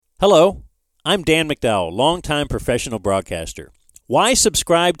Hello, I'm Dan McDowell, longtime professional broadcaster. Why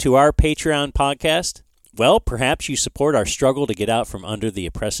subscribe to our Patreon podcast? Well, perhaps you support our struggle to get out from under the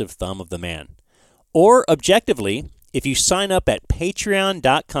oppressive thumb of the man. Or, objectively, if you sign up at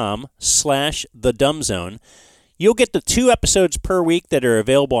patreon.com/thedumbzone, you'll get the 2 episodes per week that are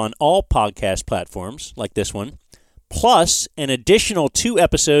available on all podcast platforms, like this one, plus an additional 2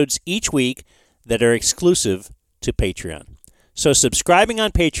 episodes each week that are exclusive to Patreon. So subscribing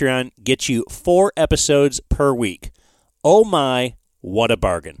on Patreon gets you 4 episodes per week. Oh my, what a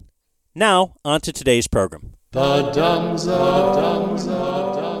bargain. Now, on to today's program. The Dumb Zone.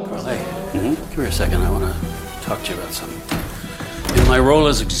 Carly, come here a second. I want to talk to you about something. In my role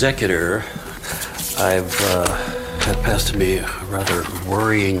as executor, I've had passed to me a rather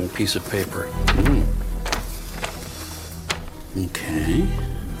worrying piece of paper. Okay.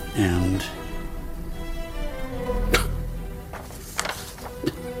 And...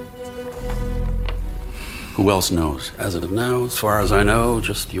 who else knows? As of now, as far as I know,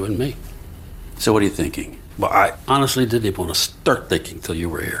 just you and me. So what are you thinking? Well, I honestly didn't even want to start thinking till you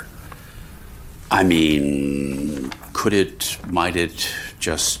were here. I mean, might it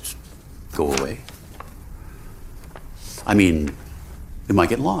just go away? I mean, it might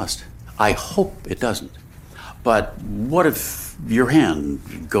get lost. I hope it doesn't. But what if your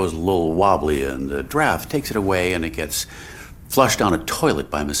hand goes a little wobbly and the draft takes it away and it gets flushed down a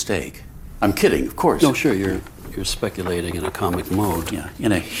toilet by mistake? I'm kidding, of course. No, sure, you're speculating in a comic mode. Yeah,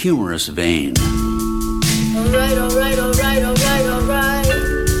 in a humorous vein. Alright. I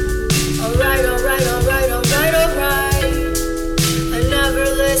never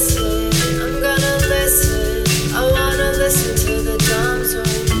listen, I'm gonna listen. I wanna listen to the Dumb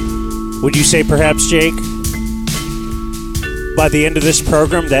Zone. Would you say perhaps, Jake, by the end of this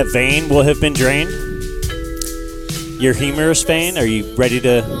program, that vein will have been drained? Your humorous vein? Are you ready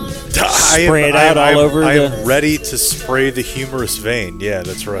to spray it out all over I am ready to spray the humorous vein. Yeah,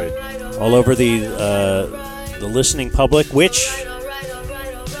 that's right. All over the listening public, which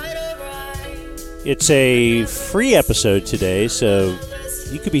it's a free episode today, so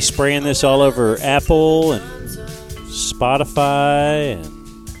you could be spraying this all over Apple and Spotify and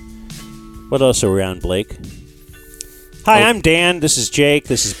what else are we on, Blake? Hi, I'm Dan. This is Jake.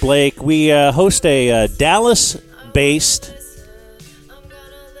 This is Blake. We host a Dallas-based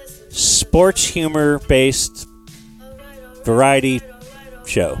sports humor-based variety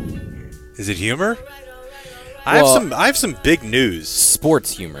show. Is it humor? I have some big news.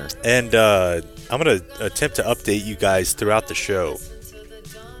 Sports humor. And I'm going to attempt to update you guys throughout the show.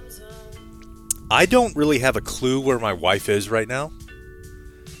 I don't really have a clue where my wife is right now.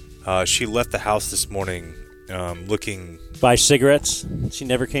 She left the house this morning looking... Buy cigarettes. She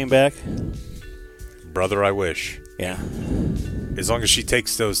never came back. Brother, I wish. Yeah. As long as she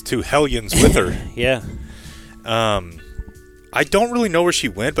takes those 2 hellions with her. Yeah. I don't really know where she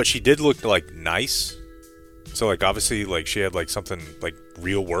went, but she did look like nice. So like obviously like she had like something like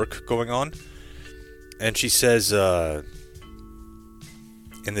real work going on. And she says in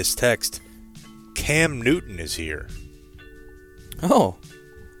this text, Cam Newton is here. Oh.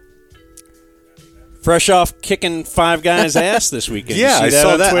 Fresh off kicking 5 guys' ass this weekend. Yeah, you see I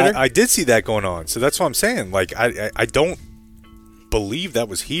saw on that. Twitter? I did see that going on. So that's what I'm saying. Like I don't believe that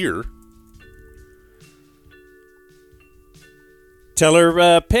was here. Tell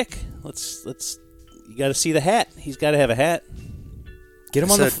her pick. Let's. You got to see the hat. He's got to have a hat. Get him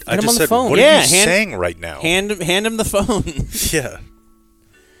on the said, phone. What Yeah, are you saying right now? Hand him the phone. Yeah.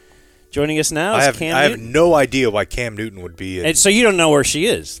 Joining us now is Cam I have Newton. no idea why Cam Newton would be in. And so you don't know where she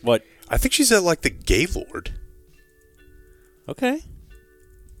is. What? I think she's at like the Gaylord, Okay.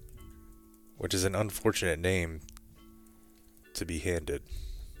 which is an unfortunate name to be handed.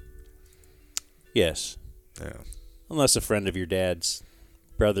 Yes. Yeah. Unless a friend of your dad's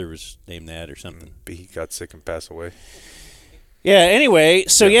brother was named that or something. But he got sick and passed away. Yeah, anyway,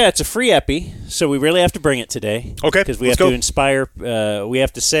 so yeah, it's a free epi, so we really have to bring it today. Okay, Because we let's have go. to inspire, we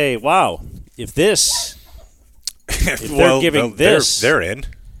have to say, wow, if they're giving this... They're in.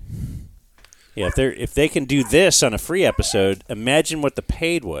 Yeah, if they can do this on a free episode, imagine what the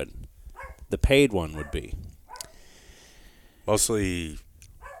paid one would be. Mostly...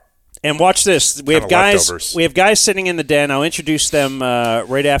 And watch this. We have Kinda leftovers. guys. We have guys sitting in the den. I'll introduce them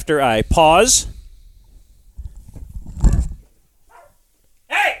right after I pause.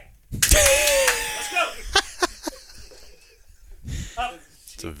 Hey, let's go.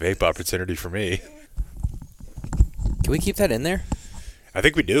 It's a vape opportunity for me. Can we keep that in there? I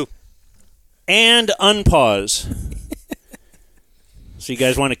think we do. And unpause. So you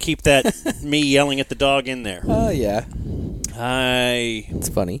guys want to keep that me yelling at the dog in there? Oh, yeah. Hi. It's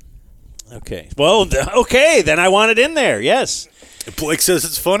funny. Okay. Well, okay, then I want it in there. Yes. Blake says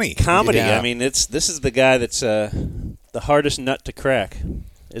it's funny. Comedy. Yeah. I mean, this is the guy that's the hardest nut to crack,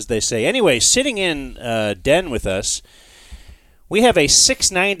 as they say. Anyway, sitting in Den with us, we have a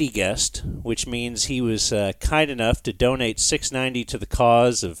 $6.90 guest, which means he was kind enough to donate $6.90 to the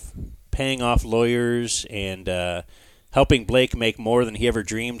cause of paying off lawyers and helping Blake make more than he ever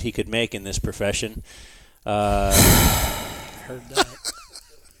dreamed he could make in this profession. Heard that.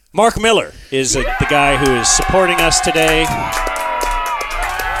 Mark Miller is the guy who is supporting us today.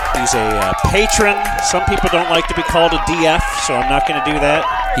 He's a patron. Some people don't like to be called a DF, so I'm not going to do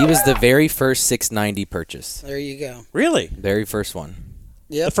that. He was the very first $6.90 purchase. There you go. Really? Very first one.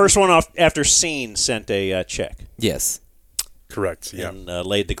 Yep. The first one off after Scene sent a check Yes. Correct. Yeah. and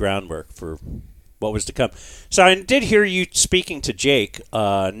laid the groundwork for what was to come. So I did hear you speaking to Jake,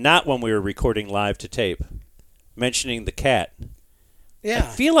 not when we were recording live to tape, mentioning the cat. I Yeah.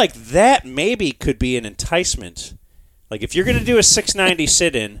 feel like that maybe could be an enticement. Like if you're going to do a $6.90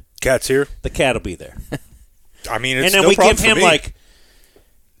 sit-in, Cat's here. the cat will be there. I mean, it's And then no we problem give for him me. like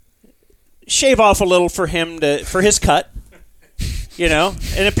shave off a little for him for his cut,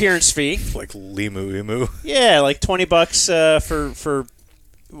 an appearance fee. like Limu Imu. Yeah, like $20 for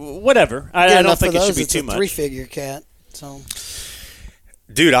whatever. I Get don't enough think of it should those, be it's too a much. 3-figure cat. So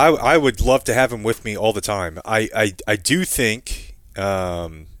Dude, I would love to have him with me all the time. I do think, I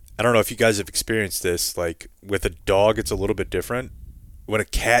don't know if you guys have experienced this, like with a dog it's a little bit different. When a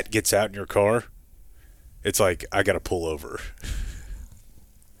cat gets out in your car, it's like, I got to pull over.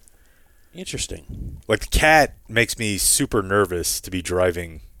 Interesting. Like the cat makes me super nervous to be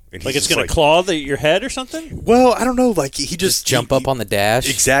driving. And Like he's it's just going to claw your head or something? Well, I don't know. Like he just Jump up on the dash.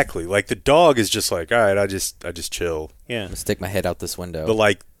 Exactly. Like the dog is just like, all right, I just chill. Yeah. I'm gonna stick my head out this window. But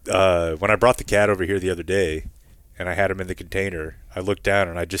like when I brought the cat over here the other day, and I had him in the container, I looked down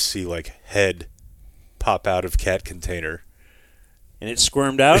and I just see like head pop out of cat container. And it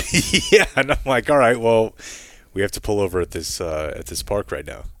squirmed out? Yeah, and I'm like, all right, well, we have to pull over at this park right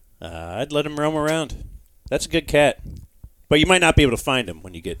now. I'd let him roam around. That's a good cat. But you might not be able to find him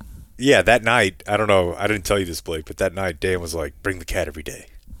when you get... Yeah, that night, I don't know, I didn't tell you this, Blake, but that night Dan was like, bring the cat every day.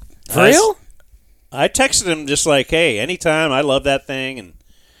 For real? I texted him just like, hey, anytime, I love that thing. And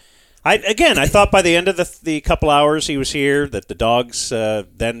I thought by the end of the couple hours he was here that the dogs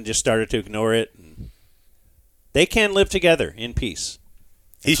then just started to ignore it. And they can live together in peace.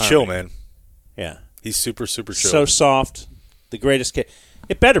 He's Harmony. chill, man. Yeah. He's super, super chill. So soft. The greatest cat.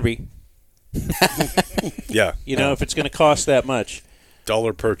 It better be, yeah. if it's going to cost that much.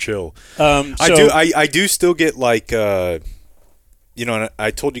 $1 per chill. So, I do still get like, and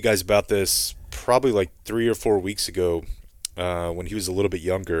I told you guys about this probably like 3 or 4 weeks ago when he was a little bit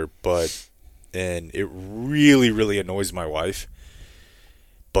younger, and it really, really annoys my wife.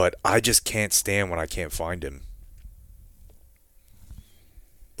 But I just can't stand when I can't find him.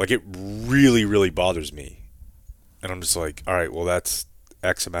 Like it really, really bothers me. And I'm just like, all right, well, that's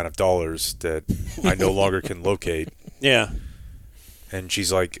X amount of dollars that I no longer can locate. yeah. And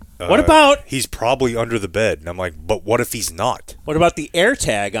she's like, What about- He's probably under the bed. And I'm like, but what if he's not? What about the air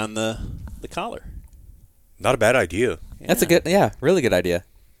tag on the collar? Not a bad idea. That's a good, really good idea.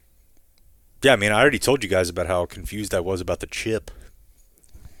 Yeah, I mean, I already told you guys about how confused I was about the chip.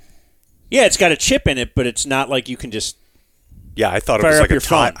 Yeah, it's got a chip in it, but it's not like you can just... Yeah, I thought it Fire was up like your a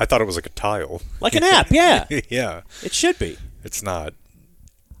tile. phone. I thought it was like a tile. Like an app, yeah. Yeah, It should be. it's not.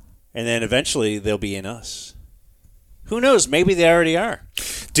 And then eventually they'll be in us. Who knows? Maybe they already are.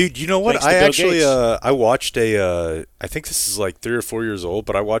 Dude, you know what? Thanks to I Bill actually Gates. I watched a I think this is like 3 or 4 years old,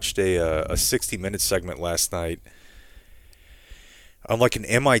 but I watched a 60-minute segment last night. I'm like an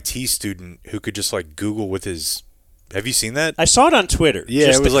MIT student who could just like Google with his. Have you seen that? I saw it on Twitter. Yeah,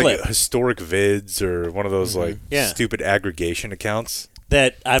 just it was the like clip historic vids or one of those like Yeah. stupid aggregation accounts.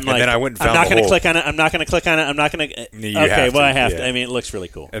 that I'm like, then I went and I'm found not the going to whole- click on it. I'm not going to click on it. I'm not going to. You Okay, have well, to, I have to. yeah. I mean, it looks really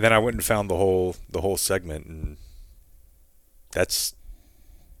cool. And then I went and found the whole segment, and that's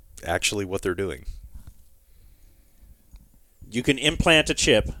actually what they're doing. You can implant a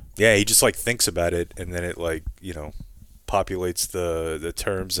chip. Yeah, he just like thinks about it, and then it like populates the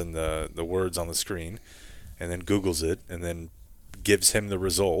terms and the words on the screen, and then Googles it, and then gives him the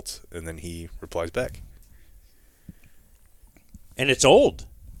result, and then he replies back. And it's old.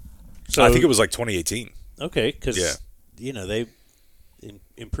 So I think it was like 2018. okay, because Yeah. they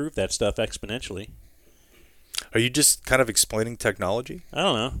improved that stuff exponentially. Are you just kind of explaining technology? I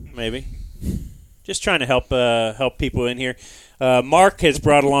don't know, maybe. Just trying to help people in here. Mark has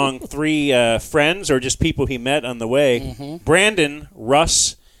brought along 3 friends, or just people he met on the way. Brandon,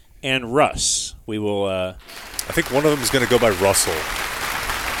 Russ, and Russ. We will. I think one of them is going to go by Russell.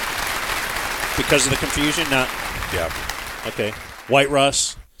 because of the confusion? Not Yeah. okay. White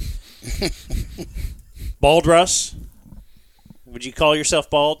Russ, bald Russ. Would you call yourself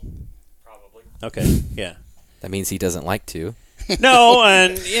bald? Probably. Okay. Yeah. That means he doesn't like to. No,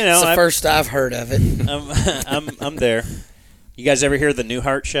 and It's the first I've heard of it. I'm there. You guys ever hear the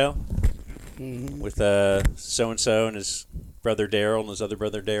Newhart show with so and so and his brother Daryl and his other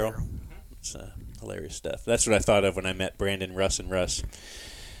brother Daryl? It's hilarious stuff. That's what I thought of when I met Brandon, Russ, and Russ.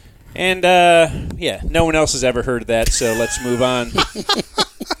 And yeah, no one else has ever heard of that. So let's move on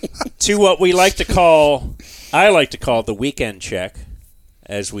to what we like to call. I like to call the weekend check.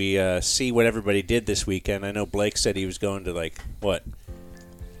 As we see what everybody did this weekend. I know Blake said he was going to, like, what?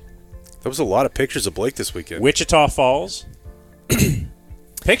 There was a lot of pictures of Blake this weekend. Wichita Falls.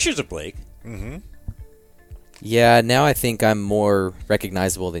 Pictures of Blake. Mm-hmm. Yeah, now I think I'm more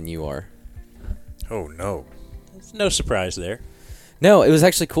recognizable than you are. Oh, no. There's no surprise there. No, it was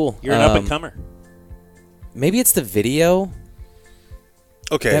actually cool. You're an up-and-comer. Maybe it's the video.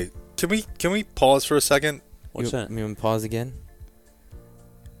 Okay, can we pause for a second? What's that? You want to pause again?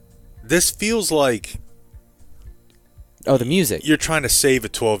 This feels like Oh, the music. you're trying to save a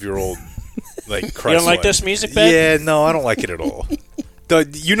 12-year-old, like, Christ. You don't like this music, Ben? Yeah, no, I don't like it at all.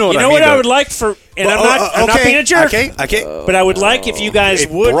 You know what You I know mean, what I though. would like for, and Well, I'm not okay, being a jerk, Okay. but I would like if you guys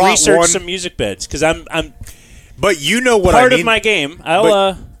It would brought research one- some music beds because I'm But you know what part I mean. of my game.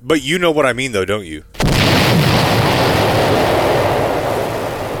 I'll But you know what I mean, though, don't you?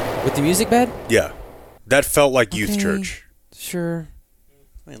 With the music bed? Yeah. That felt like youth Okay. church. Sure.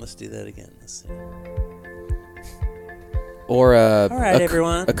 wait, let's do that again. Let's see. Or All right,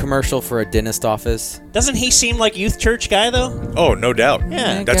 everyone. a commercial for a dentist office. Doesn't he seem like youth church guy though? Oh, no doubt.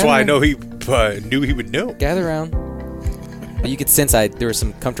 Yeah. That's why I know he knew he would know. Gather around. But you could sense there was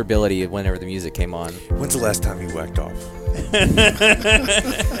some comfortability whenever the music came on. When's the last time you whacked off?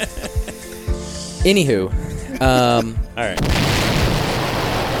 Anywho, All right.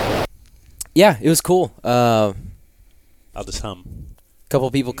 yeah, it was cool. I'll just hum. Couple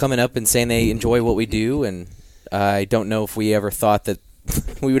of people coming up and saying they enjoy what we do, and I don't know if we ever thought that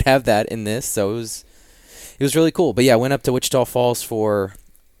we would have that in this, so it was really cool. But yeah, I went up to Wichita Falls for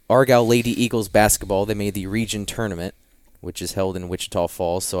Argyle Lady Eagles basketball. They made the region tournament, which is held in Wichita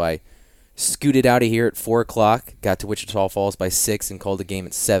Falls, so I scooted out of here at 4 o'clock, got to Wichita Falls by 6, and called the game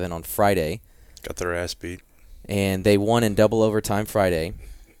at 7 on Friday. Got their ass beat. And they won in double overtime Friday.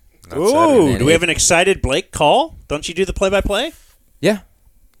 Not Ooh, Saturday. do we have an excited Blake call? Don't you do the play-by-play? Yeah.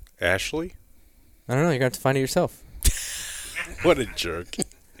 Ashley? I don't know. You're going to have to find it yourself. What a jerk.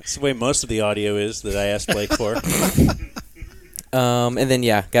 That's the way most of the audio is that I asked Blake for. And then,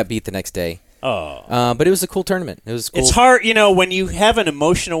 yeah, got beat the next day. Oh. But it was a cool tournament. It was cool. It's hard, when you have an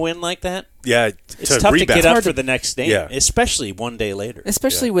emotional win like that, Yeah, it's tough rebound. to get up for the next day, Yeah. especially one day later.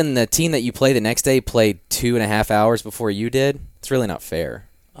 Especially when the team that you play the next day played 2.5 hours before you did. It's really not fair.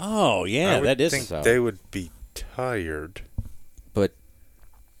 Oh, yeah, I would that is. think So. they would be tired. But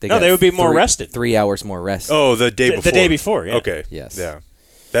No, got they would be more rested. 3 hours more rest. Oh, the day The before. day before, yeah. Okay. Yes. Yeah.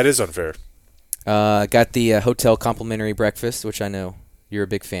 That is unfair. Got the hotel complimentary breakfast, which I know you're a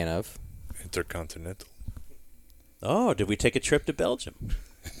big fan of. Intercontinental. Oh, did we take a trip to Belgium?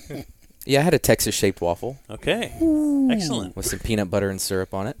 Yeah, I had a Texas-shaped waffle Okay. Excellent. with some peanut butter and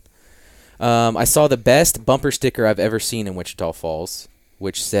syrup on it. I saw the best bumper sticker I've ever seen in Wichita Falls,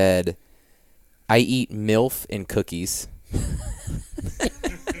 which said, "I eat MILF and cookies."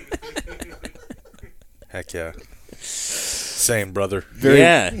 Heck yeah. Same, brother.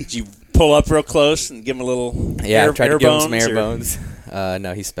 Yeah. Did you pull up real close and give him a little Yeah, I tried to give him some bones, air or- bones.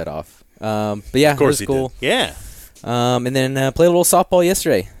 No, he sped off. But yeah, course it he was cool. Yeah. And then played a little softball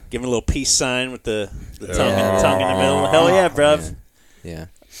yesterday. Give him a little peace sign with the Yeah. tongue in the middle. Hell yeah, bruv. Yeah.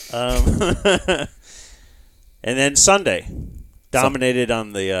 And then Sunday, dominated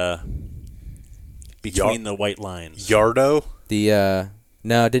on the between the white lines. Yardo?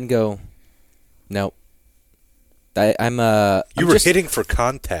 No, it didn't go. Nope. I'm You were hitting for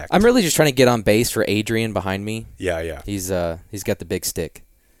contact. I'm really just trying to get on base for Adrian behind me. Yeah. He's got the big stick.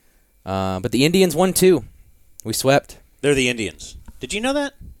 But the Indians won too. We swept. They're the Indians. Did you know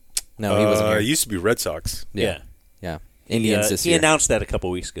that? No, he wasn't here. It used to be Red Sox. Yeah. Indians this he year. announced that a couple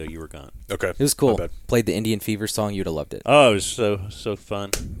weeks ago. You were gone. Okay. It was cool. My bad. Played the Indian Fever song. You'd have loved it. Oh, it was so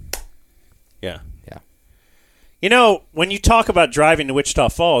fun. Yeah. Yeah. When you talk about driving to Wichita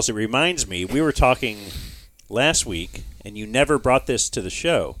Falls, it reminds me, we were talking last week, and you never brought this to the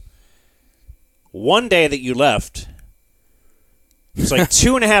show. One day that you left, it's like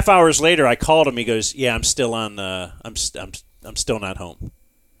 2.5 hours later, I called him. He goes, "Yeah, I'm still on. I'm still not home."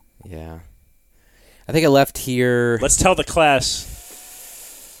 Yeah. I think I left here. Let's tell the class.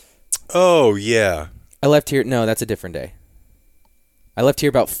 Oh, yeah. I left here. No, that's a different day. I left here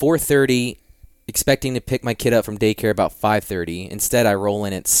about 4:30, expecting to pick my kid up from daycare about 5:30. Instead, I roll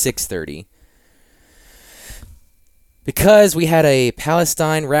in at 6:30 because we had a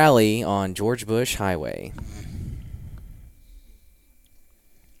Palestine rally on George Bush Highway.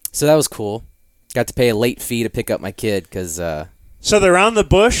 So that was cool. Got to pay a late fee to pick up my kid because So they're on the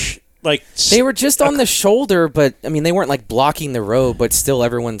bush, like they were just on the shoulder, but I mean they weren't like blocking the road, but still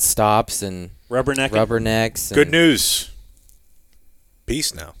everyone stops and rubbernecks. And, Good news.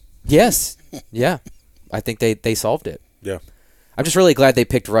 Peace now. Yes. Yeah. I think they solved it. Yeah. I'm just really glad they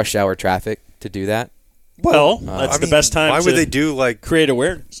picked rush hour traffic to do that. Well, that's the best time. Why to would they do like create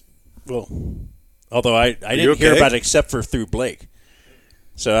awareness? Well, although I didn't hear about it except for through Blake.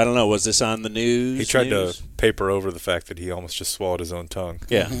 So I don't know. Was this on the news? He tried to paper over the fact that he almost just swallowed his own tongue.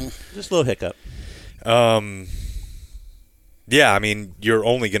 Yeah, just a little hiccup. Yeah, I mean, you're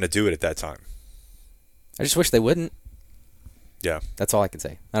only going to do it at that time. I just wish they wouldn't. Yeah. That's all I can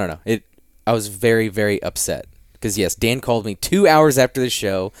say. I don't know. I was very, very upset. Because, yes, Dan called me 2 hours after the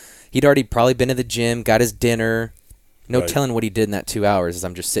show. He'd already probably been to the gym, got his dinner. No telling what he did in that 2 hours as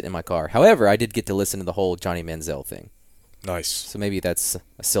I'm just sitting in my car. However, I did get to listen to the whole Johnny Manziel thing. Nice. So maybe that's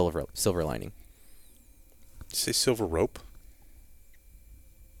a silver lining. Did you say silver rope?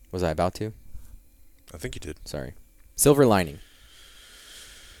 Was I about to? I think you did. Sorry. Silver lining.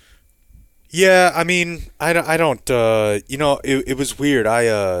 Yeah, I mean, I don't you know, it was weird.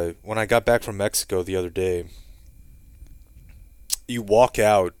 When I got back from Mexico the other day, you walk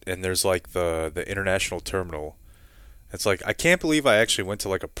out and there's like the international terminal. It's like, I can't believe I actually went to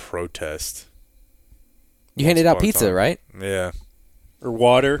like a protest. You handed out pizza, right? Yeah. Or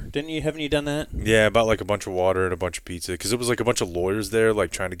water. Haven't you done that? Yeah, about like a bunch of water and a bunch of pizza. Because it was like a bunch of lawyers there,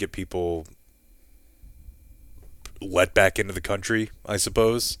 like trying to get people let back into the country, I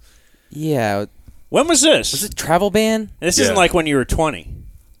suppose. Yeah. When was this? Was it travel ban? This isn't like when you were 20.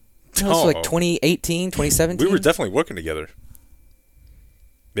 No, it was like 2018, 2017. We were definitely working together.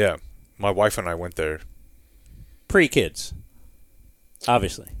 Yeah. My wife and I went there. Pre-kids.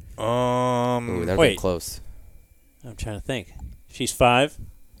 Obviously. Ooh, that would be close. I'm trying to think. She's 5?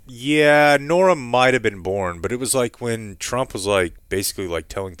 Yeah, Nora might have been born, but it was like when Trump was like basically like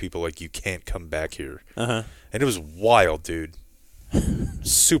telling people like you can't come back here. Uh-huh. And it was wild, dude.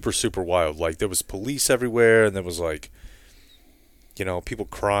 Super, super wild. Like there was police everywhere and there was like, you know, people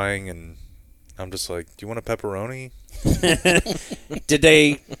crying and I'm just like, do you want a pepperoni? Did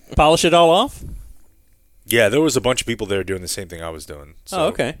they polish it all off? Yeah, there was a bunch of people there doing the same thing I was doing. So,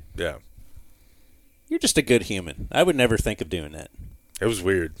 okay. Yeah. You're just a good human. I would never think of doing that. It was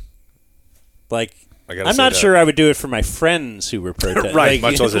weird. Like, I'm not sure I would do it for my friends who were protesting. Right,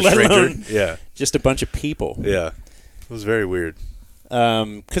 like, much as a stranger. Yeah. Just a bunch of people. Yeah. It was very weird.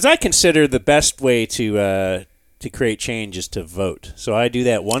 Because I consider the best way to create change is to vote. So I do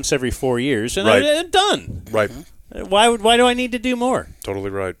that once every 4 years, and I'm done. Right. Why do I need to do more? Totally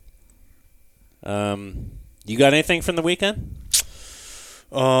right. You got anything from the weekend?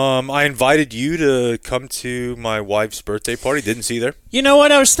 I invited you to come to my wife's birthday party. Didn't see you there. You know what?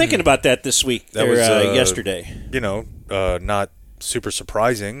 I was thinking about that this week. That was yesterday. You know, not super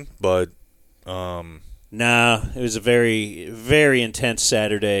surprising, but no, it was a very, very intense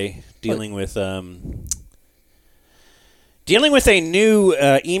Saturday dealing with a new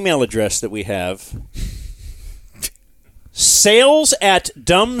email address that we have.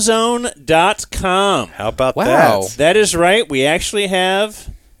 sales@dumbzone.com. How about Wow. that? That is right. We actually have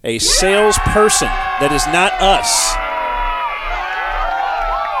a salesperson that is not us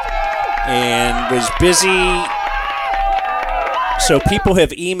and was busy. So people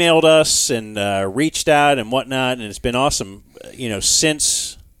have emailed us and reached out and whatnot, and it's been awesome,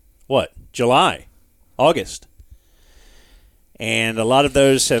 since, July, August. And a lot of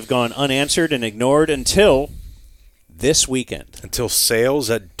those have gone unanswered and ignored until this weekend. Until sales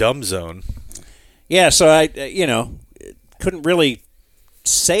at Dumbzone. Yeah, so I, couldn't really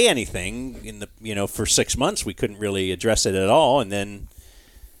say anything for 6 months. We couldn't really address it at all, and then,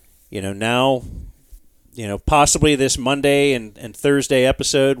 now, possibly this Monday and Thursday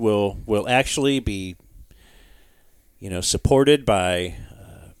episode will actually be, supported by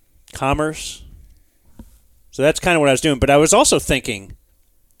Commerce. So that's kind of what I was doing. But I was also thinking,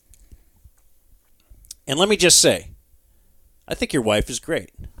 and let me just say, I think your wife is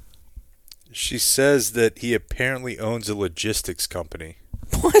great. She says that he apparently owns a logistics company.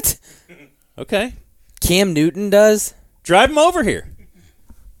 What? Okay. Cam Newton does? Drive him over here.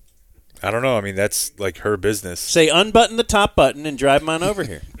 I don't know. I mean, that's like her business. Say unbutton the top button and drive him on over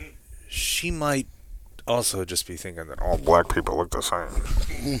here. She might also just be thinking that all black people look the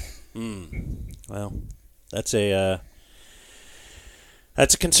same. Well, that's a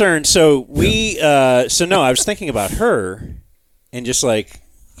concern. So I was thinking about her, and just like,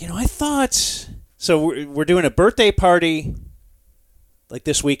 I thought. So we're doing a birthday party, like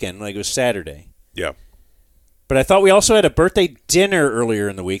this weekend, like it was Saturday. Yeah. But I thought we also had a birthday dinner earlier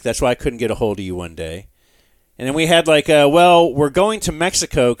in the week. That's why I couldn't get a hold of you one day. And then we had like, we're going to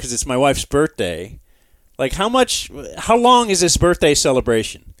Mexico because it's my wife's birthday. Like, how long is this birthday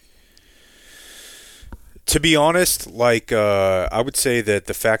celebration? To be honest, like, I would say that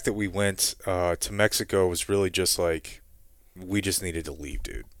the fact that we went to Mexico was really just like, we just needed to leave,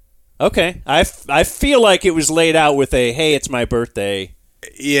 dude. Okay. I feel like it was laid out with hey, it's my birthday.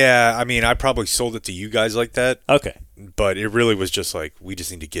 Yeah, I mean, I probably sold it to you guys like that. Okay. But it really was just like, we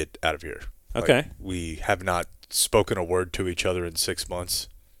just need to get out of here. Okay. Like, we have not spoken a word to each other in 6 months.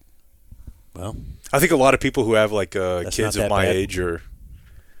 Well, I think a lot of people who have like kids not of that my bad. age are.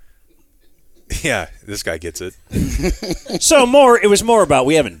 Yeah, this guy gets it. so it was more about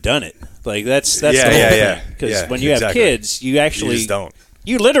we haven't done it. Like that's the whole thing. Because when you have kids, you actually you just don't.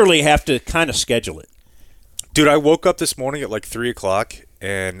 You literally have to kind of schedule it. Dude, I woke up this morning at like 3 o'clock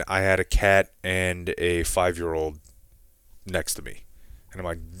and I had a cat and a 5-year-old next to me, and I'm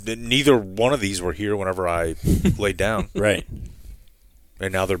like, neither one of these were here whenever I laid down. Right.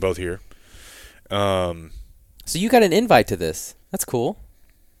 And now they're both here. So you got an invite to this. That's cool.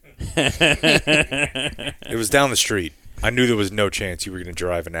 It was down the street. I knew there was no chance you were going to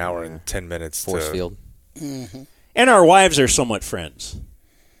drive an hour and 10 minutes Force to field. And our wives are somewhat friends,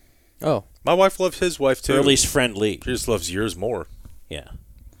 Oh. My wife loves his wife too. or at least friendly. She just loves yours more. Yeah.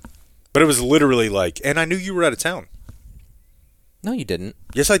 But it was literally like, and I knew you were out of town. No, you didn't.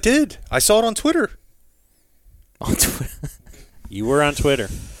 Yes, I did. I saw it on Twitter. On Twitter. You were on Twitter.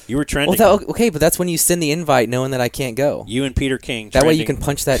 You were trending. Well, okay, but that's when you send the invite knowing that I can't go. You and Peter King. That way you trending. can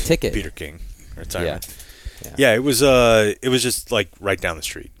punch that ticket. Peter King. Retirement. Yeah. Yeah, it was just like right down the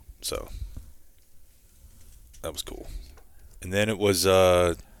street. So that was cool. And then it was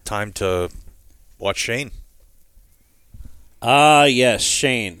time to watch Shane. Ah, yes,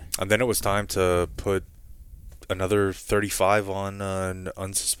 Shane. And then it was time to put another 35 on an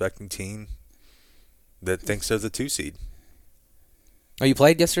unsuspecting team that thinks they're the 2 seed. Oh, you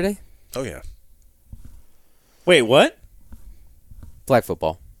played yesterday? Oh, yeah. Wait, what? Flag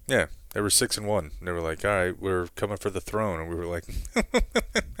football. Yeah. They were 6-1. And they were like, all right, we're coming for the throne. And we were like,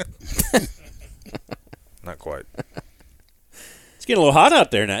 not quite. It's getting a little hot out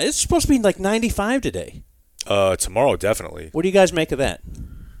there now. It's supposed to be like 95 today. Tomorrow, definitely. What do you guys make of that?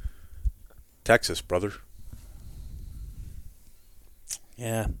 Texas, brother.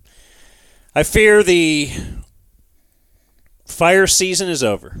 Yeah. I fear the fire season is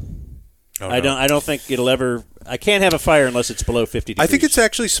over. Oh, I no. don't think it'll ever. I can't have a fire unless it's below 50 degrees. I think it's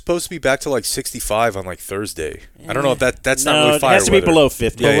actually supposed to be back to like 65 on like Thursday. I don't know if that's not really fire it has to be weather. below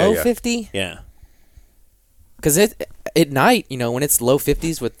 50. Yeah, Below yeah. 50? Yeah. Because at night, when it's low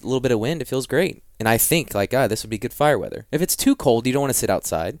 50s with a little bit of wind, it feels great. And I think, like, this would be good fire weather. If it's too cold, you don't want to sit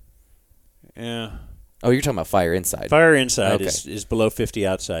outside. Yeah. Oh, you're talking about fire inside. Fire inside Okay. is below 50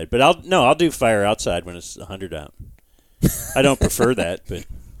 outside. But I'll do fire outside when it's 100 out. I don't prefer that,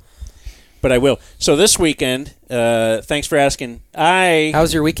 but I will. So this weekend, thanks for asking. How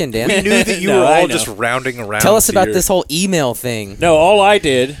was your weekend, Dan? We knew that you No, were I all know. just rounding around. Tell us about here. this whole email thing. No, all I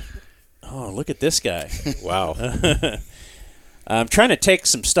did. Oh, look at this guy. Wow. I'm trying to take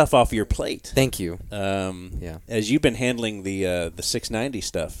some stuff off your plate. Thank you. Yeah. As you've been handling the 690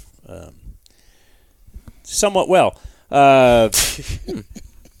 stuff somewhat well. The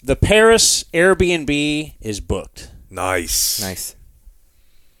Paris Airbnb is booked. Nice. Nice.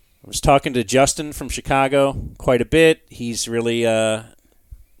 I was talking to Justin from Chicago quite a bit. He's really,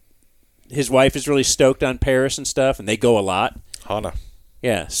 his wife is really stoked on Paris and stuff, and they go a lot. Hana.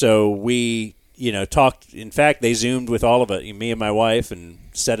 Yeah, so we, talked. In fact, they Zoomed with all of it, me and my wife, and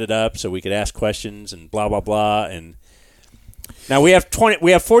set it up so we could ask questions and blah, blah, blah. And now we have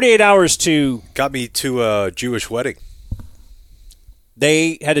 48 hours to. Got me to a Jewish wedding.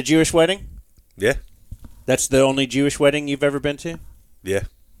 They had a Jewish wedding? Yeah. That's the only Jewish wedding you've ever been to? Yeah.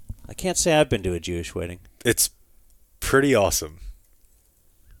 I can't say I've been to a Jewish wedding. It's pretty awesome.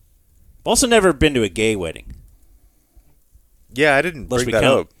 I've also never been to a gay wedding. Yeah, I didn't bring that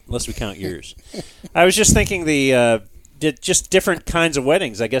up. Unless we count yours. I was just thinking just different kinds of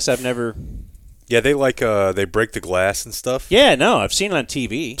weddings. I guess I've never. Yeah, they they break the glass and stuff. Yeah, no, I've seen it on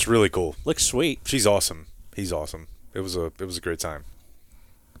TV. It's really cool. Looks sweet. She's awesome. He's awesome. It was a great time.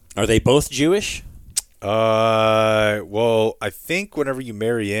 Are they both Jewish? Well, I think whenever you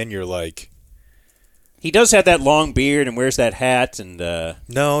marry in, you're like He does have that long beard and wears that hat and.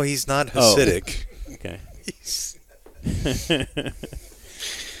 No, he's not Oh. Hasidic. Okay.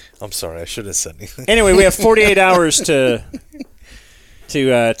 I'm sorry, I shouldn't have said anything. Anyway, we have 48 hours to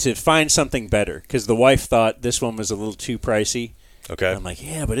find something better because the wife thought this one was a little too pricey. Okay. I'm like,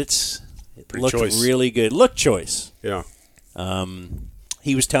 yeah, but it Pretty looked choice. really good. Look choice. Yeah.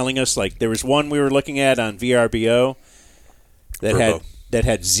 He was telling us like there was one we were looking at on VRBO that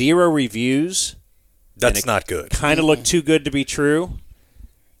had 0 reviews. That's not good. Kind of looked too good to be true.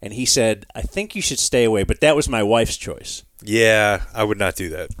 And he said, I think you should stay away. But that was my wife's choice. Yeah, I would not do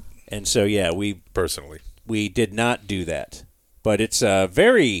that And so, yeah, we personally. did not do that. But it's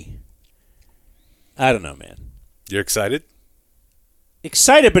very, I don't know, man. You're excited?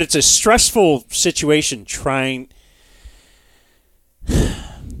 Excited, but it's a stressful situation trying.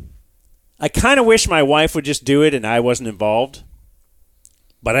 I kind of wish my wife would just do it and I wasn't involved.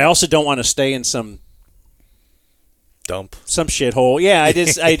 But I also don't want to stay in some Dump. shithole. Yeah,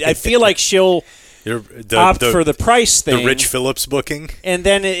 I feel like she'll opt for the price thing. The Rich Phillips booking. And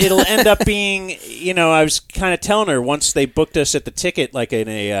then it'll end up being, I was kind of telling her once they booked us at the ticket, like in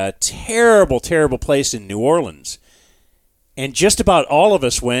a terrible, terrible place in New Orleans. And just about all of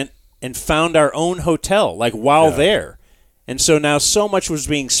us went and found our own hotel, like while there. And so now so much was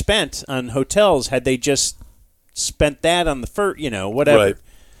being spent on hotels had they just spent that on the first, whatever. Right.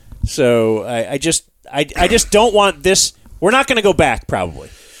 So I just don't want this. We're not going to go back, probably.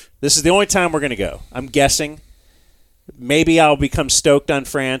 This is the only time we're going to go. I'm guessing. Maybe I'll become stoked on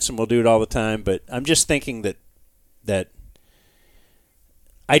France and we'll do it all the time. But I'm just thinking that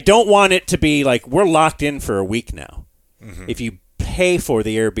I don't want it to be like we're locked in for a week now. Mm-hmm. If you pay for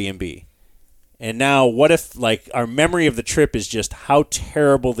the Airbnb. And now what if like our memory of the trip is just how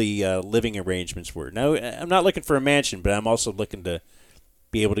terrible the living arrangements were. Now, I'm not looking for a mansion, but I'm also looking to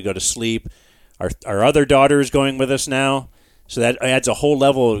be able to go to sleep. Our other daughter is going with us now, so that adds a whole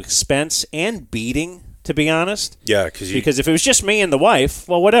level of expense and beating, to be honest. Yeah, because if it was just me and the wife,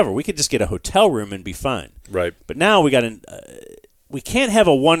 well, whatever, we could just get a hotel room and be fine. Right. But now we can't have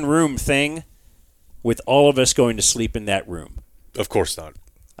a one-room thing with all of us going to sleep in that room. Of course not.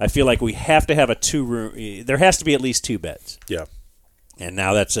 I feel like we have to have a 2-room. There has to be at least 2 beds. Yeah. And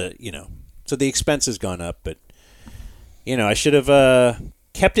now that's so the expense has gone up, but I should have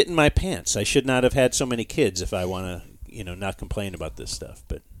kept it in my pants. I should not have had so many kids if I want to, not complain about this stuff.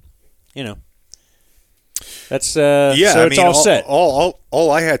 But, that's so it's all set.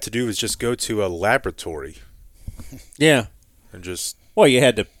 All I had to do was just go to a laboratory. Yeah. And just. Well, you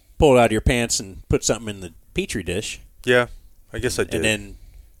had to pull it out of your pants and put something in the Petri dish. Yeah, I guess I did. And then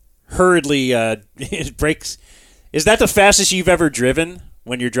hurriedly it breaks. Is that the fastest you've ever driven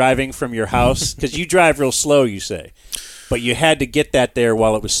when you're driving from your house? Because you drive real slow, you say. But you had to get that there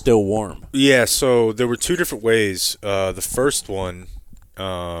while it was still warm. Yeah, so there were 2 different ways. The first one,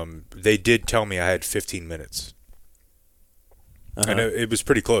 they did tell me I had 15 minutes. Uh-huh. And it was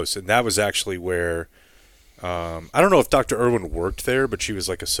pretty close. And that was actually where, I don't know if Dr. Irwin worked there, but she was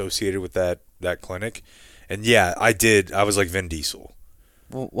like associated with that clinic. And yeah, I did. I was like Vin Diesel.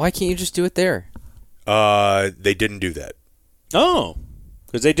 Well, why can't you just do it there? They didn't do that. Oh,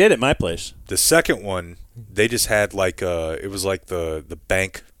 because they did at my place. The second one, they just had like it was like the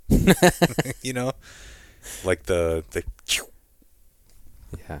bank, like the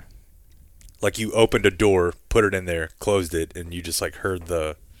yeah, like you opened a door, put it in there, closed it, and you just like heard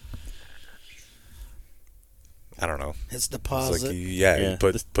the. I don't know. It's It's deposit. like you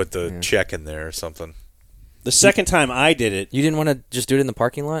put the check in there or something. The second time I did it, You didn't want to just do it in the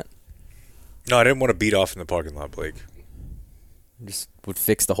parking lot? No, I didn't want to beat off in the parking lot, Blake. Just would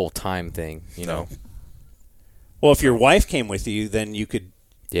fix the whole time thing, No. well, if your wife came with you, then you could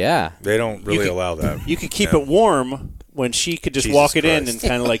Yeah. They don't really could- allow that. you could keep No. it warm when she could just Jesus walk it in Christ. and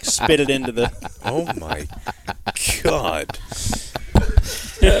kind of like spit it into the. Oh my God.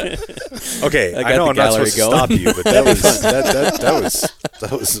 Okay, I got I know the I'm not gallery supposed going. to stop you, but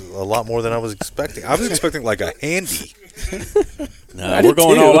that was a lot more than I was expecting. I was expecting like a handy. No, I we're did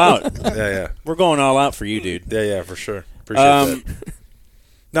going too. all out. Yeah, We're going all out for you, dude. yeah, for sure. Appreciate that.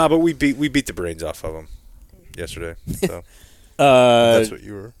 No, but we beat the brains off of them yesterday. So that's what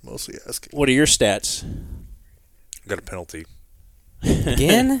you were mostly asking. What are your stats? Got a penalty.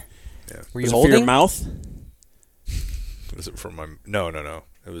 Again? Yeah. Were you Was it for holding? your mouth? Was it from my? No.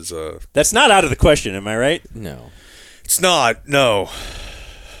 It was That's not out of the question, am I right? No. It's not. No.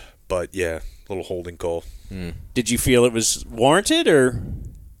 But yeah, little holding call. Did you feel it was warranted, or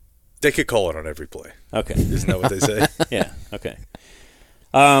They could call it on every play. okay? Isn't that what they say? Yeah, okay.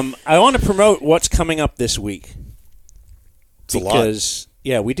 I want to promote what's coming up this week It's a lot. because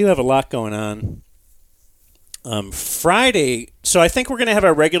yeah, we do have a lot going on. Friday, so I think we're going to have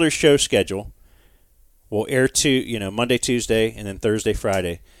our regular show schedule. We'll air Monday, Tuesday, and then Thursday,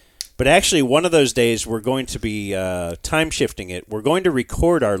 Friday. But actually, one of those days we're going to be time shifting it. We're going to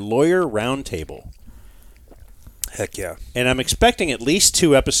record our lawyer roundtable. Heck yeah. And I'm expecting at least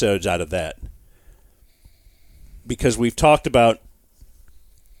 2 episodes out of that. Because we've talked about...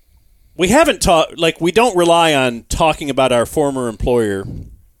 We haven't talked... we don't rely on talking about our former employer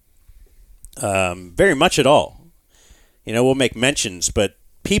very much at all. We'll make mentions, but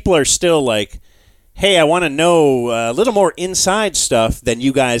people are still like, hey, I want to know a little more inside stuff than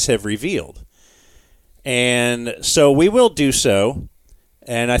you guys have revealed. And so we will do so.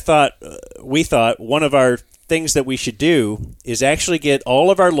 And we thought one of our things that we should do is actually get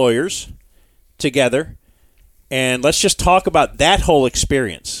all of our lawyers together and let's just talk about that whole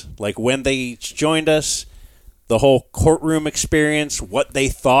experience. Like when they joined us, the whole courtroom experience, what they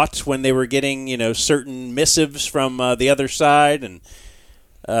thought when they were getting, certain missives from the other side. And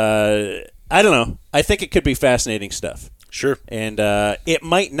I don't know. I think it could be fascinating stuff. Sure. And it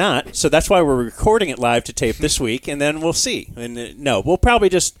might not. So that's why we're recording it live to tape this week, and then we'll see. And no, we'll probably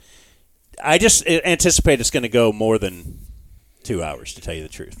I just anticipate it's going to go more than 2 hours, to tell you the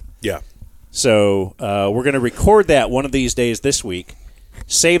truth. Yeah. So we're going to record that one of these days this week.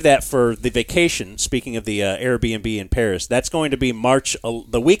 Save that for the vacation. Speaking of the Airbnb in Paris, that's going to be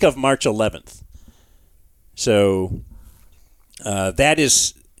the week of March 11th. So that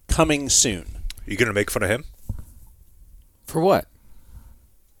is coming soon. You going to make fun of him? For what?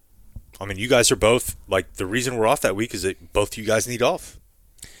 I mean, you guys are both, the reason we're off that week is that both you guys need off.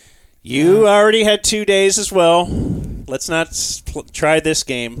 You already had 2 days as well. Let's not try this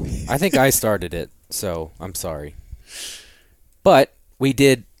game. I think I started it, so I'm sorry. But we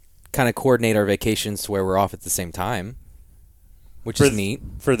did kind of coordinate our vacations to where we're off at the same time, which is neat.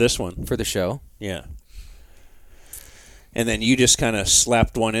 For this one. For the show. Yeah. And then you just kind of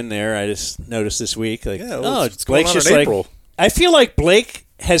slapped one in there. I just noticed this week. It's going on in April. I feel like Blake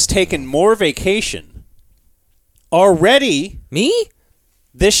has taken more vacation already. Me?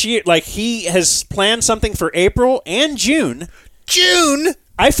 This year. He has planned something for April and June. June?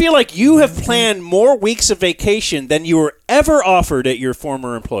 I feel like you have planned more weeks of vacation than you were ever offered at your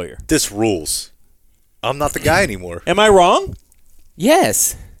former employer. This rules. I'm not the guy anymore. Am I wrong?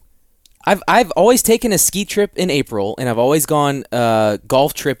 Yes. I've always taken a ski trip in April, and I've always gone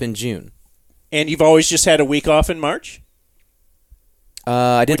golf trip in June. And you've always just had a week off in March?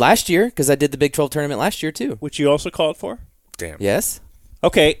 I did last year, because I did the Big 12 tournament last year, too. Which you also called for? Damn. Yes.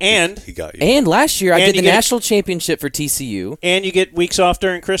 Okay, and... He got you. And last year, I did the national championship for TCU. And you get weeks off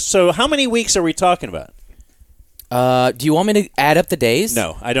during Christmas. So how many weeks are we talking about? Do you want me to add up the days?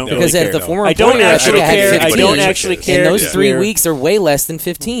 No, I don't because really as care. the former I don't employer, actually care. I don't actually care. And those 3 weeks are way less than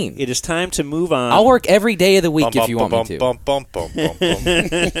 15. It is time to move on. I'll work every day of the week if you want me to.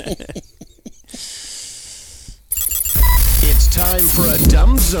 It's time for a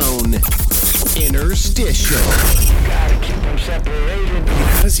Dumb Zone Interstitial. Gotta keep them separated.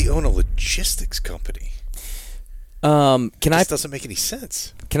 How does he own a logistics company? This doesn't make any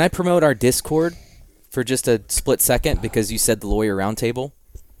sense. Can I promote our Discord for just a split second, because you said the lawyer roundtable,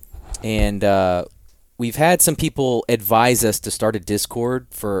 and we've had some people advise us to start a Discord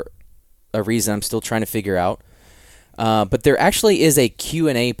for a reason I'm still trying to figure out. But there actually is a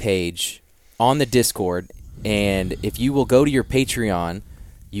Q&A page on the Discord, and if you will go to your Patreon,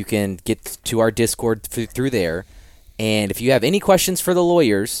 you can get to our Discord through there. And if you have any questions for the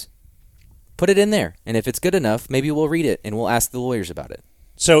lawyers, put it in there. And if it's good enough, maybe we'll read it and we'll ask the lawyers about it.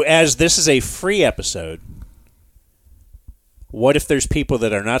 So as this is a free episode, what if there's people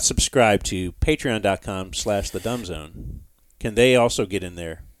that are not subscribed to patreon.com/thedumbzone? Can they also get in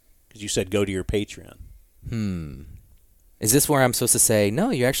there? Because you said go to your Patreon. Is this where I'm supposed to say, no,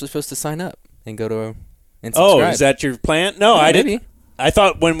 you're actually supposed to sign up and go to and subscribe? Oh, is that your plan? No, I maybe. didn't. I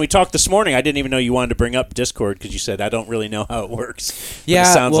thought when we talked this morning, I didn't even know you wanted to bring up Discord because you said, I don't really know how it works. Yeah, but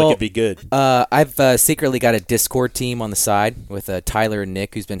it sounds like it'd be good. I've secretly got a Discord team on the side with Tyler and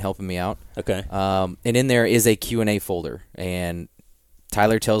Nick, who's been helping me out. Okay. And in there is a Q&A folder. And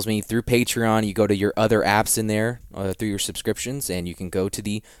Tyler tells me through Patreon, you go to your other apps in there through your subscriptions, and you can go to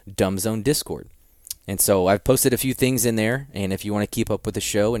the Dumb Zone Discord. And so I've posted a few things in there, and if you want to keep up with the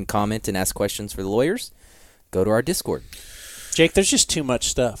show and comment and ask questions for the lawyers, go to our Discord. Jake, there's just too much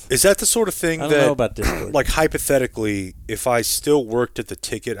stuff. Is that the sort of thing I that, don't know about Discord. like hypothetically, if I still worked at the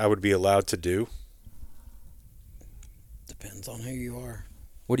ticket, I would be allowed to do? Depends on who you are.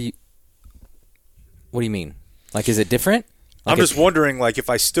 What do you mean? Like, is it different? Like I'm just wondering, like, if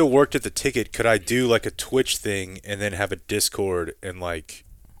I still worked at the ticket, could I do like a Twitch thing and then have a Discord and like?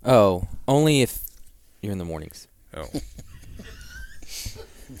 Oh, only if You're in the mornings. Oh.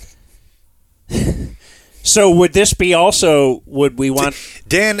 So would this be also? Would we want?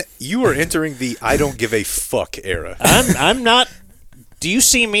 Dan, you are entering the I don't give a fuck era. I'm not. Do you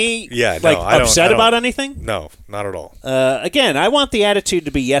see me? Yeah, no, I don't- upset I don't- about anything? No, not at all. Again, I want the attitude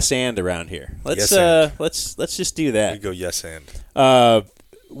to be yes and around here. Let's Yes and. let's just do We that. go yes and.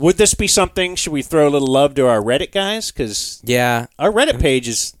 Would this be something? Should we throw a little love to our Reddit guys? Because Yeah. our Reddit page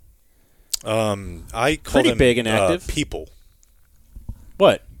is I call Pretty them big and active. people,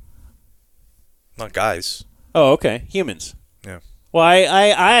 what? not guys. Oh, okay, humans. Yeah. Well,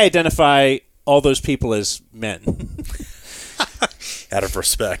 I identify all those people as men. Out of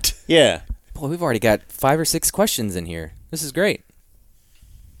respect. Yeah. Boy, we've already got 5 or 6 questions in here. This is great.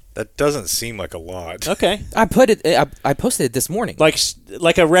 That doesn't seem like a lot. Okay. I put it. I posted it this morning. Like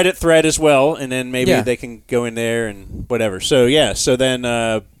a Reddit thread as well, and then maybe Yeah. they can go in there and whatever. So yeah. So then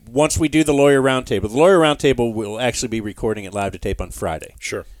once we do the lawyer roundtable, the lawyer roundtable will actually be recording it live to tape on Friday.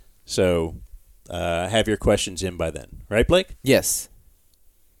 Sure. So have your questions in by then, right, Blake? Yes.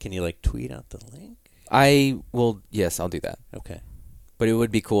 Can you tweet out the link? I will. Yes, I'll do that. Okay. But it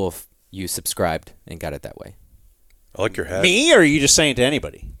would be cool if you subscribed and got it that way. I like your hat. Me, or are you just saying to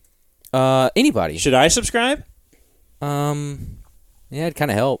anybody? Anybody. Should I subscribe? Yeah, it'd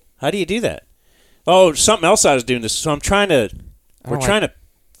kind of help. How do you do that? Oh, something else I was doing this. So I'm trying to. We're don't trying to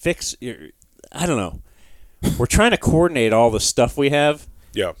fix. I don't know. We're trying to coordinate all the stuff we have,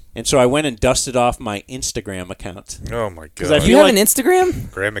 Yeah. and so I went and dusted off my Instagram account. Oh my I god. You feel have like- an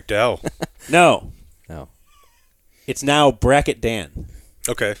Instagram? Graham McDowell. No, No. it's now Bracket Dan.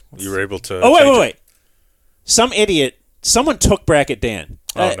 Okay. You were able to. Oh change it. wait! Some idiot. Someone took Bracket Dan.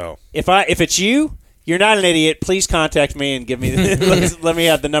 Oh, no. If it's you, you're not an idiot. Please contact me and give me. let me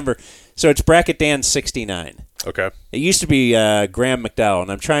have the number. So it's Bracket Dan 69. Okay. It used to be Graham McDowell,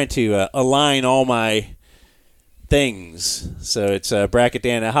 and I'm trying to align all my things. So it's Bracket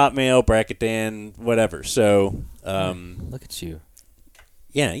Dan at Hotmail, Bracket Dan, whatever. So, Look at you.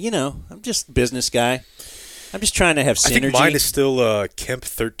 yeah, I'm just a business guy. I'm just trying to have synergy. I think mine is still Kemp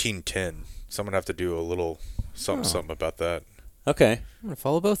 1310. So I'm gonna have to do a little something about that. Okay. I'm going to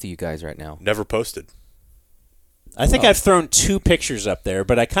follow both of you guys right now. Never posted. I think I've thrown 2 pictures up there,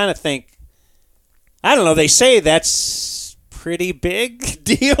 but I kind of think, I don't know, they say that's pretty big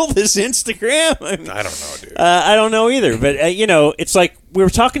deal, this Instagram. I mean, I don't know, dude. I don't know either, but it's like we were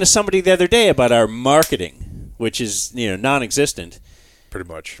talking to somebody the other day about our marketing, which is non-existent, Pretty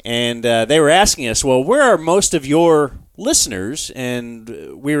much. and they were asking us, well, where are most of your listeners?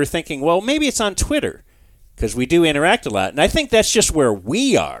 And we were thinking, well, maybe it's on Twitter because we do interact a lot, and I think that's just where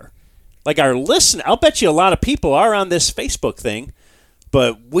we are. Like our listen, I'll bet you a lot of people are on this Facebook thing,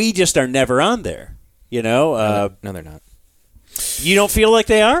 but we just are never on there. No, they're not. You don't feel like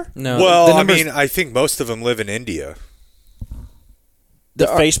they are? No. Well, the I numbers- mean, I think most of them live in India. The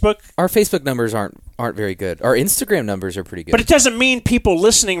Facebook? Our Facebook numbers aren't very good. Our Instagram numbers are pretty good. But it doesn't mean people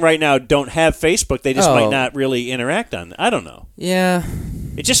listening right now don't have Facebook. They just Oh. might not really interact on it. I don't know. yeah.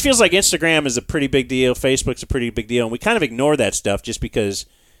 It just feels like Instagram is a pretty big deal. Facebook's a pretty big deal. And we kind of ignore that stuff just because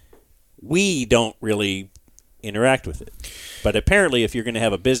we don't really interact with it. But apparently, if you're going to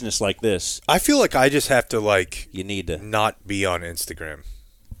have a business like this, I feel like I just have to you need to. not be on Instagram.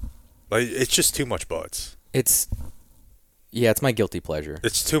 Like it's just too much butts. It's my guilty pleasure.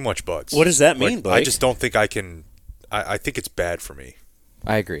 It's too much butts. What does that mean, Like, Blake? I just don't think I can. I think it's bad for me.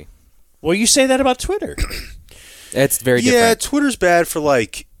 I agree. Well, you say that about Twitter. It's very Yeah, different. Twitter's bad for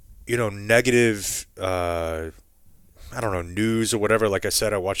negative. I don't know, news or whatever. Like I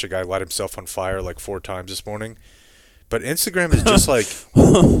said, I watched a guy light himself on fire 4 times this morning. But Instagram is just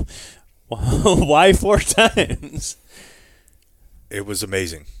Why 4 times? it was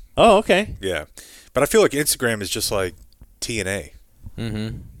amazing. Oh, okay. Yeah, but I feel like Instagram is just like TNA,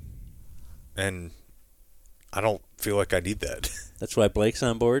 Mm-hmm. and I don't feel like I need that. That's why Blake's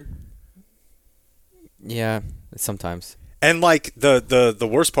on board. Yeah, sometimes. And the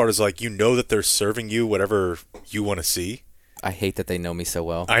worst part is that they're serving you whatever you want to see. I hate that they know me so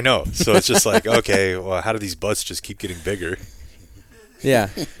well. I know, so it's just okay. Well, how do these butts just keep getting bigger? Yeah.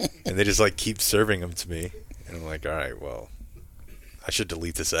 And they just keep serving them to me, and I'm like, all right, well, I should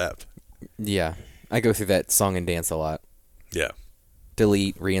delete this app. Yeah. I go through that song and dance a lot. Yeah.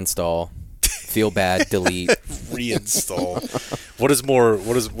 Delete, reinstall, feel bad, delete. Reinstall. What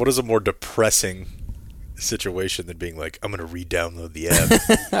is a more depressing situation than being like, I'm gonna re-download the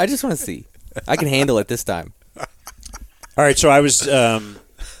app? I just want to see. I can handle it this time. All right, so I was.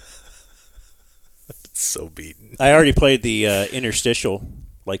 So beaten. I already played the interstitial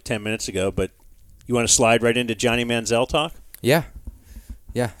 10 minutes ago, but you want to slide right into Johnny Manziel talk? Yeah.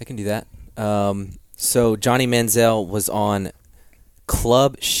 Yeah, I can do that. So Johnny Manziel was on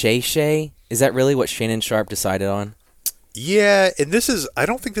Club Shay Shay. Is that really what Shannon Sharp decided on? Yeah, and I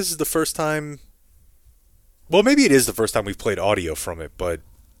don't think this is the first time. Well, maybe it is the first time we've played audio from it, but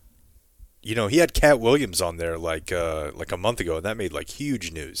he had Cat Williams on there like a month ago, and that made like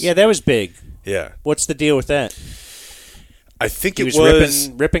huge news. Yeah, that was big. Yeah. What's the deal with that? I think He it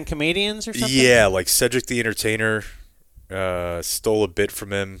was ripping comedians or something? Yeah, like Cedric the Entertainer stole a bit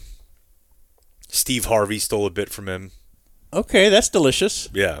from him. Steve Harvey stole a bit from him. Okay, that's delicious.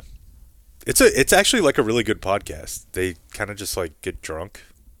 Yeah. It's actually like a really good podcast. They kind of just like get drunk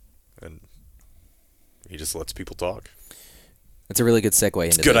and he just lets people talk. That's a really good segue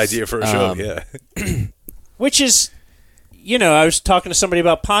into Good this. idea for a show, yeah. Which is, I was talking to somebody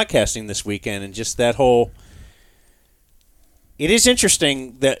about podcasting this weekend and just that whole... It is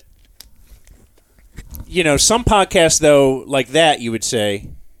interesting that, some podcasts, though, like that, you would say,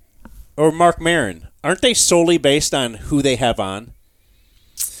 or Mark Maron, aren't they solely based on who they have on?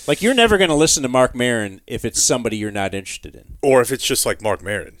 Like, you're never going to listen to Mark Maron if it's somebody you're not interested in. Or if it's just like Mark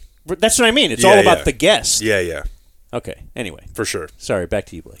Maron. That's what I mean. It's all about the guest. Yeah. Okay, anyway. For sure. Sorry, back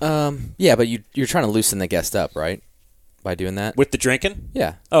to you, Blake. Yeah, but you're trying to loosen the guest up, right? By doing that? With the drinking?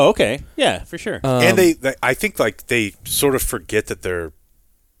 Yeah. Oh, okay. Yeah, for sure. And I think like they sort of forget that they're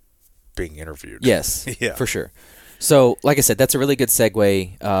being interviewed. Yes, yeah. For sure. So, like I said, that's a really good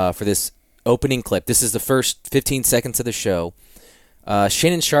segue for this opening clip. This is the first 15 seconds of the show.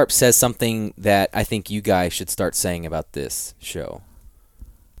 Shannon Sharp says something that I think you guys should start saying about this show.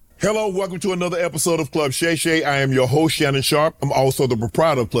 Hello, welcome to another episode of Club Shay Shay. I am your host, Shannon Sharp. I'm also the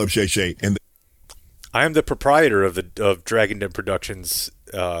proprietor of Club Shay Shay. And I am the proprietor of Dragon Den Productions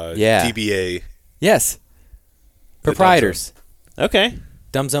DBA. Yes. Proprietors. Okay.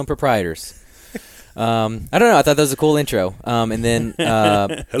 Dumb Zone proprietors. I don't know. I thought that was a cool intro. And then,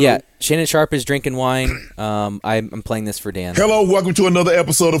 Shannon Sharp is drinking wine. I'm playing this for Dan. hello, welcome to another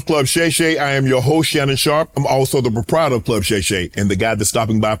episode of Club Shay Shay. I am your host, Shannon Sharp. I'm also the proprietor of Club Shay Shay. And the guy that's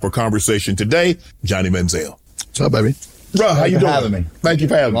stopping by for conversation today, Johnny Manziel. What's up, baby? Bro, how you doing? Having me. Thank you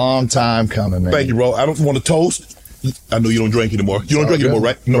for having me. Long time coming, man. Thank you, bro. I don't want to toast. I know you don't drink anymore. You don't drink anymore,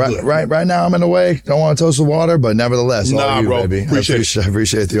 right? No, good. Right now I'm in the way. Don't want to toast with water, but nevertheless, all you, bro. baby. Appreciate I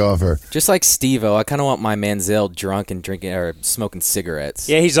appreciate the offer. Just like Steve-O, I kind of want my Manziel drunk and drinking or smoking cigarettes.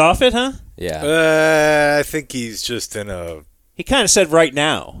 Yeah, he's off it, huh? Yeah. I think he's just in a... He kind of said right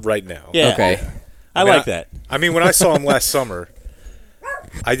now. Right now. Yeah. Okay. I like that. I mean, when I saw him last summer,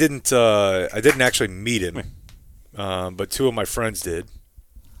 I didn't actually meet him, but two of my friends did,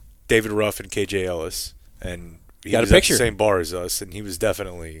 David Ruff and KJ Ellis, and he was at the same bar as us, and he was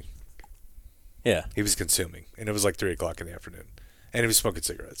definitely, he was consuming, and it was like 3 o'clock in the afternoon, and he was smoking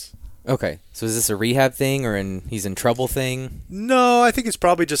cigarettes. Okay, so is this a rehab thing or he's in trouble thing? No, I think it's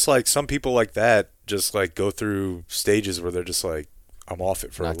probably just like some people like that just like go through stages where they're just like, I'm off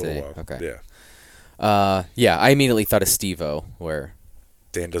it for a little while. Okay. Yeah. I immediately thought of Steve-O, where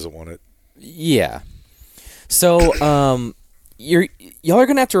Dan doesn't want it. Yeah. So, y'all are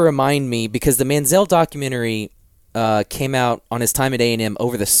gonna have to remind me because the Manziel documentary came out on his time at A&M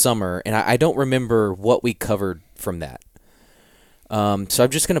over the summer, and I don't remember what we covered from that. So I'm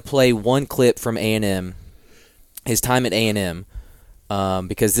just gonna play one clip from A&M, his time at A&M,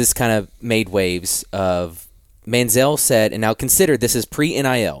 because this kind of made waves. Of Manziel said, and now consider this is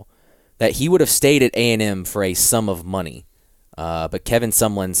pre-NIL, that he would have stayed at A&M for a sum of money, but Kevin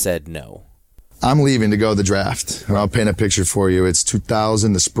Sumlin said no. I'm leaving to go to the draft, and I'll paint a picture for you. It's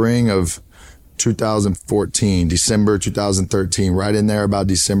 2000, the spring of 2014, December 2013, right in there about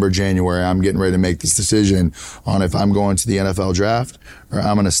December, January. I'm getting ready to make this decision on if I'm going to the NFL draft or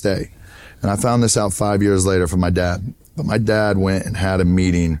I'm going to stay. And I found this out 5 years later from my dad. But my dad went and had a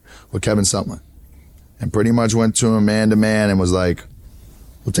meeting with Kevin Sumlin and pretty much went to him man to man and was like,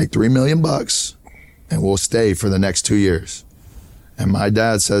 we'll take $3 million and we'll stay for the next 2 years. And my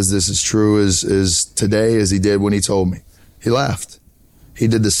dad says this is true as today as he did when he told me. He laughed. He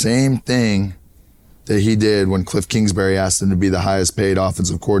did the same thing that he did when Cliff Kingsbury asked him to be the highest paid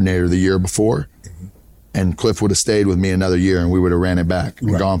offensive coordinator the year before. Mm-hmm. And Cliff would have stayed with me another year and we would have ran it back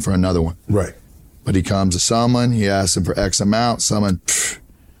and gone for another one. Right. But he comes to someone, he asks him for X amount, someone,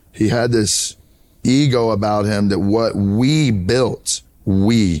 he had this ego about him that what we built,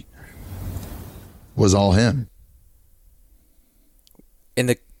 was all him. And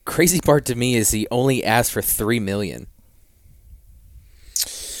the crazy part to me is he only asked for $3 million.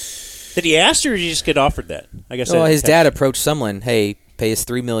 Did he ask or did he just get offered that? I guess. Well, his dad approached someone, hey, pay us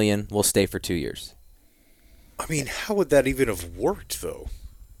 $3 million, we'll stay for 2 years. I mean, how would that even have worked, though?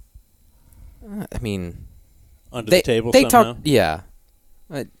 I mean, under the table they somehow. talk. Yeah,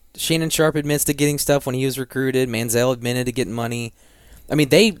 Shannon Sharp admits to getting stuff when he was recruited. Manziel admitted to getting money. I mean,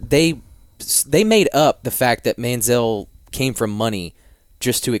 they made up the fact that Manziel came from money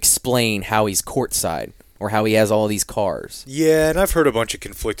just to explain how he's courtside or how he has all these cars. Yeah, and I've heard a bunch of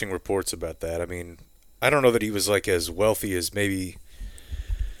conflicting reports about that. I mean, I don't know that he was like as wealthy as maybe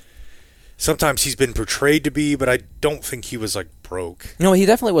sometimes he's been portrayed to be, but I don't think he was like broke. No, he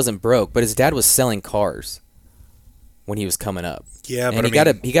definitely wasn't broke, but his dad was selling cars when he was coming up. Yeah, and but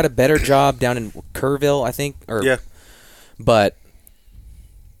he got a better job down in Kerrville, I think. Yeah, but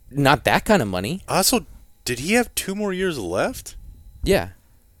not that kind of money. Also, did he have 2 more years left? Yeah,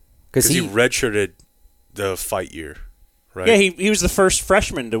 because he redshirted the fight year, right? Yeah, he was the first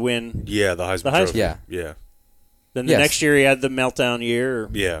freshman to win. Yeah, the Heisman Trophy. Yeah. Then the next year he had the meltdown year.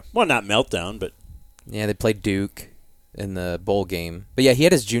 Yeah. Well, not meltdown, but yeah, they played Duke in the bowl game. But yeah, he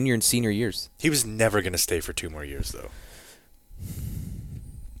had his junior and senior years. He was never going to stay for 2 more years, though.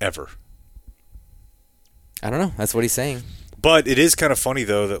 Ever. I don't know. That's what he's saying. But it is kind of funny,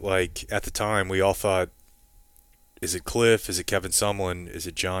 though, that, like, at the time, we all thought, is it Cliff? Is it Kevin Sumlin? Is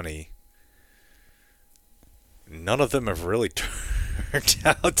it Johnny? None of them have really turned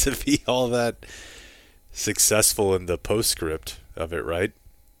out to be all that successful in the postscript of it, right?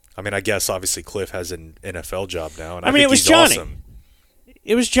 I mean, I guess, obviously, Cliff has an NFL job now. And I mean, it was he's Johnny. Awesome.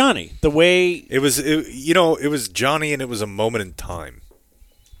 It was Johnny. The way... It was Johnny, and it was a moment in time.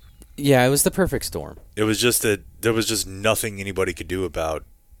 Yeah, it was the perfect storm. It was just that there was just nothing anybody could do about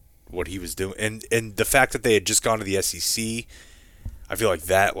what he was doing, and the fact that they had just gone to the SEC, I feel like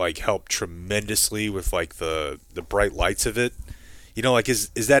that like helped tremendously with like the bright lights of it. You know, like is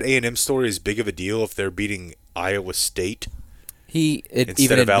that A&M story as big of a deal if they're beating Iowa State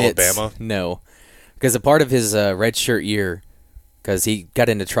instead of Alabama? No, because a part of his redshirt year, because he got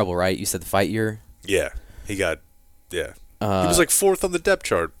into trouble, right? You said the fight year. Yeah, he got. Yeah, he was like 4th on the depth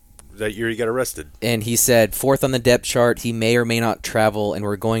chart. That year he got arrested. And he said 4th on the depth chart, he may or may not travel, and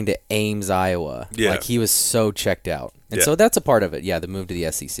we're going to Ames, Iowa. Yeah. Like, he was so checked out. And so that's a part of it, the move to the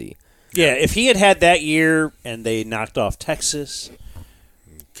SEC. Yeah, if he had that year and they knocked off Texas,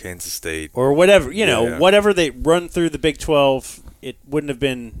 Kansas State, or whatever, whatever they run through the Big 12, it wouldn't have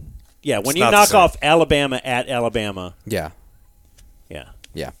been. Yeah, when you knock off Alabama at Alabama. Yeah. Yeah.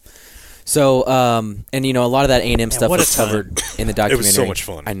 Yeah. So, and a lot of that A&M stuff was covered in the documentary. It was so much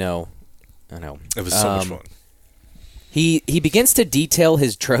fun. I know. It was so much fun. He begins to detail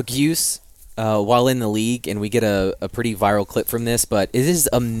his drug use while in the league, and we get a pretty viral clip from this, but it is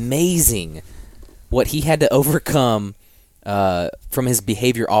amazing what he had to overcome from his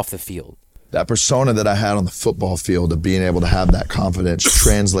behavior off the field. That persona that I had on the football field of being able to have that confidence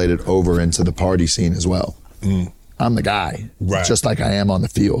translated over into the party scene as well. I'm the guy, just like I am on the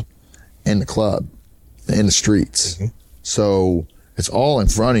field, in the club, in the streets. So it's all in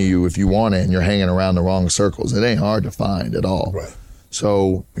front of you if you want it and you're hanging around the wrong circles. It ain't hard to find at all.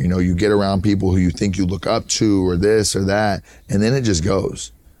 So, you get around people who you think you look up to or this or that, and then it just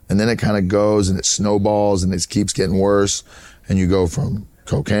goes. And then it kind of goes and it snowballs and it keeps getting worse. And you go from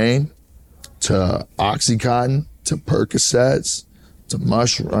cocaine to Oxycontin to Percocets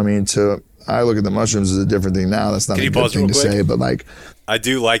to I look at the mushrooms as a different thing now. That's not a good thing to say, but like... I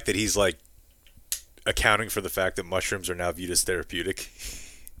do like that he's like accounting for the fact that mushrooms are now viewed as therapeutic.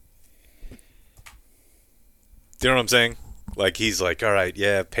 Do you know what I'm saying? Like he's like, all right,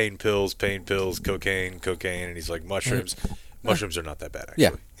 yeah, pain pills, cocaine, and he's like, mushrooms are not that bad,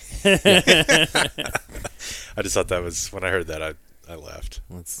 actually. Yeah. I just thought that was, when I heard that, I laughed.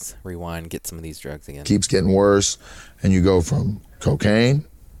 Let's rewind, get some of these drugs again. Keeps getting worse, and you go from cocaine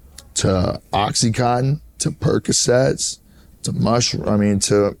to Oxycontin to Percocets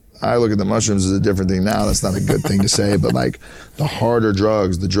to I look at the mushrooms as a different thing now. That's not a good thing to say, but like the harder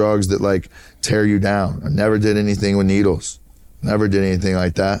drugs, the drugs that like tear you down. I never did anything with needles. Never did anything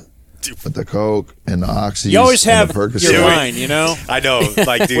like that. But the coke and the oxys, you always have and the Percocets. your line, I know,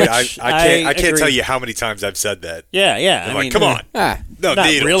 like, dude, I can't tell you how many times I've said that. Yeah. I'm like, come on, no, not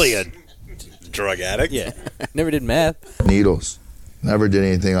needles. Really a drug addict. Yeah, never did meth. Needles, never did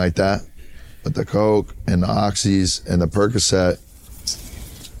anything like that. But the coke and the oxys and the Percocet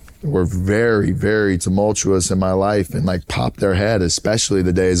were very, very tumultuous in my life and like popped their head, especially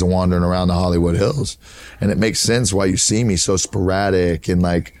the days of wandering around the Hollywood Hills. And it makes sense why you see me so sporadic and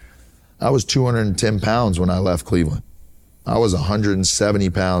like, I was 210 pounds when I left Cleveland. I was 170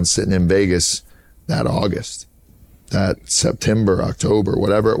 pounds sitting in Vegas that August, that September, October,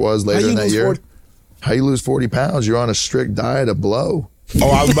 whatever it was later in that year. How you lose 40 pounds? You're on a strict diet of blow. Oh,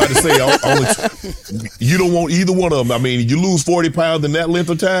 I was about to say, you don't want either one of them. I mean, you lose 40 pounds in that length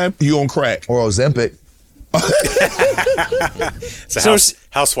of time, you on crack. Or Ozempic. It's a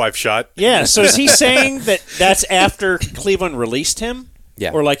housewife shot. Yeah, so is he saying that that's after Cleveland released him?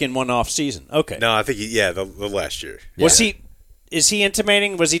 Yeah. Or like in one off season? Okay. No, I think the last year. Is he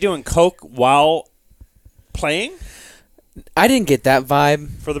intimating, was he doing coke while playing I didn't get that vibe.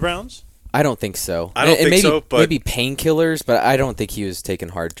 for the Browns? I don't think so. I don't think maybe, so, but- maybe painkillers, but I don't think he was taking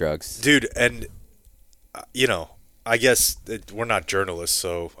hard drugs. Dude, and I guess we're not journalists,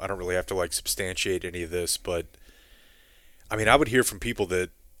 so I don't really have to like substantiate any of this, but I mean, I would hear from people that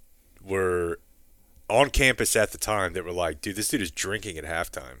were on campus at the time that were like, dude, this dude is drinking at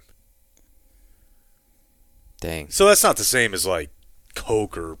halftime. Dang. So that's not the same as like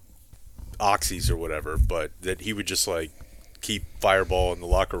coke or oxys or whatever, but that he would just like keep Fireball in the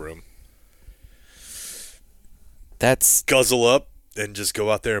locker room, That's guzzle up, and just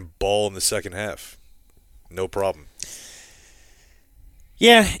go out there and ball in the second half. No problem.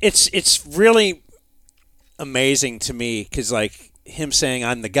 Yeah, it's really amazing to me because, like, him saying,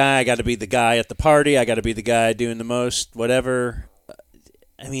 I'm the guy, I got to be the guy at the party, I got to be the guy doing the most, whatever.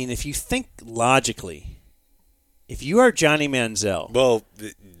 I mean, if you think logically, if you are Johnny Manziel. Well,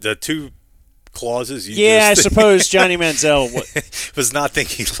 the two clauses you I just suppose Johnny Manziel was not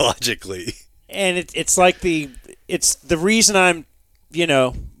thinking logically. And it's like it's the reason I'm,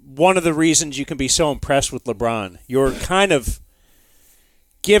 one of the reasons you can be so impressed with LeBron. You're kind of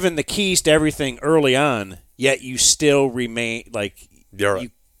given the keys to everything early on, yet you still remain like. You're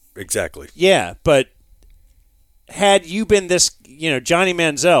right. Exactly. Yeah, but had you been this, Johnny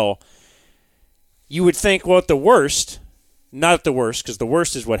Manziel, you would think, well, at the worst, not at the worst, because the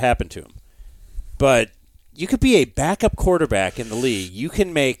worst is what happened to him, but you could be a backup quarterback in the league. You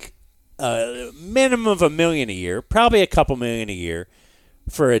can make a minimum of $1 million a year, probably a couple million a year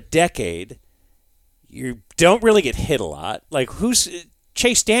for a decade. You don't really get hit a lot. Like, who's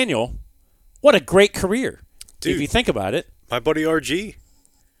Chase Daniel? What a great career, dude, if you think about it. My buddy RG.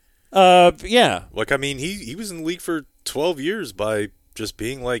 Yeah. Like, I mean, he was in the league for 12 years by just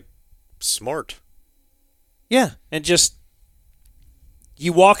being, like, smart. Yeah, and just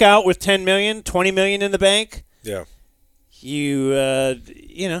you walk out with $10 million, $20 million in the bank. Yeah. You,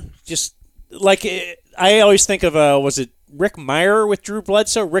 just like I always think of, was it Rick Meyer with Drew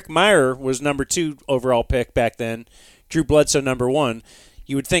Bledsoe? Rick Meyer was number 2 overall pick back then. Drew Bledsoe number 1.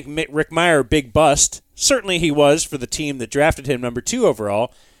 You would think Rick Meyer, big bust. Certainly he was for the team that drafted him number 2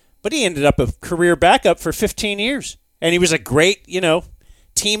 overall, but he ended up a career backup for 15 years. And he was a great,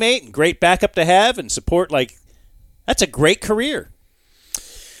 teammate and great backup to have and support. Like, that's a great career.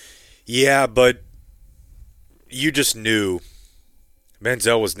 Yeah, but you just knew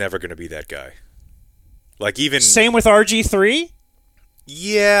Manziel was never going to be that guy. Like, even same with RG3.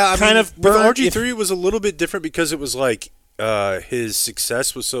 Yeah, I mean, with RG3 it was a little bit different because it was like his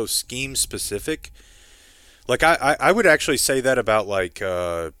success was so scheme specific. Like I would actually say that about like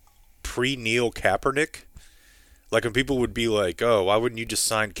pre-Neil Kaepernick. Like when people would be like, "Oh, why wouldn't you just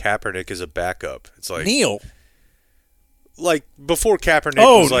sign Kaepernick as a backup?" It's like Neil. Like before Kaepernick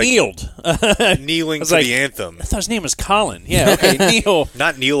was like kneeled. kneeling to the anthem. I thought his name was Colin. Yeah, okay, Neil.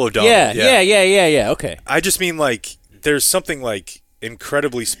 Not Neil O'Donnell. Yeah. Okay. I just mean like there's something like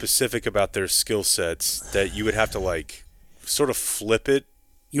incredibly specific about their skill sets that you would have to like sort of flip it.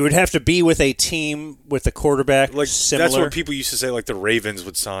 You would have to be with a team with a quarterback like similar. That's what people used to say. Like the Ravens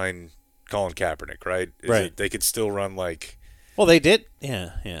would sign Colin Kaepernick, right? They could still run like. Well, they did.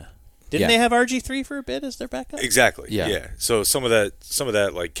 Yeah. Didn't they have RG3 for a bit as their backup? Exactly. Yeah. So some of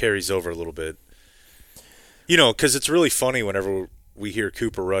that like carries over a little bit. Because it's really funny whenever we hear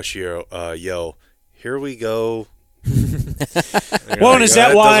Cooper Rush yell, "Here we go." Well, and is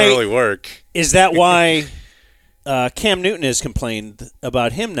that why? Doesn't really work. Is that why Cam Newton has complained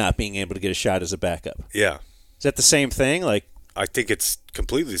about him not being able to get a shot as a backup? Yeah. Is that the same thing? Like, I think it's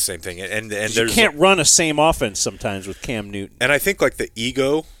completely the same thing, and you can't run a same offense sometimes with Cam Newton. And I think like the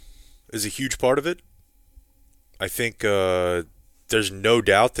ego is a huge part of it. I think there's no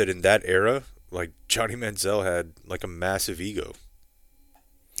doubt that in that era, like Johnny Manziel had like a massive ego.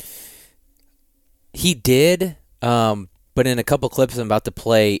 He did, but in a couple clips I'm about to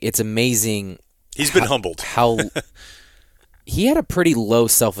play, it's amazing. He's been humbled. How he had a pretty low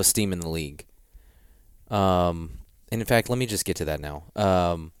self-esteem in the league. And in fact, let me just get to that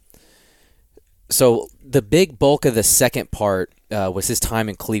now. So the big bulk of the second part was his time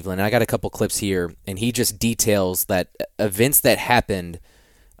in Cleveland. And I got a couple clips here, and he just details that events that happened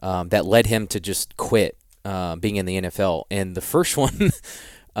that led him to just quit being in the NFL. And the first one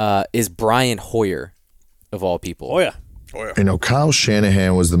is Brian Hoyer, of all people. Oh, yeah. Oh, yeah. You know, Kyle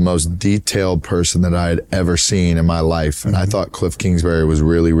Shanahan was the most detailed person that I had ever seen in my life. And I thought Cliff Kingsbury was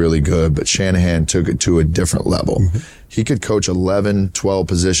really, really good, but Shanahan took it to a different level. He could coach 11, 12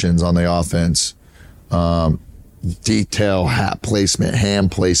 positions on the offense. Detail, hat placement,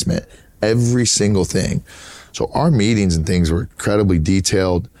 hand placement, every single thing. So our meetings and things were incredibly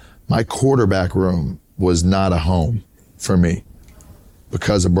detailed. My quarterback room was not a home for me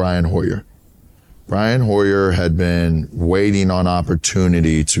because of Brian Hoyer. Brian Hoyer had been waiting on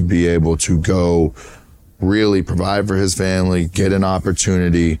opportunity to be able to go really provide for his family, get an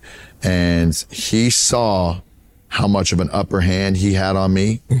opportunity, and he saw how much of an upper hand he had on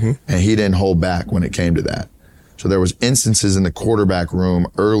me, and he didn't hold back when it came to that. So there was instances in the quarterback room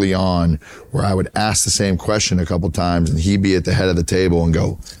early on where I would ask the same question a couple times, and he'd be at the head of the table and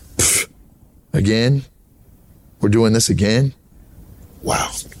go, again? We're doing this again? Wow.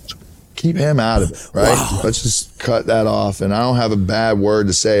 Keep him out of it, right? Wow. Let's just cut that off. And I don't have a bad word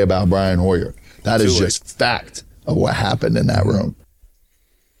to say about Brian Hoyer. That is just fact of what happened in that room.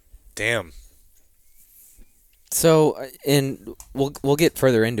 Damn. So, and we'll get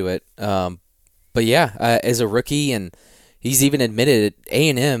further into it. But yeah, as a rookie, and he's even admitted at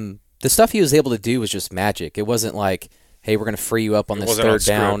A&M, the stuff he was able to do was just magic. It wasn't like, hey, we're going to free you up on this third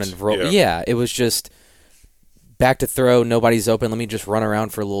down and roll. Yeah, it was just back to throw, nobody's open, let me just run around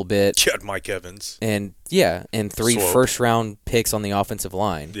for a little bit. You had Mike Evans. And and 3 first-round picks on the offensive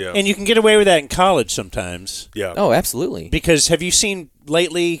line. Yeah. And you can get away with that in college sometimes. Yeah. Oh, absolutely. Because have you seen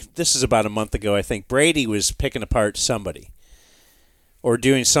lately, this is about a month ago, I think, Brady was picking apart somebody or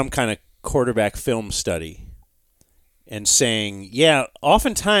doing some kind of quarterback film study and saying, yeah,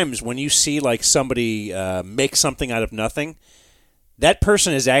 oftentimes when you see like somebody make something out of nothing, that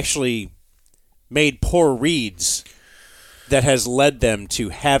person has actually made poor reads that has led them to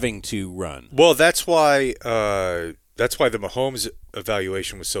having to run. Well, that's why the Mahomes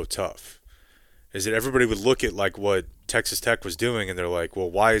evaluation was so tough. Is that everybody would look at like what Texas Tech was doing, and they're like, well,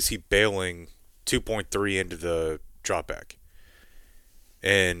 why is he bailing 2.3 into the dropback?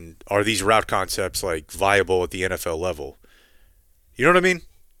 And are these route concepts like viable at the NFL level? You know what I mean?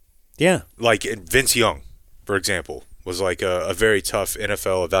 Yeah. Like Vince Young, for example, was like a very tough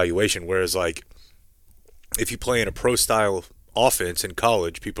NFL evaluation, whereas like if you play in a pro-style offense in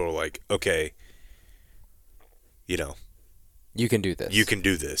college, people are like, okay, you know. You can do this. You can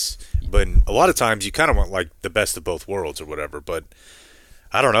do this. But a lot of times you kind of want like the best of both worlds or whatever. But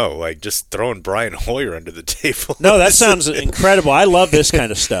I don't know, like just throwing Brian Hoyer under the table. No, that sounds incredible. I love this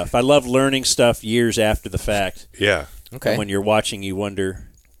kind of stuff. I love learning stuff years after the fact. Yeah. Okay. And when you're watching, you wonder,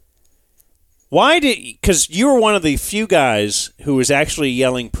 because you were one of the few guys who was actually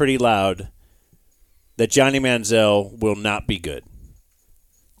yelling pretty loud that Johnny Manziel will not be good.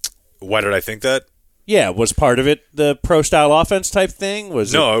 Why did I think that? Yeah, was part of it the pro-style offense type thing? It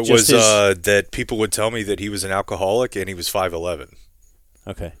was that people would tell me that he was an alcoholic and he was 5'11".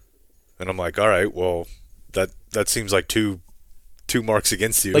 Okay. And I'm like, all right, well, that seems like two marks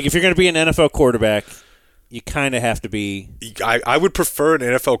against you. Like if you're going to be an NFL quarterback, you kind of have to be. I would prefer an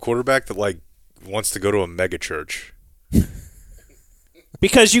NFL quarterback that like wants to go to a mega church.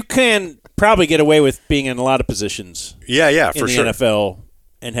 Because you can probably get away with being in a lot of positions. Yeah, for in the sure. NFL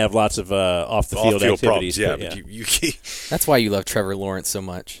and have lots of off the field activities. Problems, yeah. But you that's why you love Trevor Lawrence so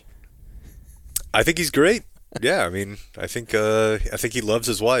much. I think he's great. Yeah, I mean, I think he loves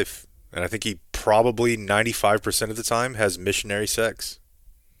his wife, and I think he probably 95% of the time has missionary sex.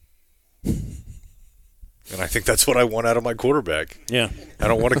 And I think that's what I want out of my quarterback. Yeah. I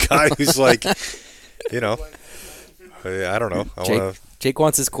don't want a guy who's like, you know, I don't know. Jake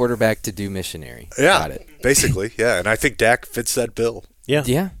wants his quarterback to do missionary. Yeah, Got it. Basically, yeah. And I think Dak fits that bill.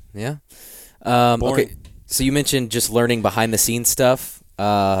 Yeah. Yeah. Okay, so you mentioned just learning behind-the-scenes stuff.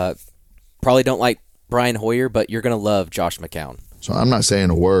 Probably don't like Brian Hoyer, but you're going to love Josh McCown. So I'm not saying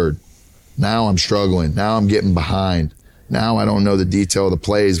a word. Now I'm struggling. Now I'm getting behind. Now I don't know the detail of the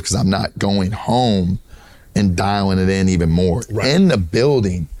plays because I'm not going home and dialing it in even more. Right. In the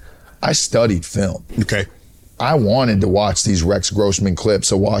building, I studied film. Okay. I wanted to watch these Rex Grossman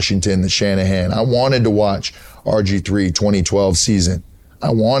clips of Washington, the Shanahan. I wanted to watch RG3 2012 season.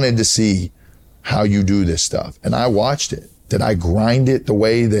 I wanted to see how you do this stuff. And I watched it. Did I grind it the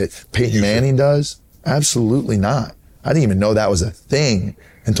way that Peyton Manning does? Absolutely not. I didn't even know that was a thing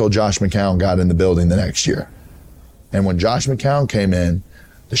until Josh McCown got in the building the next year. And when Josh McCown came in,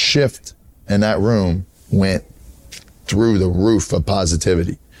 the shift in that room went through the roof of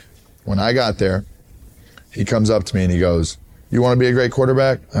positivity. When I got there, he comes up to me and he goes, "You want to be a great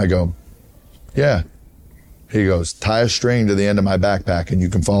quarterback?" I go, "Yeah." He goes, "Tie a string to the end of my backpack and you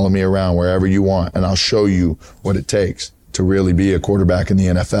can follow me around wherever you want and I'll show you what it takes." to really be a quarterback in the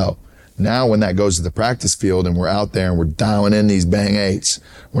NFL. Now when that goes to the practice field and we're out there and we're dialing in these bang eights,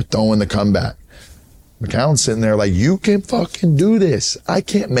 we're throwing the comeback. McCown's sitting there like, you can fucking do this. I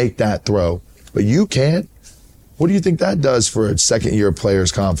can't make that throw, but you can. What do you think that does for a second-year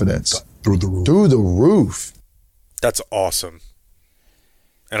player's confidence? Through the roof. Through the roof. That's awesome.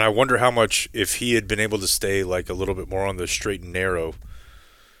 And I wonder how much, if he had been able to stay like a little bit more on the straight and narrow,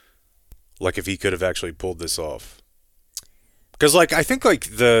 like if he could have actually pulled this off. Because like I think like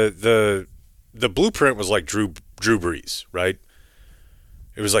the blueprint was like Drew Brees, right?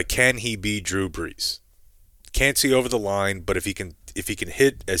 It was like, can he be Drew Brees? Can't see over the line, but if he can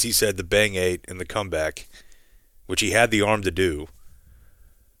hit, as he said, the bang eight and the comeback, which he had the arm to do,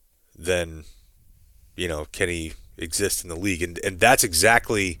 then, you know, can he exist in the league? And that's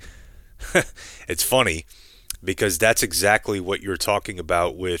exactly, it's funny, because that's exactly what you're talking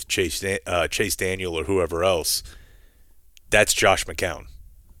about with Chase Daniel or whoever else. That's Josh McCown.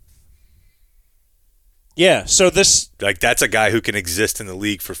 Yeah, so this... Like, that's a guy who can exist in the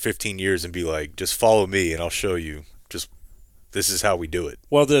league for 15 years and be like, just follow me and I'll show you. Just, this is how we do it.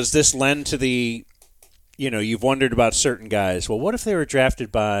 Well, does this lend to the, you know, you've wondered about certain guys. Well, what if they were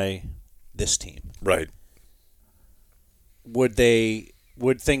drafted by this team? Right. Would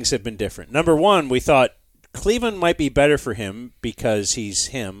things have been different? Number one, we thought Cleveland might be better for him because he's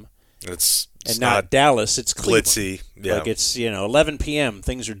him. It's not Dallas. It's Cleveland. Glitzy. Yeah. Like it's, 11 p.m.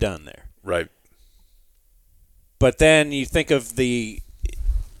 Things are done there. Right. But then you think of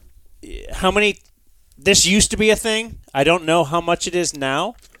how many, this used to be a thing. I don't know how much it is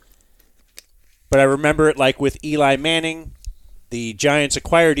now. But I remember it like with Eli Manning. The Giants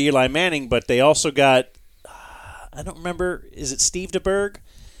acquired Eli Manning, but they also got, I don't remember, is it Steve DeBerg?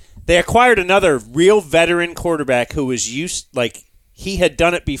 They acquired another real veteran quarterback who was he had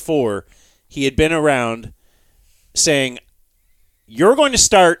done it before. He had been around saying, you're going to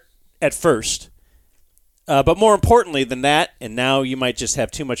start at first. But more importantly than that, and now you might just have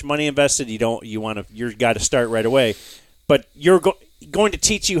too much money invested. You got to start right away. But you're going to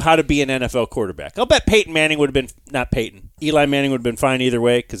teach you how to be an NFL quarterback. I'll bet Peyton Manning would have been, not Peyton, Eli Manning would have been fine either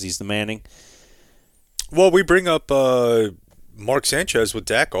way because he's the Manning. Well, we bring up Mark Sanchez with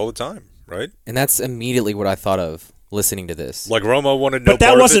Dak all the time, right? And that's immediately what I thought of listening to this. Like Romo wanted no But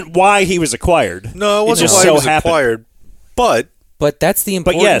that wasn't why he was acquired. No, it wasn't why he was acquired. But that's the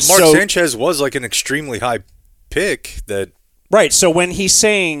important. Yes, Mark Sanchez was like an extremely high pick. Right. So when he's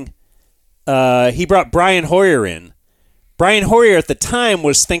saying he brought Brian Hoyer in, Brian Hoyer at the time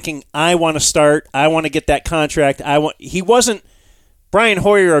was thinking, I want to start. I want to get that contract. He wasn't. Brian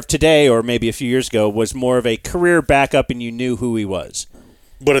Hoyer of today, or maybe a few years ago, was more of a career backup, and you knew who he was.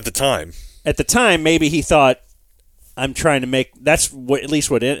 But at the time, maybe he thought, I'm trying to make. That's at least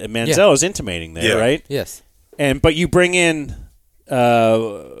what Manziel is intimating there, right? Yes. But you bring in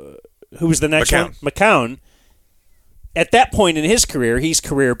who's the next one? McCown. At that point in his career, he's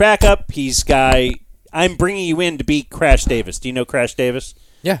career backup. I'm bringing you in to be Crash Davis. Do you know Crash Davis?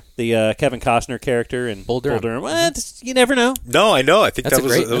 Yeah. The Kevin Costner character in Bull Durham. Well, you never know. No, I know. I think that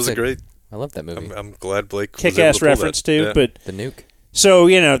was a great. I love that movie. I'm glad Blake was kick-ass able to pull reference that. too. Yeah. But the nuke. So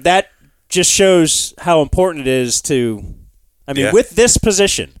that just shows how important it is to. I mean, with this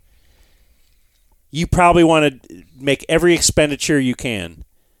position, you probably want to make every expenditure you can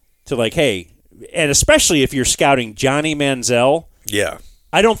to and especially if you're scouting Johnny Manziel. Yeah.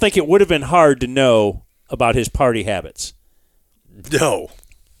 I don't think it would have been hard to know about his party habits. No.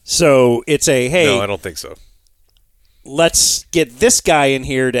 So it's No, I don't think so. Let's get this guy in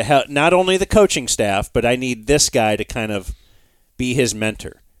here to help not only the coaching staff, but I need this guy to kind of be his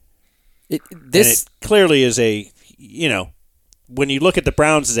mentor. It clearly is when you look at the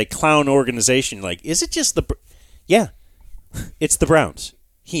Browns as a clown organization, is it just yeah, it's the Browns.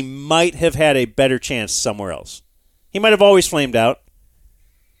 He might have had a better chance somewhere else. He might have always flamed out.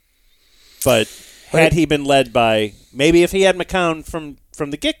 But had he been led by, maybe if he had McCown from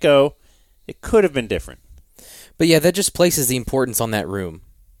the get-go, it could have been different. But yeah, that just places the importance on that room.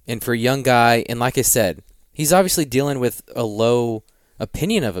 And for a young guy, and like I said, he's obviously dealing with a low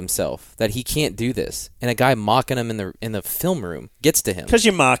opinion of himself that he can't do this. And a guy mocking him in the film room gets to him. Because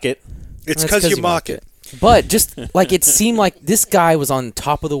you mock it. It's because you mock it. But just like it seemed like this guy was on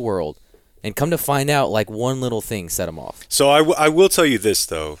top of the world. And come to find out, one little thing set him off. So I will tell you this,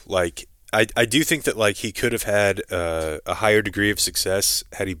 though. I do think that he could have had a higher degree of success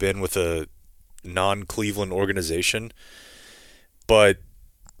had he been with a non-Cleveland organization. But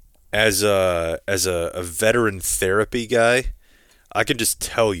as a veteran therapy guy, I can just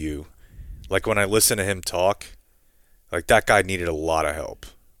tell you, when I listen to him talk, that guy needed a lot of help.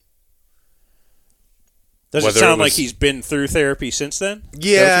 Does it Whether sound it like was- he's been through therapy since then? Is that what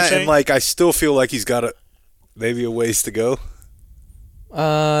you're Yeah, saying? and like I still feel like he's got maybe a ways to go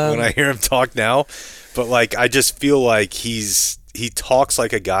when I hear him talk now. But like I just feel like he talks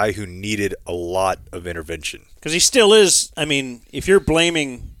like a guy who needed a lot of intervention. Because he still is. I mean, if you're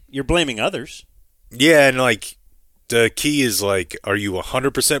blaming others. Yeah, and like the key is like, are you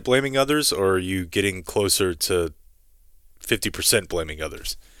 100% blaming others, or are you getting closer to 50% blaming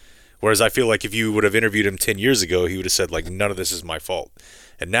others? Whereas I feel like if you would have interviewed him 10 years ago, he would have said like, none of this is my fault.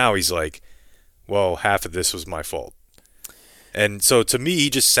 And now he's like, well, half of this was my fault. And so to me, he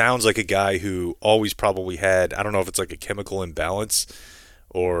just sounds like a guy who always probably had, I don't know if it's like a chemical imbalance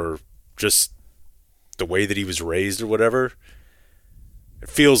or just the way that he was raised or whatever. It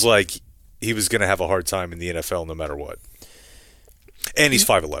feels like he was going to have a hard time in the NFL no matter what. And he's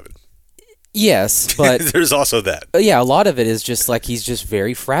 5'11". Yes, but there's also that. Yeah, a lot of it is just like he's just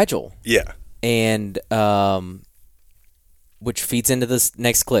very fragile. Yeah. And which feeds into this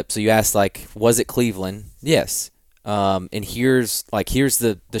next clip. So you asked, like, was it Cleveland? Yes. And here's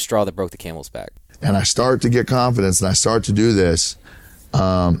the straw that broke the camel's back. And I start to get confidence and I start to do this.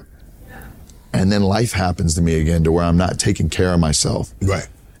 And then life happens to me again to where I'm not taking care of myself. Right.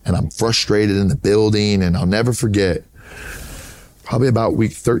 And I'm frustrated in the building, and I'll never forget, probably about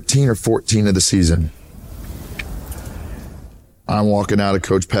week 13 or 14 of the season, I'm walking out of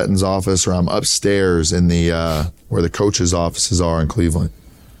Coach Pettin's office, or I'm upstairs in the where the coaches' offices are in Cleveland.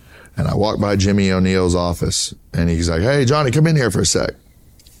 And I walk by Jimmy O'Neill's office, and he's like, "Hey, Johnny, come in here for a sec."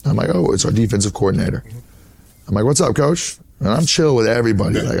 I'm like, "Oh, it's our defensive coordinator." I'm like, "What's up, Coach?" And I'm chill with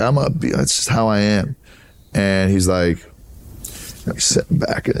everybody. Like, I'm upbeat. That's just how I am. And he's like, he's sitting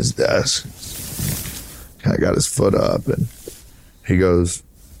back at his desk, kind of got his foot up, and he goes,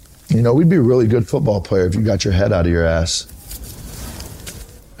 "You know, we'd be a really good football player if you got your head out of your ass."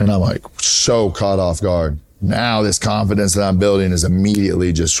 And I'm like, so caught off guard. Now this confidence that I'm building is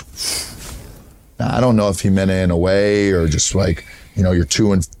immediately just, now, I don't know if he meant it in a way, or just like, you know, you're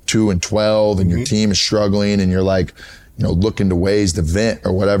 2-12 and your team is struggling and you're like, you know, looking to ways to vent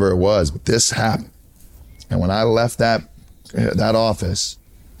or whatever it was. But this happened. And when I left that office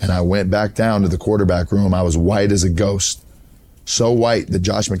and I went back down to the quarterback room, I was white as a ghost. So white that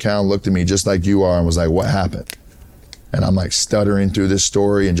Josh McCown looked at me just like you are and was like, "What happened?" And I'm like stuttering through this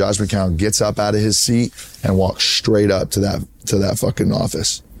story, and Josh McCown gets up out of his seat and walks straight up to that fucking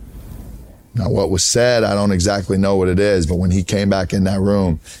office. Now, what was said, I don't exactly know what it is, but when he came back in that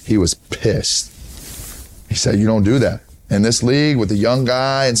room, he was pissed. He said, "You don't do that. In this league with a young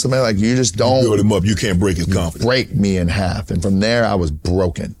guy and somebody like you, just don't build him up. You can't break his confidence. Break me in half." And from there, I was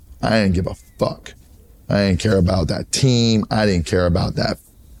broken. I didn't give a fuck. I didn't care about that team. I didn't care about that,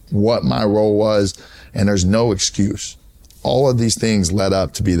 what my role was. And there's no excuse. All of these things led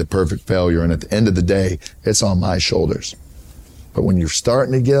up to be the perfect failure. And at the end of the day, it's on my shoulders. But when you're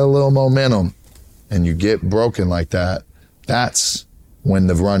starting to get a little momentum and you get broken like that, that's when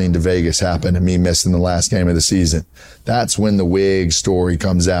the running to Vegas happened and me missing the last game of the season. That's when the wig story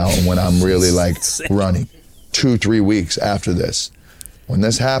comes out, and when I'm really like running 2-3 weeks after this. When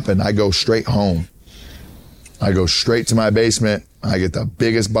this happened, I go straight home. I go straight to my basement. I get the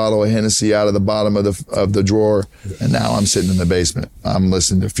biggest bottle of Hennessy out of the bottom of the drawer, and now I'm sitting in the basement. I'm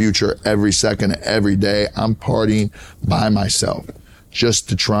listening to Future every second, every day. I'm partying by myself just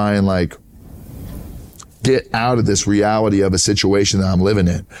to try and like get out of this reality of a situation that I'm living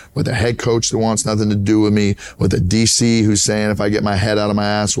in, with a head coach that wants nothing to do with me, with a DC who's saying if I get my head out of my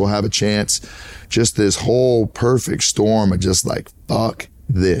ass, we'll have a chance. Just this whole perfect storm of just like, fuck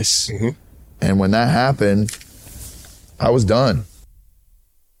this. Mm-hmm. And when that happened, I was done.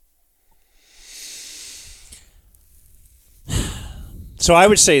 So I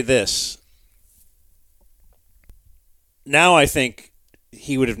would say this. Now I think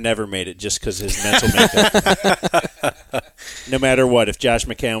he would have never made it just because his mental makeup. No matter what, if Josh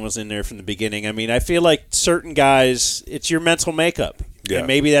McCown was in there from the beginning. I mean, I feel like certain guys, it's your mental makeup. Yeah. And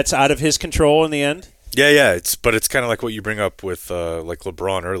maybe that's out of his control in the end. Yeah. But it's kind of like what you bring up with like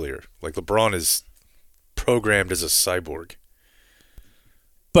LeBron earlier. Like LeBron is programmed as a cyborg.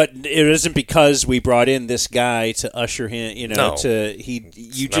 But it isn't because we brought in this guy to usher him, you know, No. it's not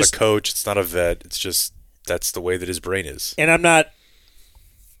a coach, it's not a vet, it's just that's the way that his brain is. And I'm not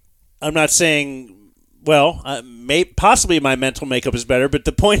saying, well, possibly my mental makeup is better, but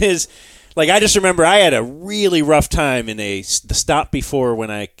the point is, like, I just remember I had a really rough time in the stop before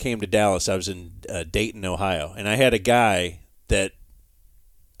when I came to Dallas. I was in Dayton, Ohio, and I had a guy that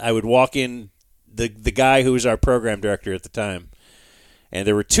I would walk in, the guy who was our program director at the time, And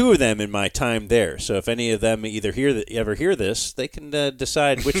there were 2 of them in my time there. So if any of them ever hear this, they can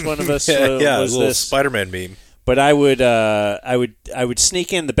decide which one of us yeah, was a little this Spider-Man meme. But I would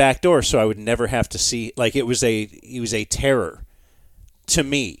sneak in the back door so I would never have to see. Like he was a terror to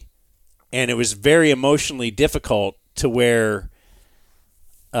me, and it was very emotionally difficult to where.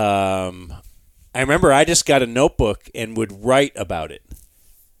 I remember I just got a notebook and would write about it,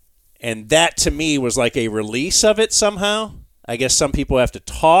 and that to me was like a release of it somehow. I guess some people have to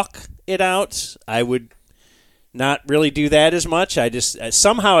talk it out. I would not really do that as much. I just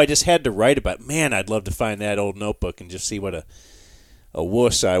had to write about it. Man, I'd love to find that old notebook and just see what a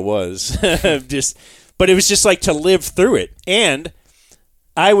wuss I was. But it was just like to live through it. And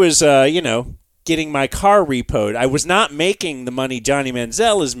I was, getting my car repoed. I was not making the money Johnny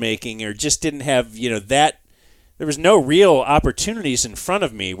Manziel is making, or just didn't have, that. There was no real opportunities in front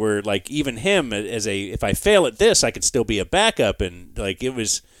of me where, like, even him if I fail at this, I could still be a backup, and like it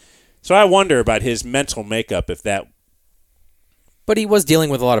was. So I wonder about his mental makeup if that. But he was dealing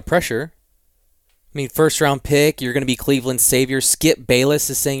with a lot of pressure. I mean, first-round pick, you're going to be Cleveland's savior. Skip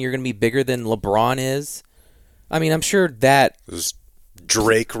Bayless is saying you're going to be bigger than LeBron is. I mean, I'm sure that. There's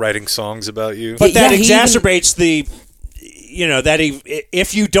Drake writing songs about you. But that exacerbates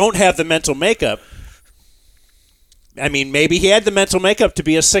if you don't have the mental makeup. I mean, maybe he had the mental makeup to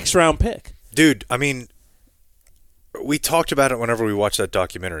be a 6th-round pick. Dude, I mean, we talked about it whenever we watched that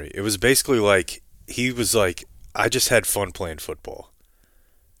documentary. It was basically like, he was like, I just had fun playing football.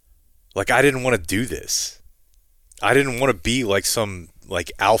 Like, I didn't want to do this. I didn't want to be like some,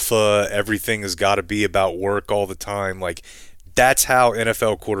 like, alpha, everything has got to be about work all the time. Like, that's how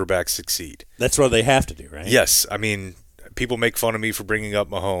NFL quarterbacks succeed. That's what they have to do, right? Yes. I mean, people make fun of me for bringing up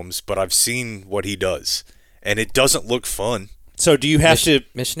Mahomes, but I've seen what he does. And it doesn't look fun. So do you have to...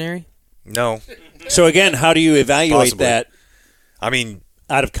 Missionary? No. So again, how do you evaluate Possibly. that? I mean...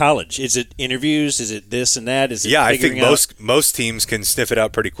 Out of college? Is it interviews? Is it this and that? Is it I think out... most teams can sniff it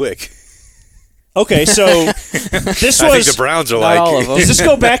out pretty quick. Okay, so this was... I think the Browns are like... all of them. Does this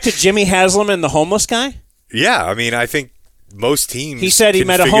go back to Jimmy Haslam and the homeless guy? Yeah, I mean, I think most teams. He said he can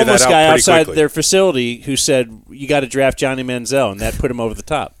met a figure homeless that guy out pretty outside quickly. their facility who said, you got to draft Johnny Manziel, and that put him over the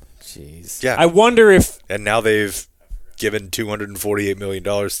top. Jeez. Yeah. I wonder if... And now they've given $248 million to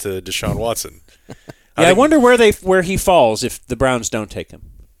Deshaun Watson. I wonder where he falls if the Browns don't take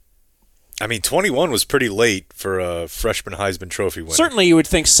him. I mean, 21 was pretty late for a freshman Heisman Trophy winner. Certainly you would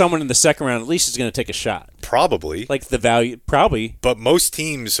think someone in the 2nd round at least is going to take a shot. Probably. Like the value... Probably. But most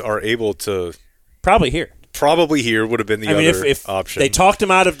teams are able to... Probably here. Probably here would have been the other if option. They talked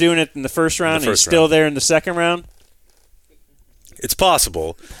him out of doing it in the 1st round and he's still there in the 2nd round. It's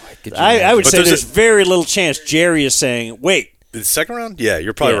possible. I would say there's very little chance Jerry is saying, wait. The 2nd round? Yeah,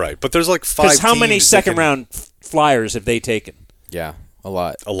 you're probably right. But there's like 5 teams. Because how many 2nd round flyers have they taken? Yeah, a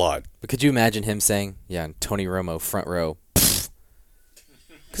lot. A lot. But could you imagine him saying, and Tony Romo, front row? Because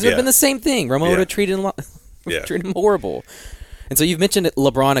it would have been the same thing. Romo would have treated him, treated him horrible. And so you've mentioned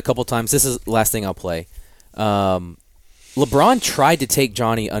LeBron a couple times. This is the last thing I'll play. LeBron tried to take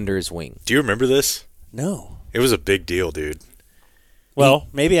Johnny under his wing. Do you remember this? No. It was a big deal, dude. Well,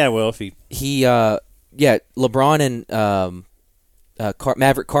 maybe I will if he... LeBron and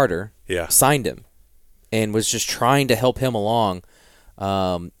Maverick Carter signed him and was just trying to help him along.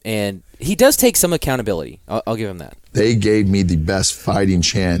 And he does take some accountability. I'll give him that. They gave me the best fighting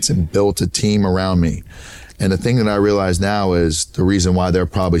chance and built a team around me. And the thing that I realize now is the reason why they're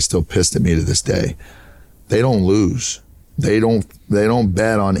probably still pissed at me to this day. They don't lose. They don't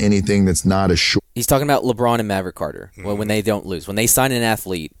bet on anything that's not a sure. He's talking about LeBron and Maverick Carter when they don't lose. When they sign an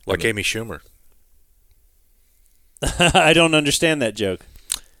athlete. Like Amy Schumer. I don't understand that joke.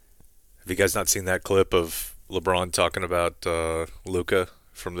 Have you guys not seen that clip of LeBron talking about Luka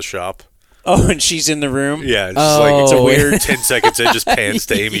from The Shop? Oh, and she's in the room? Yeah, it's a weird 10 seconds in, just pans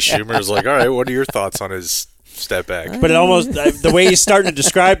to Amy Schumer. It's like, all right, what are your thoughts on his step back? But it almost, the way he's starting to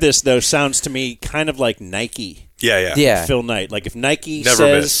describe this, though, sounds to me kind of like Nike. Yeah. Phil Knight. Like if Nike Never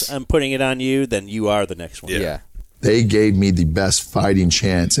says, miss. I'm putting it on you, then you are the next one. Yeah. They gave me the best fighting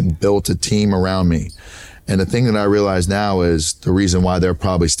chance and built a team around me. And the thing that I realize now is the reason why they're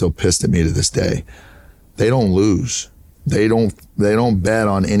probably still pissed at me to this day. They don't lose. They don't bet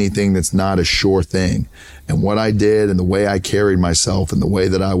on anything that's not a sure thing. And what I did and the way I carried myself and the way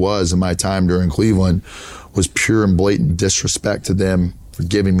that I was in my time during Cleveland was pure and blatant disrespect to them for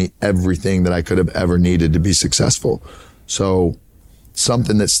giving me everything that I could have ever needed to be successful. So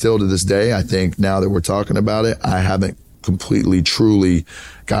something that still to this day, I think now that we're talking about it, I haven't completely, truly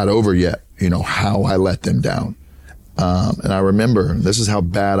got over yet, how I let them down. And I remember this is how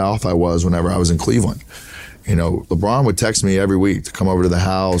bad off I was whenever I was in Cleveland. You know, LeBron would text me every week to come over to the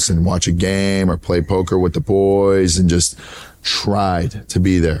house and watch a game or play poker with the boys and just tried to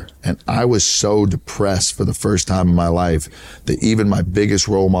be there. And I was so depressed for the first time in my life that even my biggest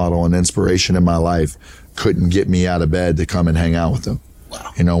role model and inspiration in my life couldn't get me out of bed to come and hang out with him.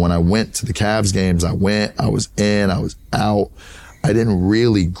 Wow. You know, when I went to the Cavs games, I was in, I was out. I didn't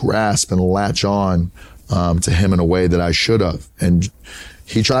really grasp and latch on to him in a way that I should have. And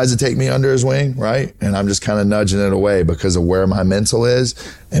he tries to take me under his wing, right? And I'm just kind of nudging it away because of where my mental is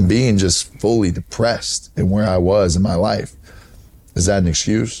and being just fully depressed and where I was in my life. Is that an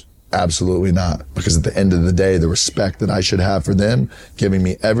excuse? Absolutely not. Because at the end of the day, the respect that I should have for them, giving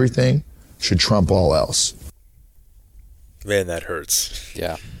me everything, should trump all else. Man, that hurts.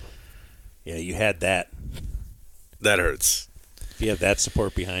 Yeah. Yeah, you had that. That hurts. You have that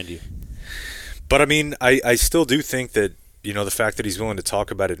support behind you. But, I mean, I still do think that, you know, the fact that he's willing to talk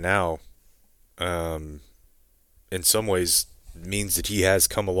about it now, in some ways means that he has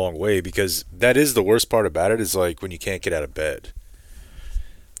come a long way, because that is the worst part about it, is like when you can't get out of bed.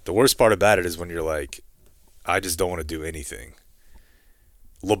 The worst part about it is when you're like, I just don't want to do anything.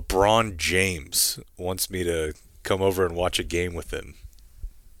 LeBron James wants me to come over and watch a game with him.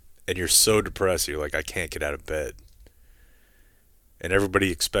 And you're so depressed, you're like, I can't get out of bed. And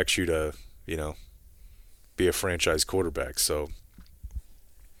everybody expects you to, you know, be a franchise quarterback. So,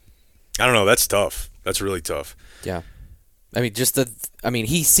 I don't know. That's tough. That's really tough. Yeah. I mean,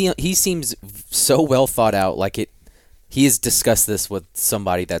 he seems so well thought out. Like he has discussed this with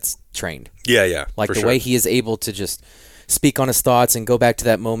somebody that's trained. Yeah. Like the way he is able to just speak on his thoughts and go back to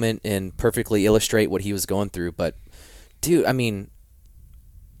that moment and perfectly illustrate what he was going through. But, dude, I mean,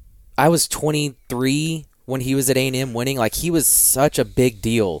 I was 23 when he was at A&M winning. Like, he was such a big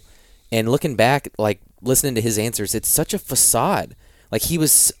deal. And looking back, like, listening to his answers, it's such a facade. Like, he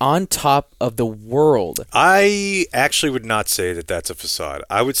was on top of the world. I actually would not say that that's a facade.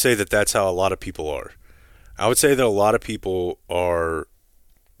 I would say that that's how a lot of people are. I would say that a lot of people are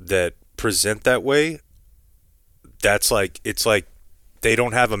that present that way. That's like, it's like they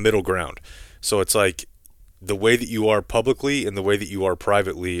don't have a middle ground. So it's like the way that you are publicly and the way that you are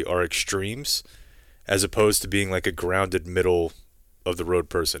privately are extremes, as opposed to being like a grounded middle of the road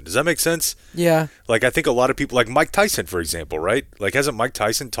person. Does that make sense? Yeah. Like, I think a lot of people, like Mike Tyson, for example, right? Like, hasn't Mike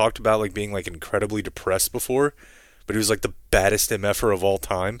Tyson talked about like being like incredibly depressed before, but he was like the baddest MFer of all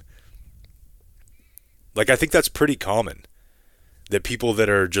time? Like, I think that's pretty common, that people that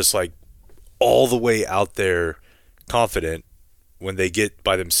are just like all the way out there confident, when they get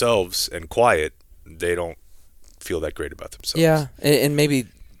by themselves and quiet, they don't feel that great about themselves. Yeah, and maybe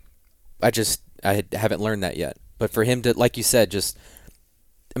I haven't learned that yet. But for him to, like you said,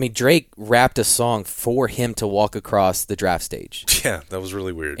 Drake rapped a song for him to walk across the draft stage. Yeah, that was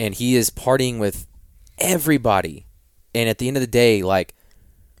really weird. And he is partying with everybody. And at the end of the day, like,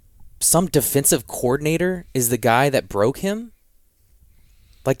 some defensive coordinator is the guy that broke him.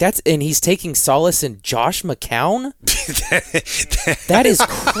 Like, and he's taking solace in Josh McCown? That is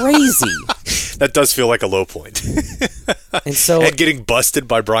crazy. That does feel like a low point. And getting busted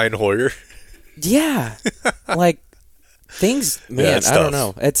by Brian Hoyer. Yeah. Like, things, man, I don't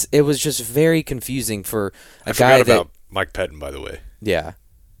know. It was just very confusing for a guy that... I forgot about Mike Pettin, by the way. Yeah.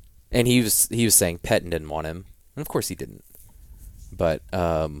 And he was saying Pettin didn't want him. And of course he didn't. But,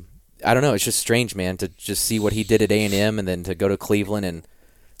 I don't know. It's just strange, man, to just see what he did at A&M and then to go to Cleveland and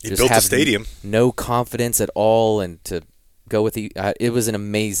he just built a stadium. No confidence at all, and to go with it was an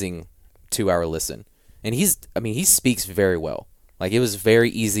amazing 2-hour listen. And he speaks very well. Like, it was very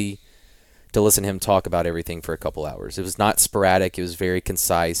easy to listen to him talk about everything for a couple hours. It was not sporadic. It was very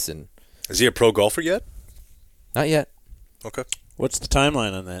concise. And is he a pro golfer yet? Not yet. Okay. What's the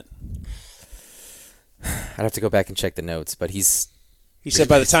timeline on that? I'd have to go back and check the notes, but he said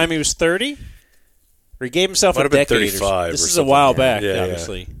by the time he was 30? Or he gave himself a decade. 35 this is a while back,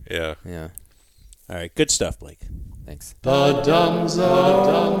 obviously. Yeah. All right, good stuff, Blake. Thanks. The Dumb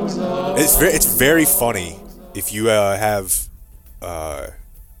Zone. It's very funny if you have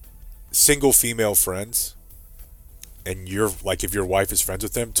single female friends, and if your wife is friends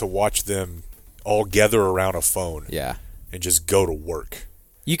with them, to watch them all gather around a phone. Yeah. And just go to work.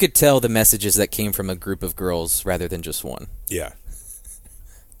 You could tell the messages that came from a group of girls rather than just one. Yeah.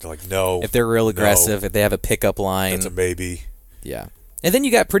 They're like, no. If they're real aggressive, if they have a pickup line. That's a baby. Yeah. And then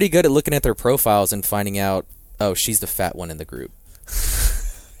you got pretty good at looking at their profiles and finding out, oh, she's the fat one in the group.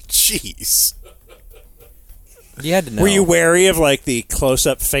 Jeez. You had to know. Were you wary of, like, the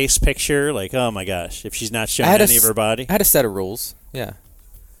close-up face picture? Like, oh, my gosh, if she's not showing any of her body? I had a set of rules, yeah.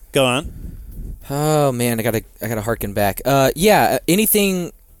 Go on. Oh, man, I gotta harken back. Yeah,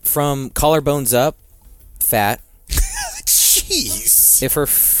 anything from collarbones up fat. Jeez. If her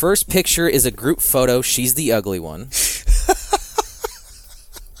first picture is a group photo, she's the ugly one.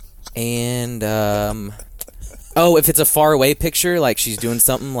 And, if it's a far away picture, like she's doing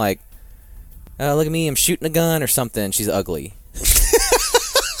something like, look at me, I'm shooting a gun or something, she's ugly.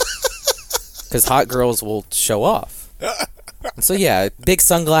 Because hot girls will show off. So, yeah, big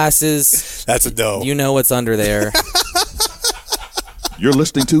sunglasses. That's a no. You know what's under there. You're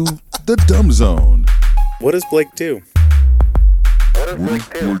listening to The Dumb Zone. What does Blake do?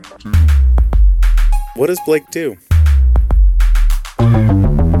 What does Blake do?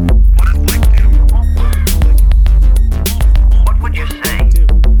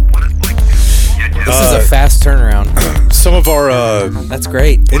 This is a fast turnaround. Some of our that's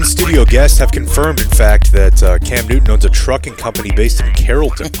great in-studio guests have confirmed, in fact, that Cam Newton owns a trucking company based in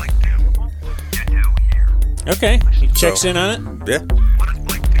Carrollton. Okay, he checks in on it. Yeah.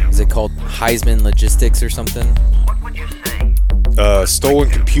 Is it called Heisman Logistics or something? Stolen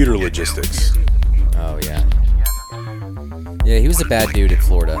computer logistics. Oh, yeah. Yeah, he was a bad dude at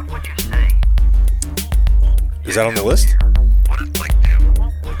Florida. Is that on the list?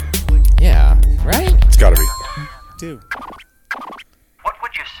 Yeah, right? It's gotta be. Do. What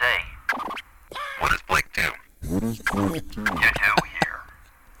would you say? What does Blake do? You do here.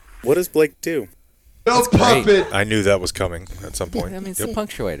 What does Blake do? That's great. I knew that was coming at some point. I mean, it's a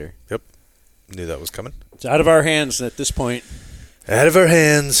punctuator. Yep. Knew that was coming. It's out of our hands at this point. Out of our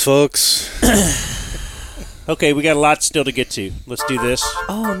hands, folks. Okay, we got a lot still to get to. Let's do this.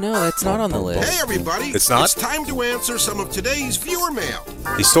 Oh, no, that's not on the list. Hey, everybody. It's not? It's time to answer some of today's viewer mail.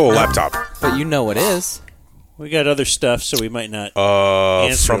 He stole a laptop. But you know what is. We got other stuff, so we might not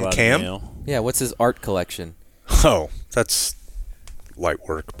answer from a lot Cam? of mail. Yeah, what's his art collection? Oh, that's light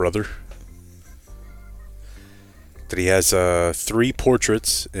work, brother. That he has 3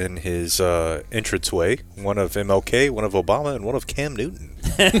 portraits in his entranceway. One of MLK, one of Obama, and one of Cam Newton.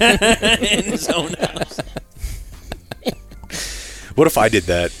 In his own house. What if I did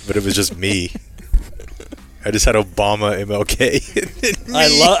that, but it was just me? I just had Obama, MLK. and me.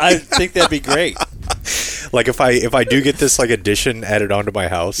 I think that'd be great. Like if I do get this like addition added onto my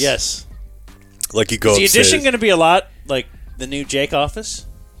house. Yes. Like you go Is the upstairs. addition going to be a lot like the new Jake office?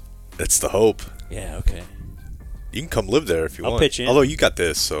 That's the hope. Yeah. Okay. You can come live there if you I'll want. pitch in. Although you got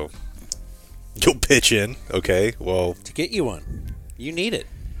this, so you'll pitch in. Okay. Well, To get you one, you need it.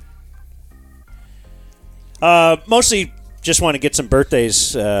 Mostly just want to get some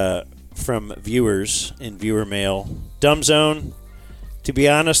birthdays from viewers in viewer mail. Dumb Zone. To be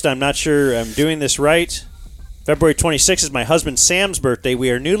honest, I'm not sure I'm doing this right. February 26th is my husband Sam's birthday.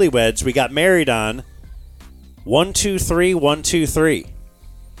 We are newlyweds. We got married on 123-123.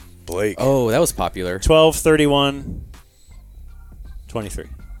 Blake. Oh, that was popular. 12/31/23.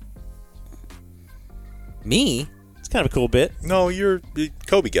 Me? It's kind of a cool bit. No, you're a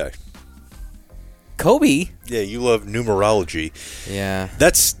Kobe guy. Kobe? Yeah, you love numerology. Yeah.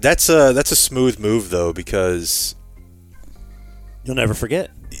 That's a smooth move though, because You'll never forget.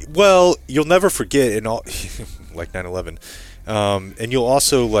 well, you'll never forget in all like 9/11. And you'll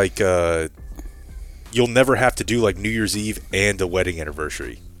also like you'll never have to do like New Year's Eve and a wedding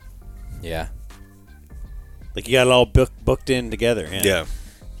anniversary. Yeah. Like you got it all booked in together. Yeah.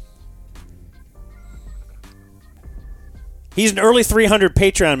 He's an early 300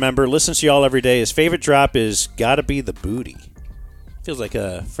 Patreon member. Listens to y'all every day. His favorite drop is "Gotta Be the Booty." Feels like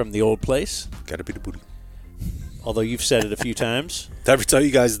from the old place. Gotta be the booty. Although you've said it a few times. Did I ever tell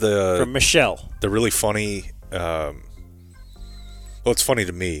you guys From Michelle. the really funny? Well, it's funny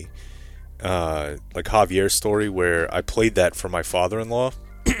to me. Like Javier's story where I played that for my father-in-law.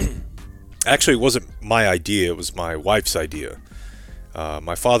 Actually, it wasn't my idea. It was my wife's idea.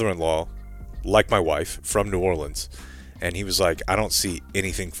 My father-in-law, like my wife, from New Orleans. And he was like, I don't see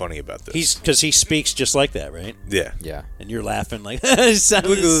anything funny about this. Because he speaks just like that, right? Yeah. Yeah. And you're laughing like, Look at this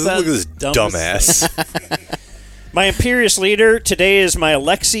dumbass. My Imperious leader, today is my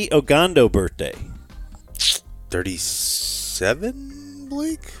Alexi Ogando birthday. 37,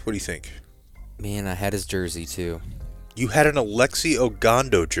 Blake? What do you think? Man, I had his jersey, too. You had an Alexi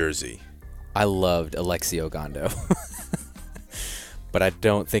Ogando jersey. I loved Alexi Ogando. But I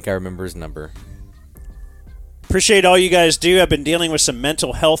don't think I remember his number. Appreciate all you guys do. I've been dealing with some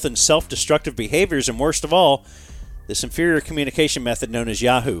mental health and self-destructive behaviors, and worst of all, this inferior communication method known as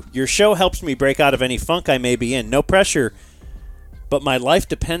Yahoo. Your show helps me break out of any funk I may be in. No pressure, but my life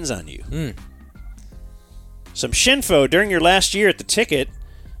depends on you. Some shinfo. During your last year at the Ticket,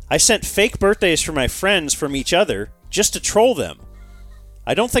 I sent fake birthdays for my friends from each other just to troll them.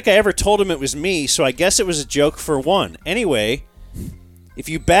 I don't think I ever told them it was me, so I guess it was a joke for one. Anyway, if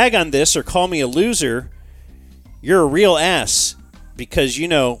you bag on this or call me a loser, you're a real ass because,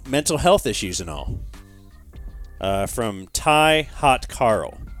 mental health issues and all. From Ty Hot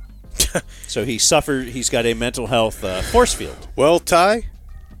Carl. So he's got a mental health force field. Well, Ty,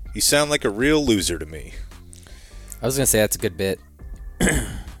 you sound like a real loser to me. I was going to say that's a good bit.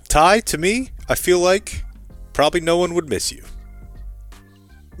 Ty, to me, I feel like probably no one would miss you.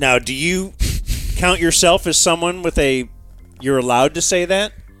 Now, do you count yourself as someone with you're allowed to say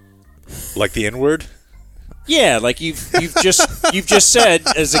that? Like the N-word? Yeah, like you've just said,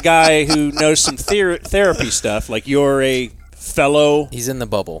 as a guy who knows some therapy stuff, like you're a fellow. He's in the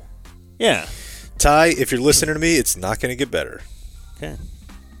bubble. Yeah. Ty, if you're listening to me, it's not going to get better. Okay.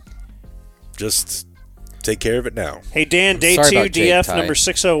 Just take care of it now. Hey, Dan, day Sorry 2, about Jake, DF Ty. number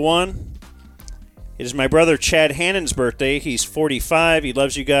 601. It is my brother Chad Hannon's birthday. He's 45. He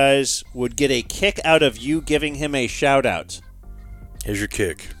loves you guys. Would get a kick out of you giving him a shout-out. Here's your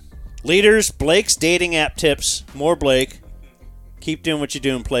kick. Leaders, Blake's dating app tips. More Blake. Keep doing what you're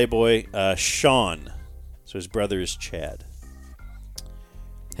doing, Playboy. Sean. So his brother is Chad.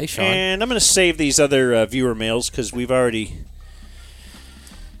 Hey, Sean. And I'm going to save these other viewer mails because we've already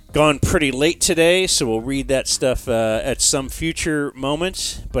gone pretty late today, so we'll read that stuff at some future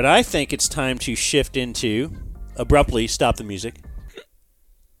moment. But I think it's time to shift into, abruptly, stop the music,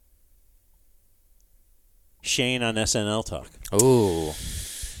 Shane on SNL Talk. Oh.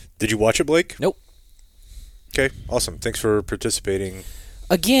 Did you watch it, Blake? Nope. Okay, awesome. Thanks for participating.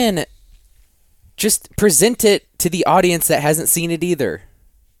 Again, just present it to the audience that hasn't seen it either.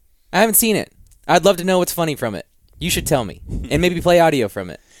 I haven't seen it. I'd love to know what's funny from it. You should tell me. And maybe play audio from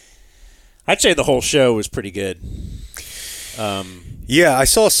it. I'd say the whole show was pretty good. Yeah, I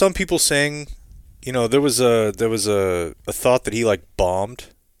saw some people saying, there was a thought that he bombed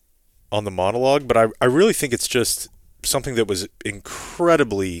on the monologue, but I really think it's just something that was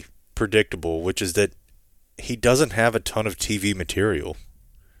incredibly predictable, which is that he doesn't have a ton of TV material.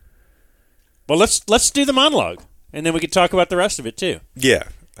 Well, let's do the monologue, and then we can talk about the rest of it too. Yeah,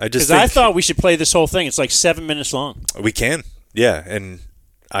 because I thought we should play this whole thing. It's like 7 minutes long. We can, yeah, and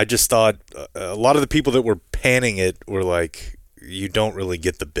I just thought a lot of the people that were panning it were like, you don't really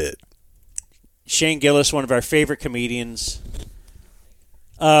get the bit. Shane Gillis, one of our favorite comedians.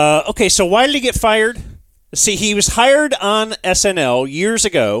 Okay, so why did he get fired? See, he was hired on SNL years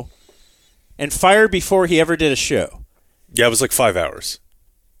ago and fired before he ever did a show. Yeah, it was like 5 hours.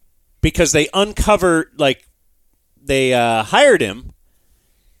 Because they uncovered, they hired him,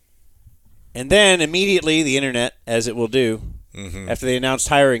 and then immediately the internet, as it will do, after they announced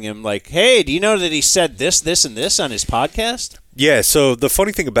hiring him, hey, do you know that he said this, this, and this on his podcast? Yeah, so the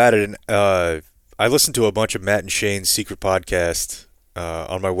funny thing about it, I listened to a bunch of Matt and Shane's secret podcast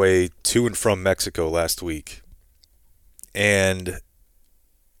on my way to and from Mexico last week. And,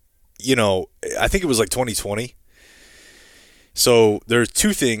 I think it was 2020. So there's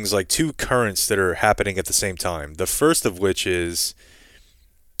two things, two currents that are happening at the same time. The first of which is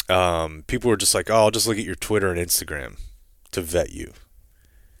people were just I'll just look at your Twitter and Instagram to vet you.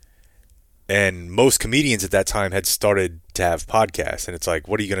 And most comedians at that time had started to have podcasts. And it's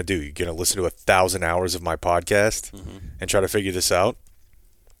what are you going to do? You're going to listen to 1,000 hours of my podcast and try to figure this out?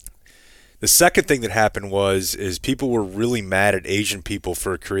 The second thing that happened is people were really mad at Asian people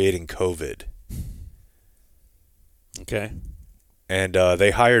for creating COVID. Okay. And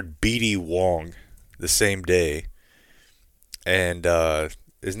they hired BD Wong the same day. And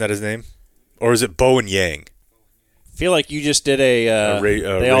isn't that his name? Or is it Bowen Yang? I feel like you just did they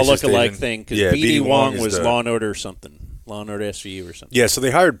all look alike thing, because BD Wong was Law and Order something. Law and Order SVU or something. Yeah, so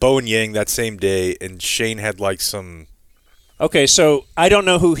they hired Bowen Yang that same day, and Shane had some... Okay, so I don't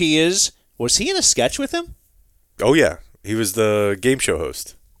know who he is. Was he in a sketch with him? Oh, yeah. He was the game show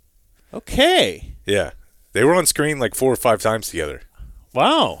host. Okay. Yeah. They were on screen 4 or 5 times together.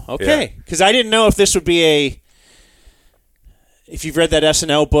 Wow. Okay. Because I didn't know if this would be if you've read that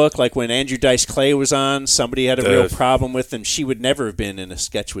SNL book, when Andrew Dice Clay was on, somebody had a real problem with him. She would never have been in a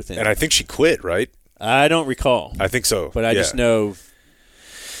sketch with him. And I think she quit, right? I don't recall. I think so. But I just know.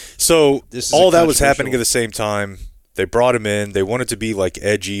 So all that was happening at the same time. They brought him in. They wanted to be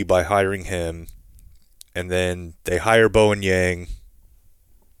edgy by hiring him. And then they hire Bowen Yang.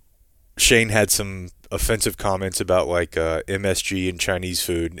 Shane had some offensive comments about MSG and Chinese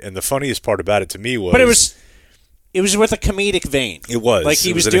food. And the funniest part about it to me was... But it was with a comedic vein. It was.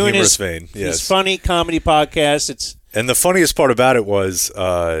 He was in doing a humorous vein. Yes. His funny comedy podcast. And the funniest part about it was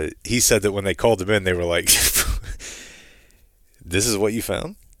he said that when they called him in, they were like, this is what you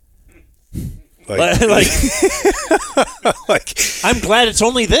found? I'm glad it's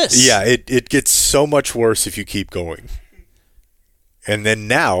only this. Yeah, it gets so much worse if you keep going. And then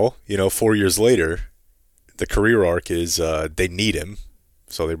now, 4 years later, the career arc is they need him,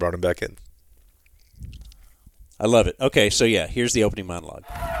 so they brought him back in. I love it. Okay, so yeah, here's the opening monologue.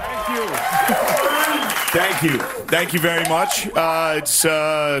 Thank you very much. I'm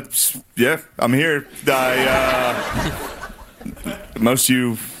here. Most of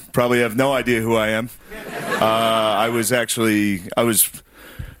you probably have no idea who I am. I was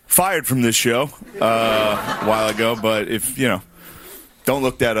fired from this show a while ago, but if don't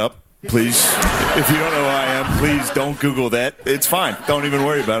look that up, please. If you don't know who I am, please don't Google that. It's fine. Don't even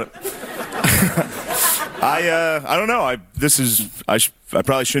worry about it. I don't know. I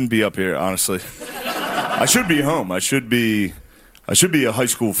probably shouldn't be up here, honestly. I should be home. I should be a high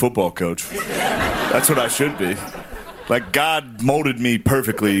school football coach. That's what I should be. Like, God molded me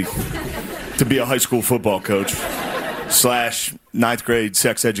perfectly to be a high school football coach / 9th grade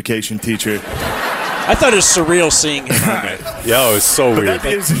sex education teacher. I thought it was surreal seeing him on it. Yeah, it was so weird.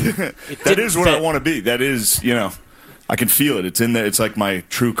 That is what I want to be. That is, I can feel it. It's in there. It's like my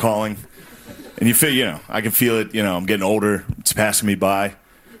true calling. And you feel, I can feel it. I'm getting older. It's passing me by.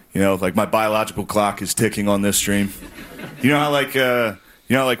 Like my biological clock is ticking on this stream. You know how like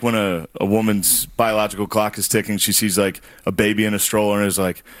when a woman's biological clock is ticking, she sees like a baby in a stroller and is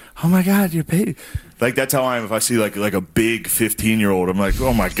like, "Oh my God, your baby!" Like that's how I am. If I see like a big 15-year-old, I'm like,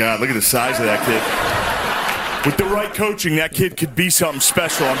 "Oh my God, look at the size of that kid." With the right coaching, that kid could be something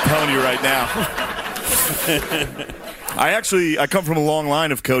special. I'm telling you right now. I come from a long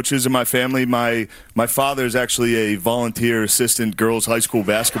line of coaches in my family. My father is actually a volunteer assistant girls high school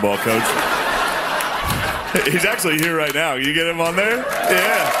basketball coach. He's actually here right now. You get him on there?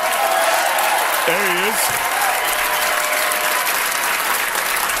 Yeah. There he is.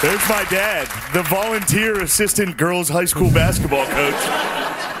 There's my dad, the volunteer assistant girls high school basketball coach.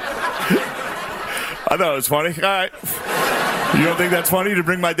 I thought it was funny. All right. You don't think that's funny to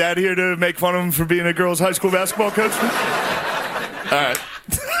bring my dad here to make fun of him for being a girls' high school basketball coach? All right.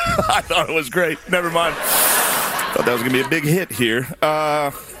 I thought it was great. Never mind. Thought that was going to be a big hit here.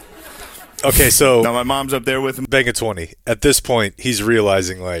 Okay, so now my mom's up there with him. Bang at 20. At this point, he's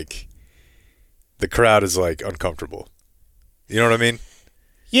realizing, like, the crowd is, like, uncomfortable. You know what I mean?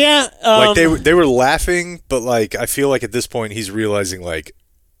 Yeah. Like, they were laughing, but, like, I feel like at this point he's realizing, like,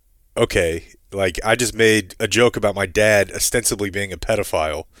 okay, like, I just made a joke about my dad ostensibly being a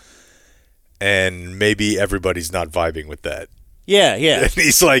pedophile, and maybe everybody's not vibing with that. Yeah, yeah. And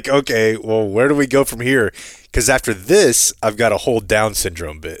he's like, okay, well, where do we go from here? Because after this, I've got a whole Down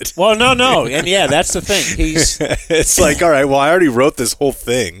syndrome bit. Well, no. And, yeah, that's the thing. It's like, all right, well, I already wrote this whole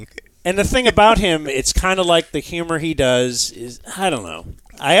thing. And the thing about him, it's kind of like the humor he does is, I don't know.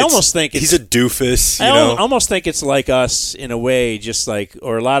 I almost think he's a doofus. I almost think it's like us in a way, just like,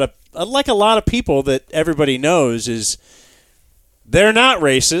 or a lot of people that everybody knows is they're not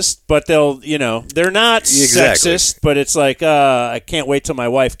racist, but they're not sexist, but it's like, I can't wait till my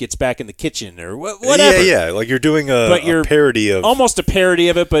wife gets back in the kitchen or whatever. Yeah, like you're doing a parody of. Almost a parody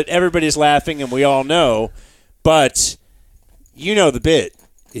of it, but everybody's laughing and we all know. But you know the bit.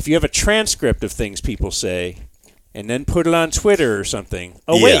 If you have a transcript of things people say and then put it on Twitter or something.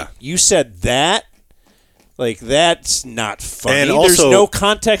 Oh, wait, you said that? Like, that's not funny. And also, there's no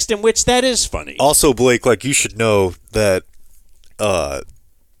context in which that is funny. Also, Blake, like, you should know that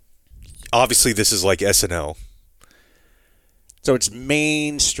obviously this is like SNL. So it's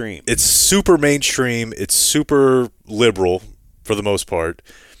mainstream. It's super mainstream. It's super liberal for the most part.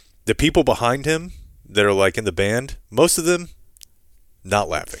 The people behind him that are like in the band, most of them not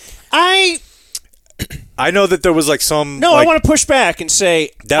laughing. I know that there was like some... No, I want to push back and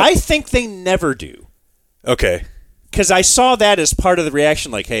say I think they never do. Okay. Because I saw that as part of the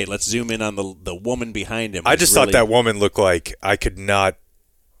reaction, like, hey, let's zoom in on the woman behind him. I just thought that woman looked like I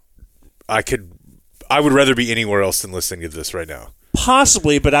would rather be anywhere else than listening to this right now.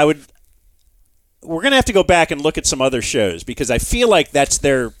 Possibly, but we're going to have to go back and look at some other shows because I feel like that's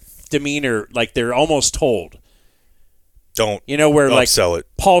their demeanor, like they're almost told. Don't sell it.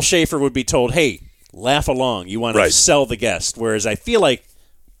 Paul Schaefer would be told, hey, laugh along. You want to sell the guest. Whereas I feel like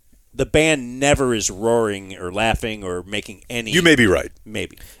the band never is roaring or laughing or making any... You may be right.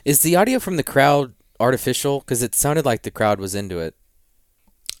 Maybe. Is the audio from the crowd artificial? Because it sounded like the crowd was into it.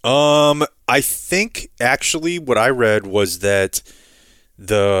 I think actually what I read was that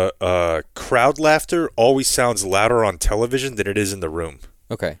the crowd laughter always sounds louder on television than it is in the room.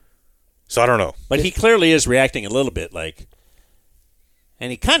 Okay. So I don't know. But he clearly is reacting a little bit like...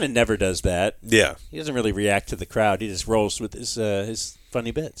 And he kind of never does that. Yeah. He doesn't really react to the crowd. He just rolls with his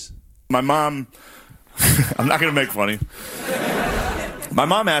funny bits. My mom... I'm not going to make funny. My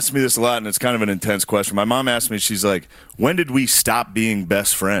mom asked me this a lot, and it's kind of an intense question. My mom asked me, she's like, when did we stop being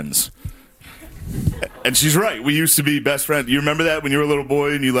best friends? And she's right. We used to be best friends. You remember that when you were a little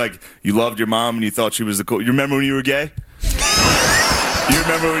boy and you loved your mom and you thought she was the cool. You remember when you were gay? You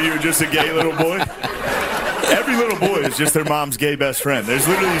remember when you were just a gay little boy? Every little boy is just their mom's gay best friend. There's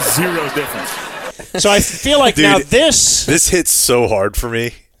literally zero difference. So I feel like Dude, now this hits so hard for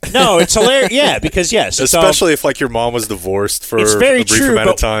me. No, it's hilarious. Yeah, because yes, especially if like your mom was divorced for it's very a brief true, amount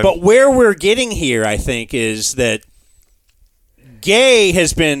of time. But where we're getting here, I think, is that gay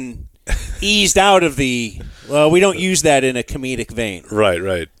has been eased out of the. Well, we don't use that in a comedic vein,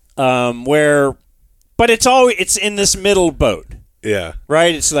 right. But it's in this middle boat. Yeah,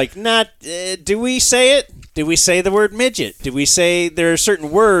 right. It's like not. Do we say it? Do we say the word midget? Do we say there are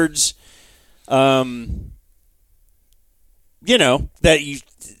certain words? That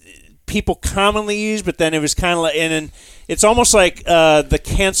people commonly use, but then it was kind of like, and it's almost like the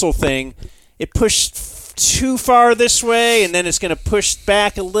cancel thing. It pushed too far this way, and then it's going to push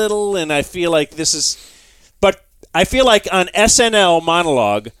back a little, and I feel like but I feel like on SNL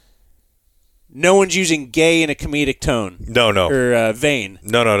monologue, no one's using gay in a comedic tone. No. Or vein.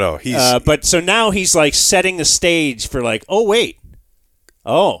 No. But so now he's like setting the stage for like, oh, wait.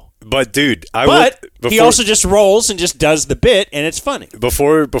 Oh. But dude, he also just rolls and just does the bit, and it's funny.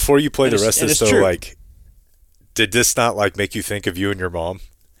 Before you play the rest of this, though, true. like, did this not like make you think of you and your mom?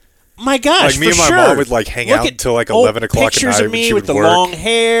 My gosh, like me and my mom would like hang out until like 11 o'clock at night. Pictures of me with the work. long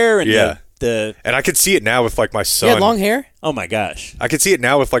hair and the and I could see it now with like my son. You had long hair? Oh my gosh! I could see it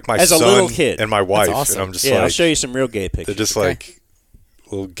now with like my as son a little kid and my wife. That's awesome. And I'm just I'll show you some real gay pictures. They're just like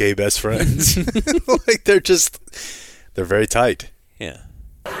little gay best friends. Like they're very tight. Yeah.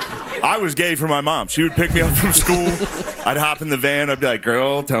 I was gay for my mom. She would pick me up from school. I'd hop in the van. I'd be like,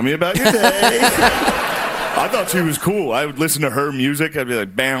 girl, tell me about your day. I thought she was cool. I would listen to her music. I'd be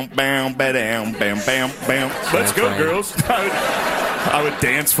like, bam, bam, ba-dam, bam, bam, bam. Let's go, girls. I would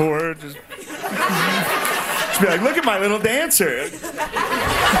dance for her. She'd be like, look at my little dancer.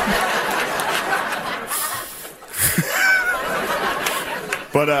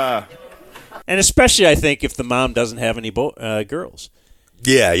 But, and especially, I think, if the mom doesn't have any girls.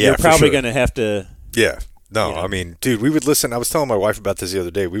 Yeah, You're probably sure. going to have to... Yeah. No, I mean, dude, we would listen. I was telling my wife about this the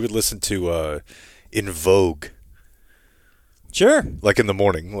other day. We would listen to In Vogue. Sure. Like in the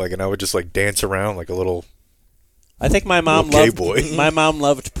morning. Like, and I would just like dance around like a little... I think my mom gay loved boy. My mom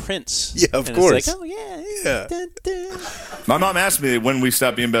loved Prince. Yeah, of and course. It's like, oh yeah. Dun, dun. My mom asked me when we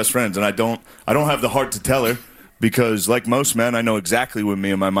stopped being best friends, and I don't have the heart to tell her because, like most men, I know exactly when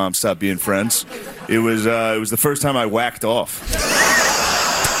me and my mom stopped being friends. It was the first time I whacked off.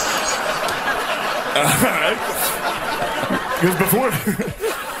 Because before.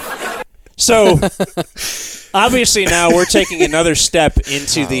 So obviously now we're taking another step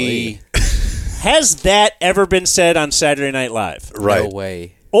into the. Has that ever been said on Saturday Night Live? Right. No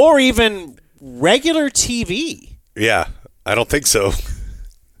way. Or even regular TV? Yeah, I don't think so.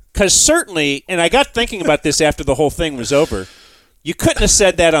 Because certainly, and I got thinking about this after the whole thing was over, you couldn't have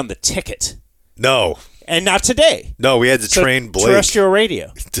said that on the ticket. No. And not today. No, we had to train Blake. Terrestrial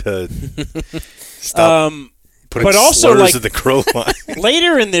radio. To stop putting but also, slurs like, in the crow line.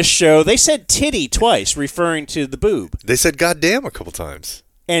 Later in this show, they said titty twice, referring to the boob. They said goddamn a couple times.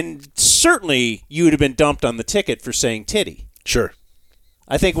 And certainly, you would have been dumped on the ticket for saying titty. Sure.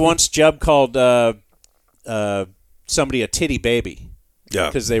 I think once Jubb called somebody a titty baby. Yeah.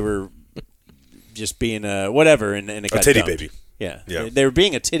 Because they were just being whatever, and it got a titty dumped. baby. Yeah. Yeah. They were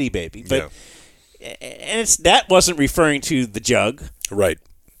being a titty baby. But and that wasn't referring to the jug. Right.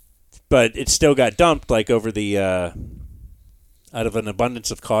 But it still got dumped, like, over the out of an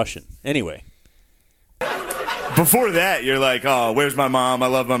abundance of caution. Anyway. Before that, you're like, oh, where's my mom? I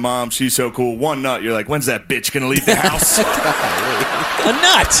love my mom. She's so cool. One nut, you're like, when's that bitch going to leave the house? A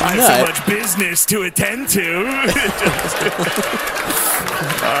nut. I have so much business to attend to.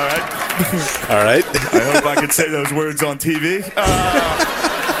 All right. I hope I can say those words on TV.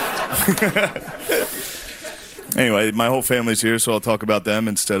 Anyway, my whole family's here, so I'll talk about them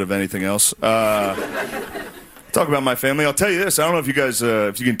instead of anything else. Talk about my family. I'll tell you this. I don't know if you guys,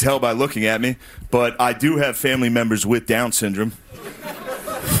 if you can tell by looking at me, but I do have family members with Down syndrome.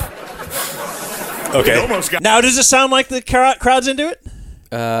 Okay. Now, does it sound like the crowd's into it?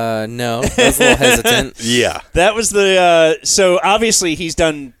 No. I was a little hesitant. Yeah. That was the... so, obviously, he's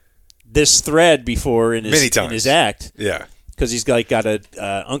done this thread before in his, many times in his act. Yeah. Because he's got a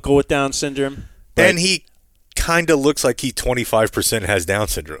uncle with Down syndrome. And he kind of looks like he 25% has Down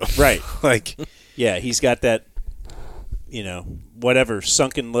syndrome. Right. Like... Yeah, he's got that, whatever,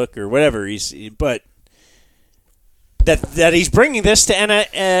 sunken look or whatever. But that he's bringing this to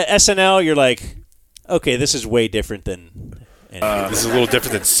SNL, you're like, okay, this is way different than This is a little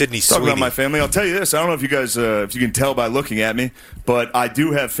different than Sydney Talk Sweeney. about my family. I'll tell you this. I don't know if you guys, if you can tell by looking at me, but I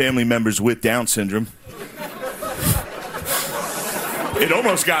do have family members with Down syndrome. It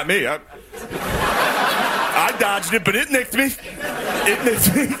almost got me. I dodged it, but it nicked me.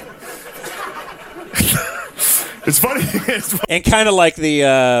 It's funny. And kind of like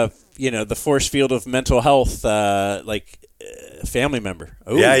the the force field of mental health, family member.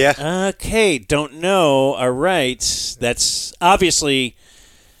 Ooh. Yeah. Okay, don't know. All right, that's obviously.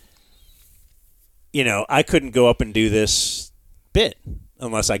 I couldn't go up and do this bit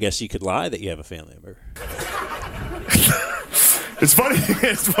unless I guess you could lie that you have a family member. It's funny.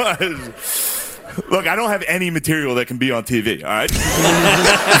 Look, I don't have any material that can be on TV, all right?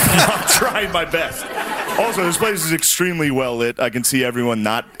 I'm trying my best. Also, this place is extremely well lit. I can see everyone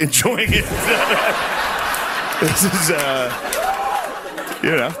not enjoying it. This is,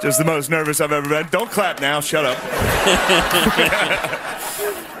 just the most nervous I've ever been. Don't clap now. Shut up.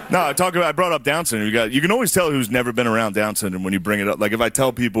 No, I brought up Down syndrome. You can always tell who's never been around Down syndrome when you bring it up. Like if I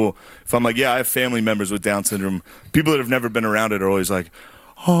tell people, if I'm like, yeah, I have family members with Down syndrome, people that have never been around it are always like,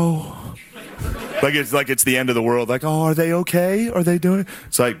 oh, it's the end of the world. Like, oh, are they okay? Are they doing?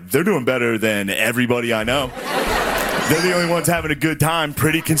 It's like they're doing better than everybody I know. They're the only ones having a good time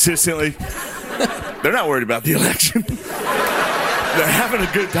pretty consistently. They're not worried about the election. They're having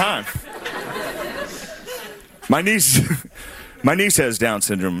a good time. My niece has Down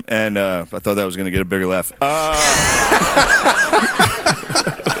syndrome, and I thought that was going to get a bigger laugh. I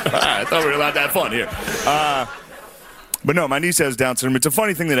thought we were allowed to have fun here. But no, my niece has Down syndrome. It's a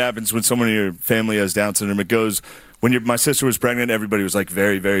funny thing that happens when someone in your family has Down syndrome. It goes, my sister was pregnant, everybody was like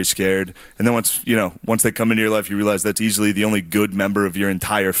very, very scared. And then once they come into your life, you realize that's easily the only good member of your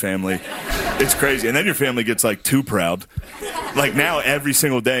entire family. It's crazy. And then your family gets like too proud. Like now, every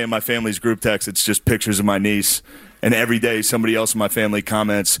single day in my family's group text, it's just pictures of my niece. And every day, somebody else in my family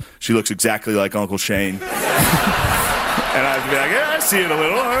comments, she looks exactly like Uncle Shane. And I'd be like, yeah, I see it a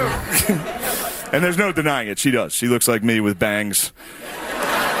little. And there's no denying it. She does. She looks like me with bangs.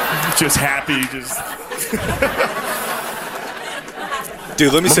 Just happy.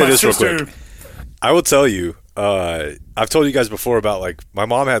 Dude, let me say this real quick. I will tell you, I've told you guys before about, like, my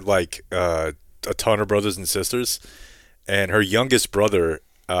mom had, like, a ton of brothers and sisters. And her youngest brother,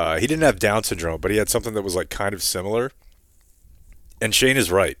 he didn't have Down syndrome, but he had something that was, like, kind of similar. And Shane is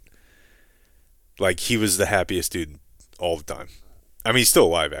right. Like, he was the happiest dude all the time. I mean, he's still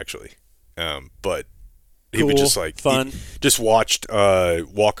alive, actually. But he would just like fun. Just watched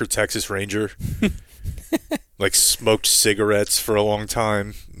Walker Texas Ranger, like smoked cigarettes for a long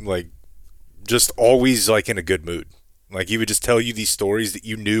time, like just always like in a good mood. Like he would just tell you these stories that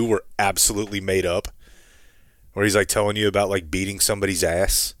you knew were absolutely made up, where he's like telling you about like beating somebody's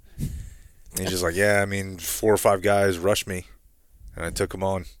ass. And he's just like, yeah, I mean, 4 or 5 guys rushed me, and I took them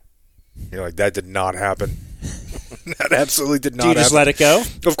on. You're like, that did not happen. That absolutely did not happen. Do you just let it go?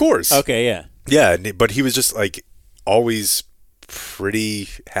 Of course. Okay, yeah. Yeah, but he was just like always pretty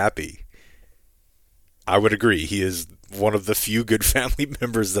happy. I would agree. He is one of the few good family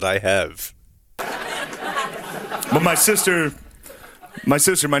members that I have. But my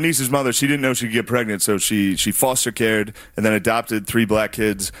niece's mother, she didn't know she could get pregnant, so she foster cared and then adopted 3 black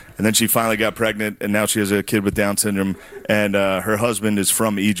kids, and then she finally got pregnant, and now she has a kid with Down syndrome, and her husband is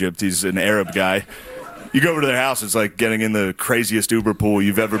from Egypt. He's an Arab guy. You go over to their house, it's like getting in the craziest Uber pool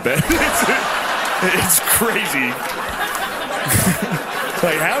you've ever been. It's crazy.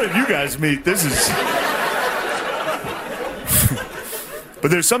 Like, how did you guys meet? This is...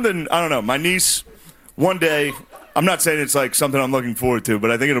 But there's something, I don't know, my niece, one day, I'm not saying it's like something I'm looking forward to, but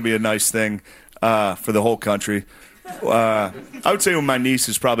I think it'll be a nice thing for the whole country. I would say when my niece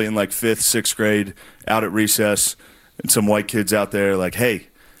is probably in like 5th, 6th grade, out at recess, and some white kids out there like, hey,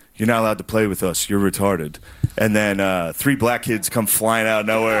 you're not allowed to play with us. You're retarded. And then 3 black kids come flying out of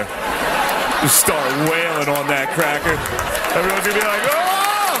nowhere, just start wailing on that cracker. Everyone's gonna be like,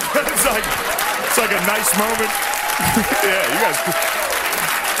 oh! It's like a nice moment. Yeah, you guys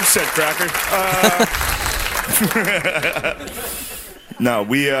said cracker. No,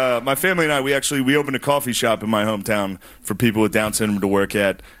 my family and I, we opened a coffee shop in my hometown for people with Down syndrome to work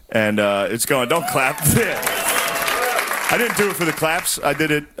at, and it's going. Don't clap. I didn't do it for the claps. I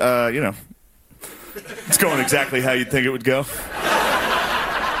did it, it's going exactly how you'd think it would go.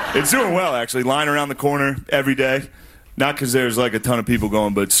 It's doing well, actually. Line around the corner every day. Not because there's like a ton of people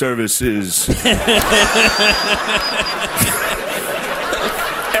going, but service is...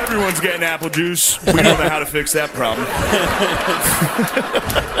 Everyone's getting apple juice. We don't know how to fix that problem.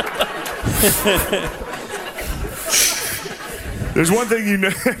 There's one thing you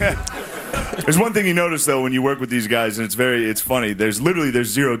know... There's one thing you notice though when you work with these guys, and it's funny. There's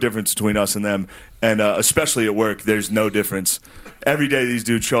zero difference between us and them, and especially at work, there's no difference. Every day these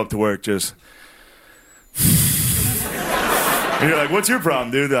dudes show up to work just. And you're like, what's your problem,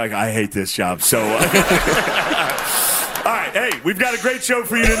 dude? They're like, I hate this job. So, all right, hey, we've got a great show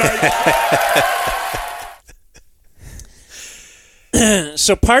for you tonight.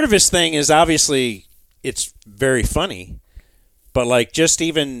 So part of his thing is obviously it's very funny, but like just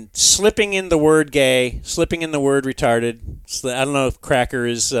even slipping in the word gay, slipping in the word retarded. I don't know if cracker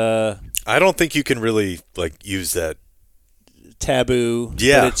is. I don't think you can really like use that taboo.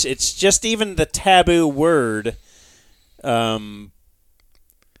 Yeah, but it's just even the taboo word. But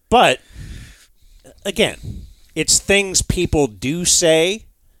again, it's things people do say,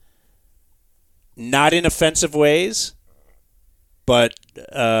 not in offensive ways, but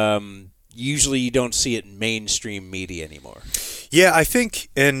usually you don't see it in mainstream media anymore. Yeah, I think,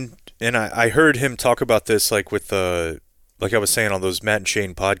 and I heard him talk about this like with like I was saying on those Matt and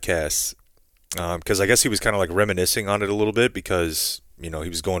Shane podcasts, because I guess he was kind of like reminiscing on it a little bit because he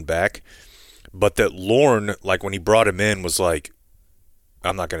was going back. But that Lorne, like when he brought him in, was like,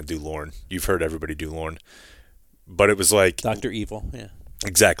 I'm not going to do Lorne. You've heard everybody do Lorne. But it was like... Dr. Evil, yeah.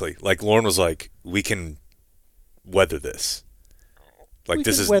 Exactly. Like Lorne was like, we can weather this. Like we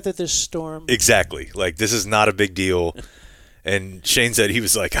this can is weather this storm. Exactly. Like this is not a big deal. And Shane said he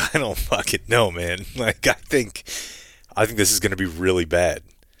was like, I don't fucking know, man. Like I think this is going to be really bad.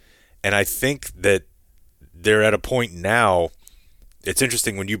 And I think that they're at a point now... It's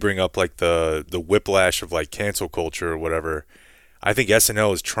interesting when you bring up like the whiplash of like cancel culture or whatever. I think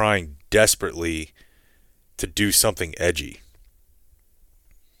SNL is trying desperately to do something edgy.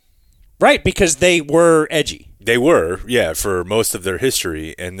 Right, because they were edgy. They were, yeah, for most of their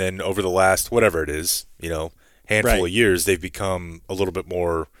history. And then over the last, whatever it is, handful of years, they've become a little bit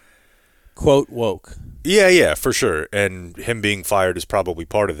more... Quote, woke. Yeah, for sure. And him being fired is probably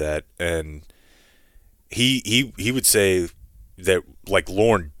part of that. And he would say... that like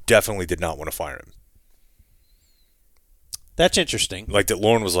Lorne definitely did not want to fire him. That's interesting. Like that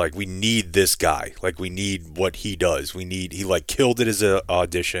Lorne was like, we need this guy. Like we need what he does. He like killed it as an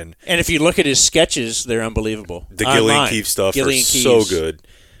audition. And if you look at his sketches, they're unbelievable. The Gillian Keefe stuff is so good.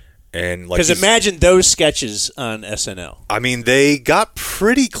 And like, because imagine those sketches on SNL. I mean, they got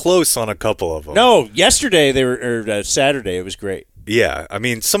pretty close on a couple of them. No, yesterday or Saturday it was great. Yeah, I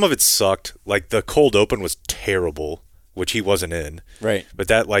mean, some of it sucked. Like the cold open was terrible, which he wasn't in. Right. But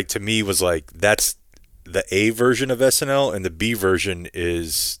that, like, to me was like, that's the A version of SNL, and the B version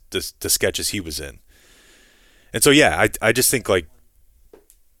is the sketches he was in. And so, yeah, I just think, like,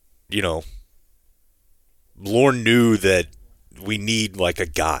 Lorne knew that we need, like, a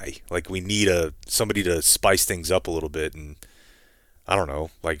guy. Like, we need somebody to spice things up a little bit. And I don't know,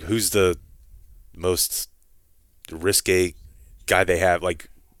 like, who's the most risque guy they have, like,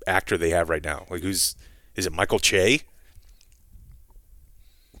 actor they have right now? Like, is it Michael Che?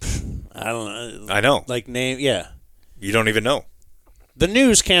 I don't know. I know. Like name, yeah. You don't even know. The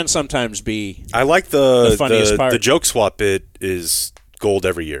news can sometimes be. I like the funniest part. The joke swap bit is gold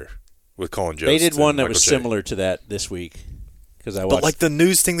every year with Colin Jost. They did one that Michael was Che. similar to that this week because I watched. But like the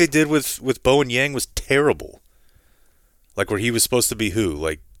news thing they did with Bowen Yang was terrible. Like where he was supposed to be who?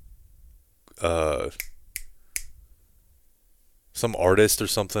 Like, some artist or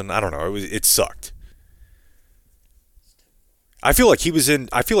something. I don't know. It sucked. I feel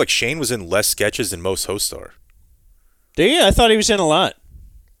like Shane was in less sketches than most hosts are. Yeah, I thought he was in a lot.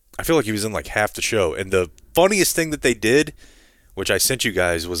 I feel like he was in like half the show. And the funniest thing that they did, which I sent you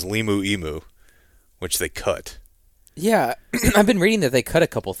guys, was Limu Emu, which they cut. Yeah, I've been reading that they cut a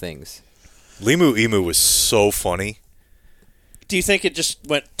couple things. Limu Emu was so funny. Do you think it just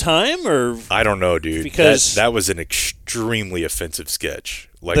went time, or I don't know, dude? Because that was an extremely offensive sketch.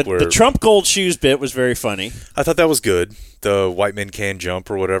 Like the Trump gold shoes bit was very funny. I thought that was good. The white men can jump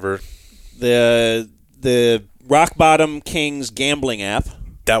or whatever. The Rock Bottom Kings gambling app.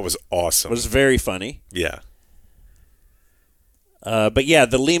 That was awesome. Was very funny. Yeah. But yeah,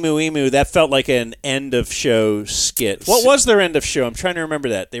 the Limu Emu, that felt like an end of show skit. What was their end of show? I'm trying to remember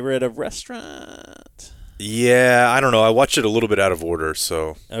that. They were at a restaurant. Yeah, I don't know. I watched it a little bit out of order,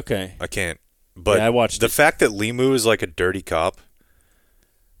 so okay, I can't. But yeah, I watched the fact that Limu is like a dirty cop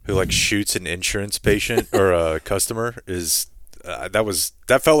who like shoots an insurance patient or a customer is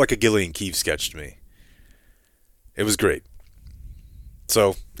that felt like a Gillian Keefe sketch to me. It was great.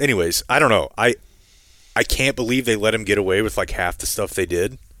 So, anyways, I don't know. I can't believe they let him get away with like half the stuff they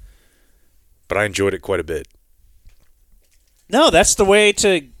did, but I enjoyed it quite a bit. No, that's the way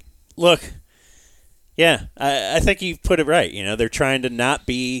to look. Yeah, I think you put it right. You know, they're trying to not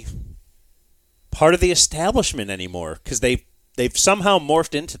be part of the establishment anymore because they've somehow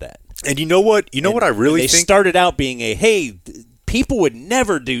morphed into that. And you know what? What I really they think started out being people would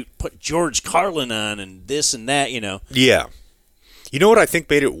never put George Carlin on and this and that, Yeah. You know what I think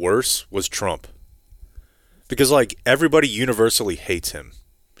made it worse was Trump. Because, like, everybody universally hates him.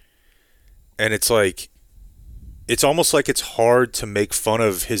 And it's like, it's almost like it's hard to make fun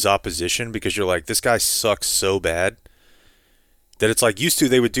of his opposition because you're like, this guy sucks so bad that it's like, used to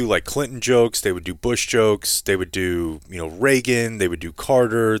they would do like Clinton jokes, they would do Bush jokes, they would do, Reagan, they would do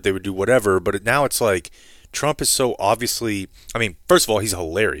Carter, they would do whatever. But now it's like, Trump is so obviously, I mean, first of all, he's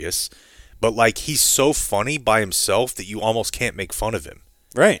hilarious, but like, he's so funny by himself that you almost can't make fun of him.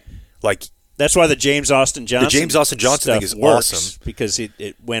 Right. Like, that's why the James Austin Johnson thing is works, awesome because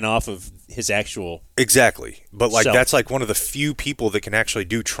it went off of his actual exactly. But like self. That's like one of the few people that can actually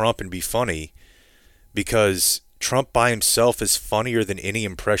do Trump and be funny, because Trump by himself is funnier than any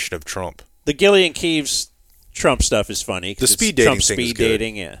impression of Trump. The Gillian Keeves Trump stuff is funny. The speed dating Trump thing speed is good.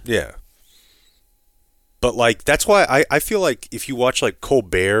 dating, yeah. Yeah. But like that's why I feel like if you watch like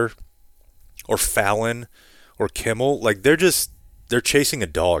Colbert or Fallon or Kimmel, like they're chasing a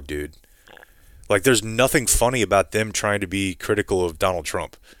dog, dude. Like, there's nothing funny about them trying to be critical of Donald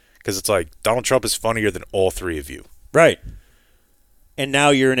Trump. Because it's like, Donald Trump is funnier than all three of you. Right. And now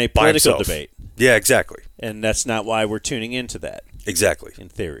you're in a By political himself. debate. Yeah, exactly. And that's not why we're tuning into that. Exactly. In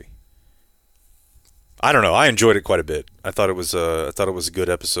theory. I don't know. I enjoyed it quite a bit. I thought it was a good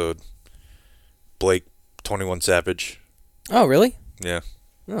episode. Blake, 21 Savage. Oh, really? Yeah.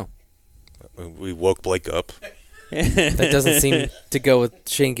 Oh. We woke Blake up. That doesn't seem to go with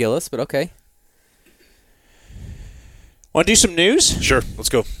Shane Gillis, but okay. Want to do some news? Sure, let's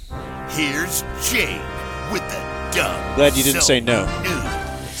go. Here's Jake with the dumb. Glad you didn't say no. news.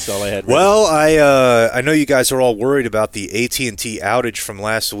 That's all I had. Well, I know you guys are all worried about the AT&T outage from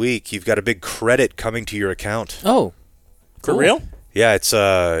last week. You've got a big credit coming to your account. Oh, for real? Yeah, it's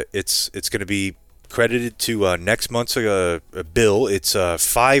going to be credited to next month's bill. It's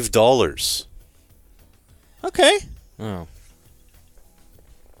 $5. Okay. Oh.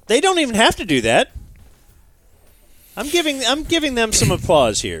 They don't even have to do that. I'm giving them some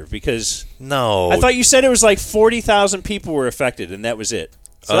applause here because no, I thought you said it was like 40,000 people were affected and that was it.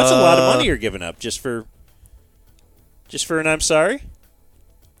 So that's a lot of money you're giving up just for an I'm sorry.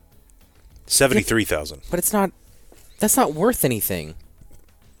 73,000. But that's not worth anything.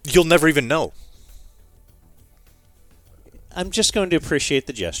 You'll never even know. I'm just going to appreciate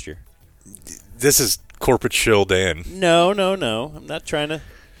the gesture. This is corporate shill, Dan. No. I'm not trying to.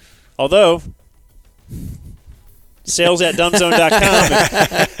 Although, sales at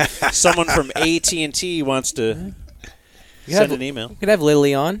dumbzone.com. If someone from AT&T wants to send an email. You could have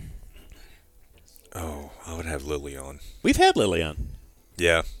Lily on. Oh, I would have Lily on. We've had Lily on.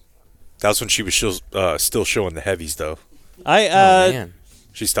 Yeah. That was when she was still showing the heavies, though. Man.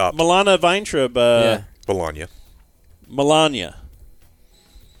 She stopped. Milana Weintraub. Yeah. Melania.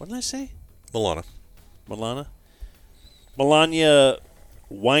 What did I say? Milana. Melania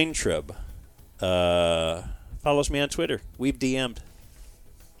Weintraub follows me on Twitter. We've DM'd.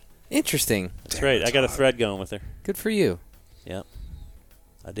 Interesting. That's right. I got a thread going with her. Good for you. Yep.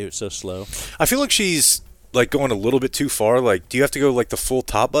 I do it so slow. I feel like she's like going a little bit too far. Like, do you have to go like the full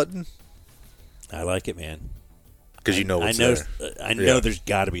top button? I like it, man. Because you know what's I know. there. I know there's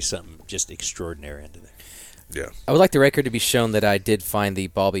got to be something just extraordinary into there. Yeah. I would like the record to be shown that I did find the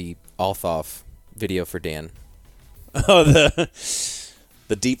Bobby Althoff video for Dan. Oh,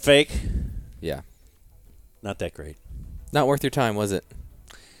 the deep fake? Yeah. Not that great. Not worth your time, was it?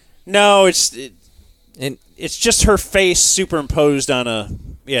 No, it's just her face superimposed on a.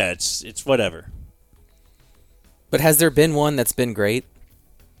 Yeah, it's whatever. But has there been one that's been great?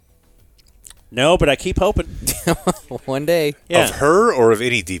 No, but I keep hoping. One day. Yeah. Of her or of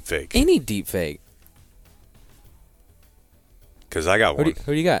any deep fake? Any deep fake. Because I got one.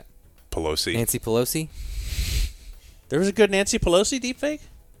 Who do you got? Pelosi. Nancy Pelosi? There was a good Nancy Pelosi deepfake?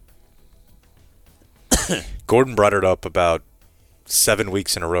 Gordon brought it up about 7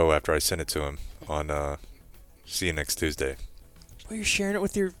 weeks in a row after I sent it to him on See You Next Tuesday. Well, you're sharing it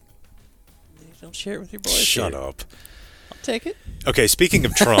with your... Don't share it with your boys. Shut here. up. I'll take it. Okay, speaking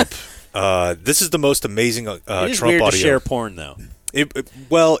of Trump, this is the most amazing It Trump is weird audio. to share porn, though.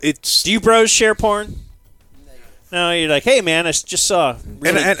 It's... Do you bros share porn? No, you're like, hey, man, I just saw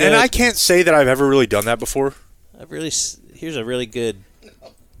really good... And I can't say that I've ever really done that before. Here's a really good...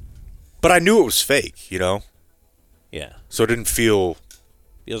 But I knew it was fake, you know? Yeah. So it didn't feel...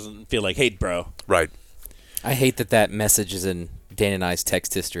 It doesn't feel like hate, bro. Right. I hate that message is in Dan and I's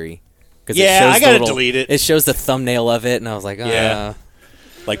text history. Yeah, I gotta delete it. It shows the thumbnail of it, and I was like, Yeah.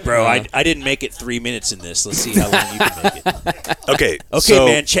 Like, bro, I didn't make it 3 minutes in this. Let's see how long you can make it. Okay, Okay,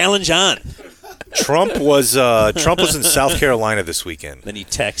 man, challenge on. Trump was in South Carolina this weekend. Then he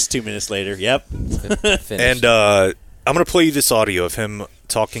texts 2 minutes later. Yep. And I'm going to play you this audio of him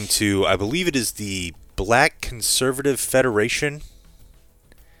talking to, I believe it is the Black Conservative Federation.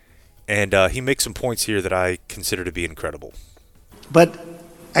 And he makes some points here that I consider to be incredible. But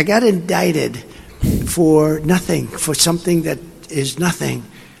I got indicted for nothing, for something that is nothing.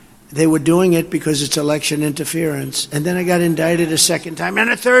 They were doing it because it's election interference. And then I got indicted a second time, and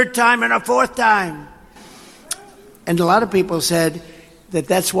a third time, and a fourth time. And a lot of people said that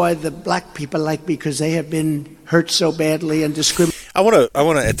that's why the black people like me, because they have been hurt so badly and discriminated. I want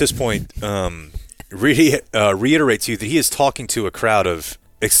to at this point reiterate to you that he is talking to a crowd of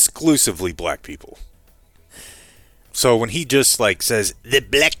exclusively black people. So when he just like says the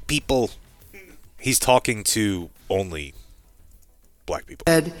black people, he's talking to only black people.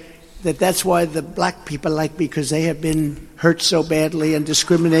 That that's why the black people like me, because they have been hurt so badly and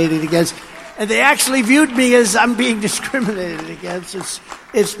discriminated against. And they actually viewed me as I'm being discriminated against.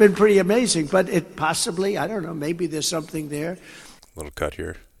 It's been pretty amazing. But it possibly, I don't know, maybe there's something there. Little cut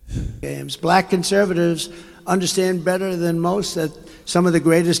here. Black conservatives understand better than most that some of the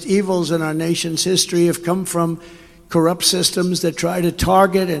greatest evils in our nation's history have come from corrupt systems that try to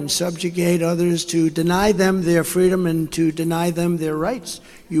target and subjugate others, to deny them their freedom and to deny them their rights.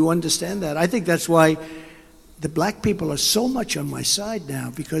 You understand that? I think that's why the black people are so much on my side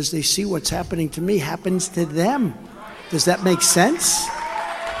now, because they see what's happening to me happens to them. Does that make sense?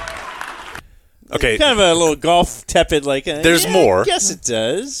 Okay. Kind of a little golf tepid, like, there's yeah, more. Yes, it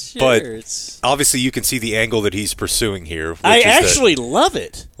does. Sure, but it's... obviously you can see the angle that he's pursuing here. I actually love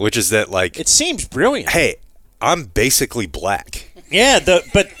it. Which is that, like... It seems brilliant. Hey, I'm basically black. Yeah,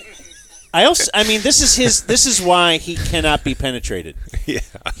 but I mean, this is why he cannot be penetrated. Yeah.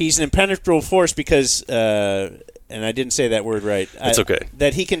 He's an impenetrable force because, and I didn't say that word right. It's okay.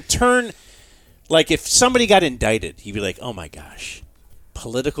 That he can turn, like if somebody got indicted, he'd be like, oh my gosh,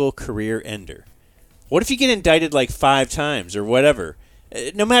 political career ender. What if you get indicted like 5 times or whatever?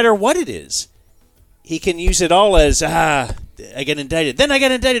 No matter what it is, he can use it all as, I get indicted. Then I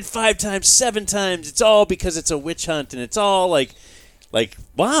got indicted 5 times, 7 times. It's all because it's a witch hunt, and it's all like,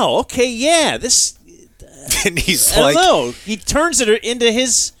 wow, okay, yeah, this. And he's I like, don't know. He turns it into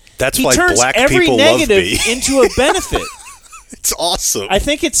his. That's he why turns black every people love negative me. into a benefit. It's awesome. I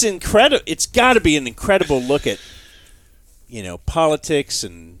think it's incredible. It's got to be an incredible look at, politics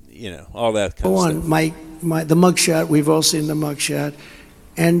and all that kind of stuff. The mugshot. We've all seen the mugshot,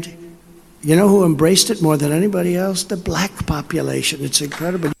 and you know who embraced it more than anybody else? The black population. It's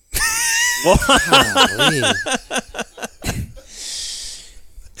incredible.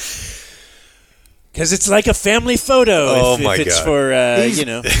 Because it's like a family photo. If it's for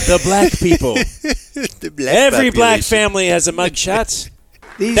the black people. Every black family has a mugshot.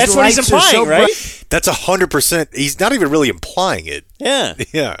 That's what he's implying, right? That's 100%. He's not even really implying it. Yeah.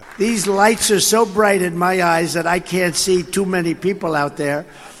 Yeah. These lights are so bright in my eyes that I can't see too many people out there.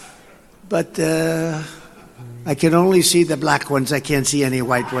 But I can only see the black ones. I can't see any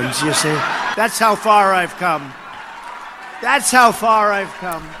white ones, you see? That's how far I've come. That's how far I've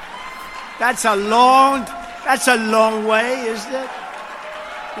come. That's a long way, isn't it?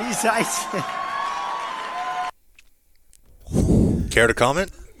 These lights. Care to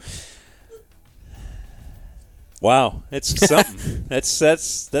comment? Wow, it's something.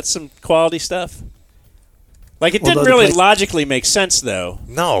 that's some quality stuff. Like it didn't really logically make sense, though.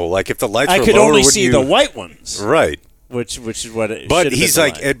 No, like if the lights I were could lower, only would see you... the white ones, right? Which is what it. But he's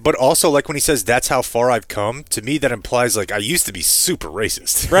like, but also like when he says that's how far I've come. To me, that implies like I used to be super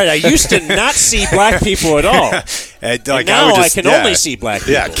racist. Right, I used to not see black people at all, and like now I can only see black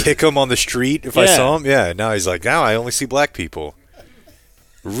people. Yeah, kick them on the street if I saw them. Yeah, now he's like, now I only see black people.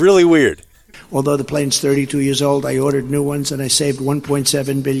 Really weird. Although the plane's 32 years old, I ordered new ones, and I saved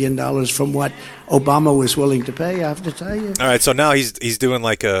 $1.7 billion from what Obama was willing to pay, I have to tell you. All right, so now he's doing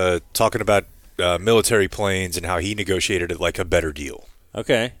like talking about military planes and how he negotiated it like a better deal.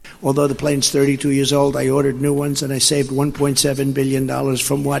 Okay. Although the plane's 32 years old, I ordered new ones, and I saved $1.7 billion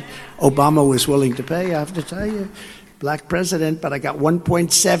from what Obama was willing to pay, I have to tell you. Black president, but I got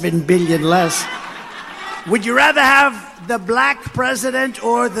 $1.7 billion less. Would you rather have the black president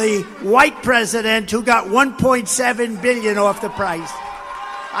or the white president who got $1.7 billion off the price?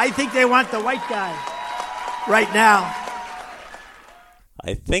 I think they want the white guy right now.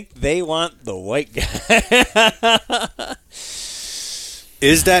 I think they want the white guy.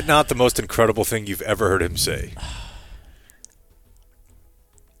 Is that not the most incredible thing you've ever heard him say?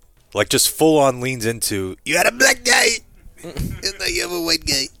 Like just full on leans into, you had a black guy. You have a white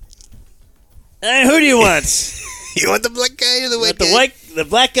guy. Hey, who do you want? You want the black guy or the white the guy? The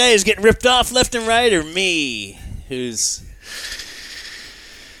black guy is getting ripped off left and right, or me, who's...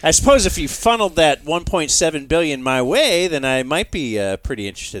 I suppose if you funneled that 1.7 billion my way, then I might be pretty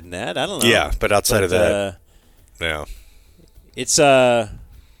interested in that. I don't know. Yeah, but outside of that, yeah, it's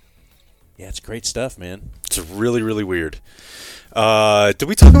it's great stuff, man. It's really, really weird. Did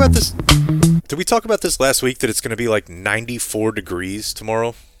we talk about this? Did we talk about this last week? That it's going to be like 94 degrees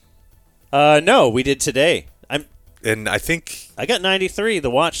tomorrow? No, we did today. And I think I got 93.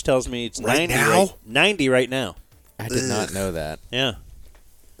 The watch tells me it's right 90 now. 90 right now. I did not know that. Yeah.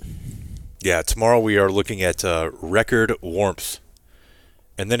 Yeah, tomorrow we are looking at record warmth,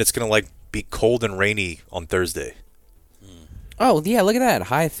 and then it's gonna be cold and rainy on Thursday. Oh yeah, look at that,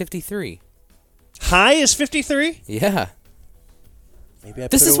 high of 53. High is 53? Yeah. Maybe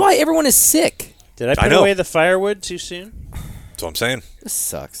this is why everyone is sick. Did I put away the firewood too soon? That's what I'm saying. This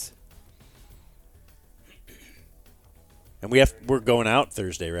sucks. And we're going out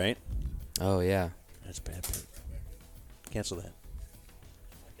Thursday, right? Oh yeah. That's bad. Cancel that.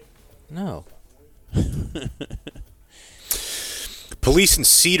 No. Police in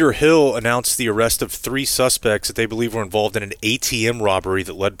Cedar Hill announced the arrest of 3 suspects that they believe were involved in an ATM robbery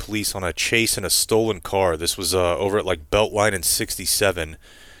that led police on a chase in a stolen car. This was over at Beltline and 67.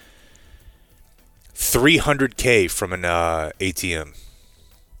 $300K from an ATM.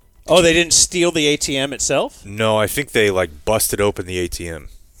 Oh, they didn't steal the ATM itself? No, I think they busted open the ATM.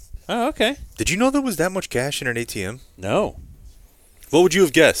 Oh, okay. Did you know there was that much cash in an ATM? No. What would you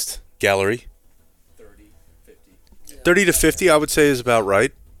have guessed, Gallery? 30 to 50, I would say, is about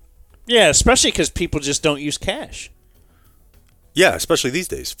right. Yeah, especially because people just don't use cash. Yeah, especially these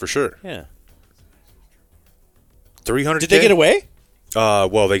days, for sure. Yeah. 300K? Did they get away?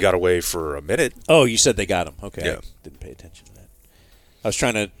 Well, they got away for a minute. Oh, you said they got them. Okay. Yeah. I didn't pay attention to that. I was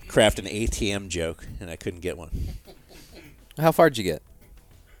trying to craft an ATM joke, and I couldn't get one. How far did you get?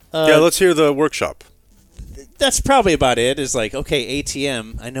 Yeah, let's hear the workshop. That's probably about it. Is okay,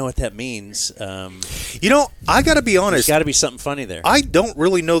 ATM. I know what that means. I got to be honest. There's got to be something funny there. I don't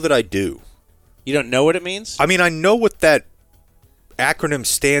really know that I do. You don't know what it means? I mean, I know what that acronym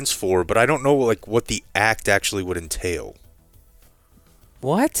stands for, but I don't know what the act actually would entail.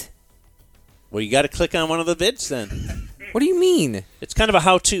 What? Well, you got to click on one of the vids then. What do you mean? It's kind of a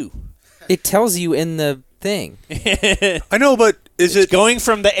how-to. It tells you in the thing. I know, but it's going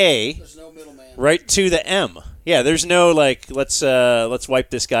from the A right to the M? Yeah, there's no let's wipe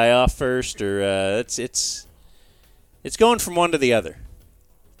this guy off first, or it's going from one to the other.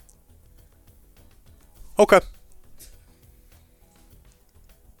 Okay.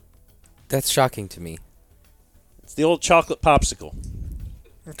 That's shocking to me. It's the old chocolate popsicle.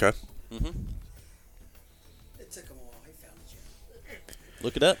 Okay. Mm-hmm.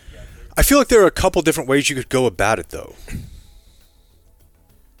 Look it up. I feel like there are a couple different ways you could go about it, though.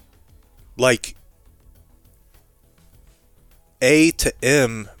 A to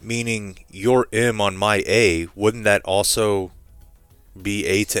M, meaning your M on my A, wouldn't that also be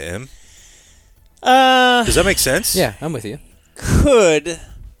A to M? Does that make sense? Yeah, I'm with you. Could,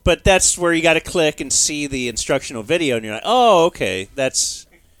 but that's where you got to click and see the instructional video, and you're like, oh, okay, that's...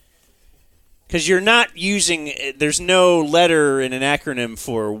 Because you're not using... There's no letter in an acronym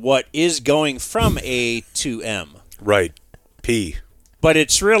for what is going from A to M. Right. P. But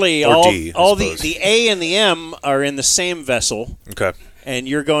it's really or all D, the A and the M are in the same vessel. Okay. And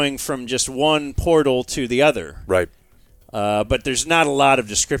you're going from just one portal to the other. Right. But there's not a lot of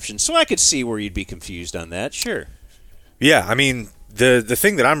description. So I could see where you'd be confused on that. Sure. Yeah, I mean, the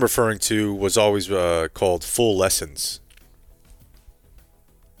thing that I'm referring to was always called full lessons.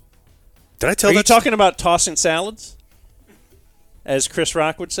 Did I tell Are that? you talking about tossing salads? As Chris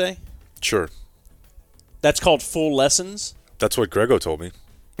Rock would say? Sure. That's called full lessons? That's what Grego told me.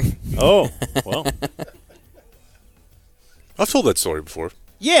 Oh, well. I've told that story before.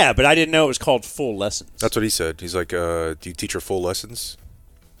 Yeah, but I didn't know it was called full lessons. That's what he said. He's like, do you teach her full lessons?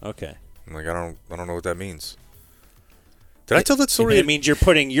 Okay. I'm like, I don't know what that means. Did I tell that story? It means you're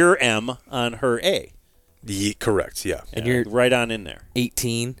putting your M on her A. Correct, yeah. And you're right on in there.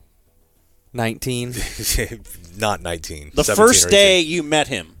 18, 19. Not 19. The first day you met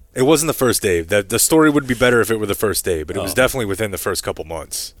him. It wasn't the first day. The story would be better if it were the first day, but it was definitely within the first couple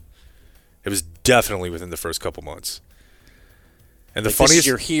months. It was definitely within the first couple months. And the funniest, this is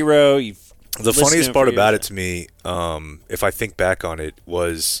your hero. The funniest part about it to me, if I think back on it,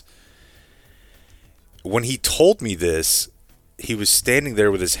 was when he told me this. He was standing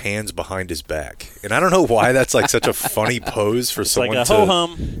there with his hands behind his back, and I don't know why that's such a funny pose for someone like a to.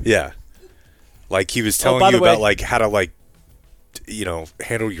 ho-hum. Yeah, he was telling you about how to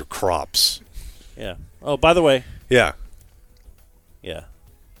handle your crops. Yeah. Oh, by the way. Yeah. Yeah.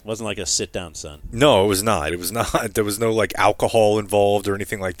 Wasn't like a sit-down son. No, it was not. It was not. There was no, like, alcohol involved or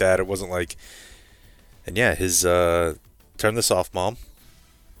anything like that. It wasn't like... And, yeah, his... turn this off, Mom.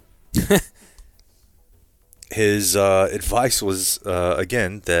 His advice was,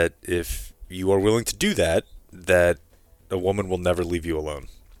 again, that if you are willing to do that, that a woman will never leave you alone.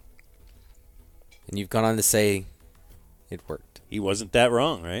 And you've gone on to say it worked. He wasn't that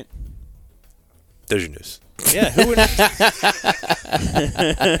wrong, right? There's your news. Yeah, who would...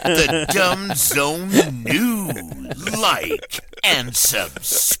 The Dumb Zone News. Like and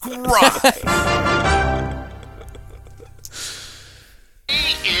subscribe.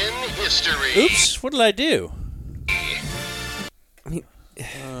 In history. Oops, what did I do?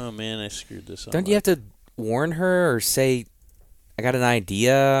 Oh, man, I screwed this up. Don't you have to warn her or say, I got an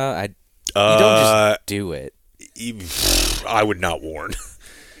idea? You don't just do it. I would not warn.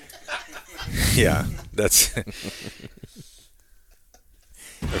 Yeah, that's... I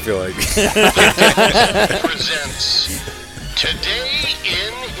feel like... Presents Today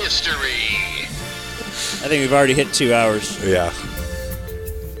in History. I think we've already hit 2 hours. Yeah.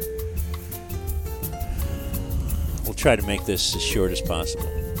 We'll try to make this as short as possible.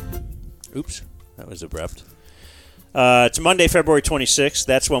 Oops, that was abrupt. It's Monday, February 26th.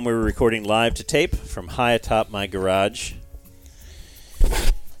 That's when we were recording live to tape from high atop my garage.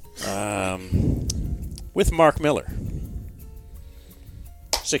 With Mark Miller.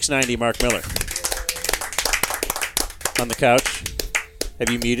 690 Mark Miller. On the couch. Have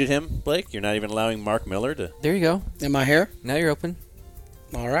you muted him, Blake? You're not even allowing Mark Miller to... There you go. Am I here? Now you're open.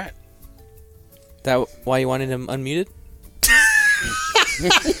 All right. That why you wanted him unmuted?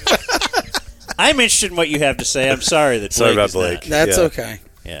 I'm interested in what you have to say. I'm sorry that Blake Sorry about is Blake. not. That's Yeah. okay.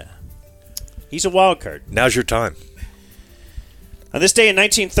 Yeah. He's a wild card. Now's your time. On this day in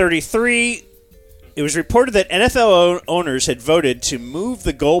 1933, it was reported that NFL owners had voted to move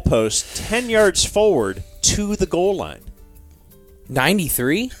the goalpost 10 yards forward to the goal line.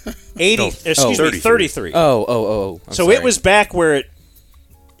 93? 80, No, excuse me, 33. Oh. I'm so sorry. it was back where it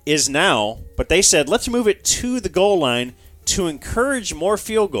is now, but they said, let's move it to the goal line to encourage more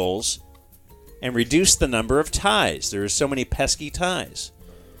field goals and reduce the number of ties. There are so many pesky ties.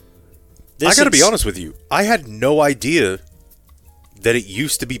 I got to be honest with you. I had no idea that it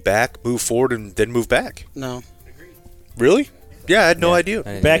used to be back, move forward, and then move back. No. Really? Yeah, I had no idea.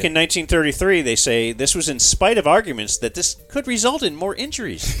 Back in 1933, they say this was in spite of arguments that this could result in more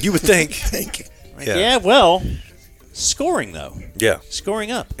injuries. You would think. Yeah, well, scoring, though. Yeah.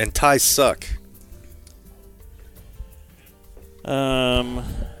 Scoring up. And ties suck. On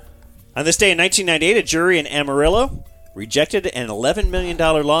this day in 1998, a jury in Amarillo rejected an $11 million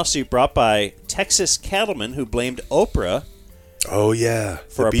lawsuit brought by Texas cattlemen who blamed Oprah Oh, yeah.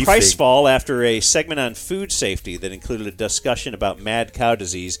 for The a beef price thing. fall after a segment on food safety that included a discussion about mad cow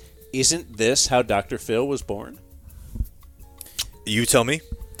disease. Isn't this how Dr. Phil was born? You tell me.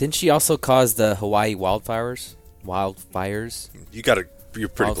 Didn't she also cause the Hawaii wildfires? You're pretty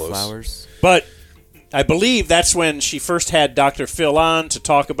close. Wildflowers. But I believe that's when she first had Dr. Phil on to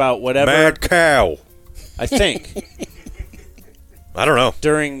talk about whatever. Mad cow. I think. I don't know.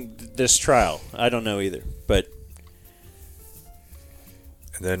 During this trial. I don't know either. But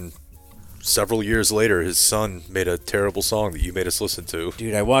And then several years later, his son made a terrible song that you made us listen to.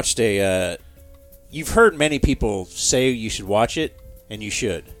 dude, I watched you've heard many people say you should watch it, and you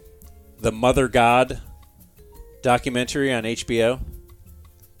should. The Mother God documentary on HBO.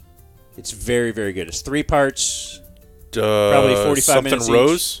 It's very, very good. It's 3 parts, probably 45 something minutes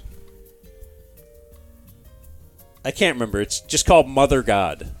Rose? each. I can't remember. It's just called Mother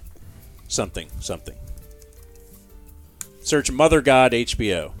God. Something. Search Mother God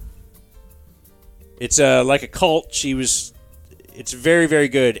HBO. It's like a cult. It's very, very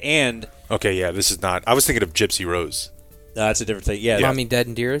good. And Okay, yeah, this is not. I was thinking of Gypsy Rose. that's a different thing. Yeah, Mommy, Dead,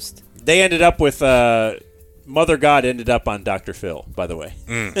 and Dearest? they ended up with Mother God ended up on Dr. Phil, by the way.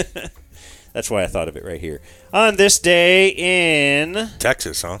 That's why I thought of it right here. On this day in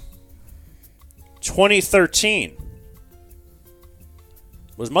Texas, huh? 2013.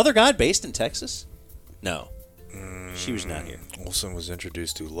 Was Mother God based in Texas? No. She was not here. Olson was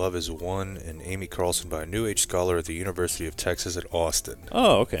introduced to Love is One and Amy Carlson by a New Age scholar at the University of Texas at Austin.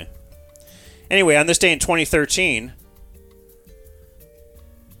 Oh, okay. Anyway, on this day in 2013,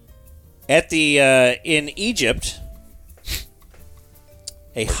 at the in Egypt,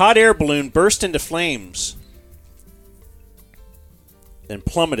 a hot air balloon burst into flames and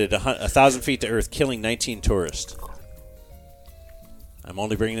plummeted 1,000 feet to Earth, killing 19 tourists. I'm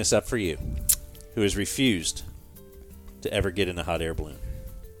only bringing this up for you, who has refused to ever get in a hot air balloon.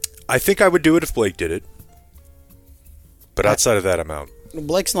 I think I would do it if Blake did it. But outside of that, I'm out.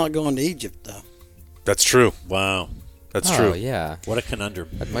 Blake's not going to Egypt, though. That's true. Wow. That's Oh, true. yeah. What a conundrum.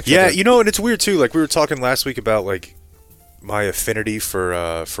 Yeah, you know, and it's weird too. Like we were talking last week about like my affinity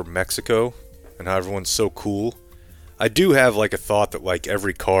for Mexico and how everyone's so cool. I do have like a thought that like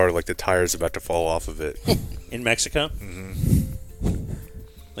every car, like the tire's about to fall off of it. In Mexico? Mm-hmm.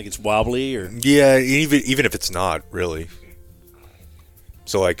 Like it's wobbly or? Yeah, even if it's not really.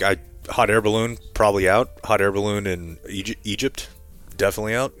 So like hot air balloon probably out. Hot air balloon in Egypt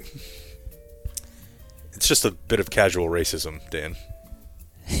definitely out. It's just a bit of casual racism, Dan.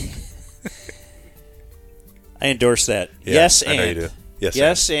 I endorse that. Yeah, Yes, I and know you do. Yes,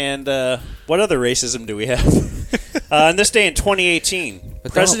 yes, and what other racism do we have? On this day in 2018,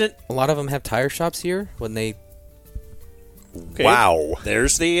 But President. a lot of them have tire shops here when they. Okay, Wow.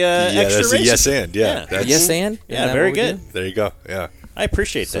 There's the Yeah, extra that's a racism. yes and, yeah. That's- Yes and? Isn't Yeah, that very what we good. do? There you go. Yeah. I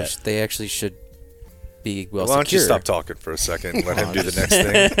appreciate So that. they actually should be well Why don't you secure. stop talking for a second and let him do the next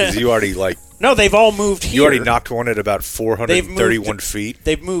thing? Because you already like No, they've all moved here. you already knocked one at about They've 431 moved- feet.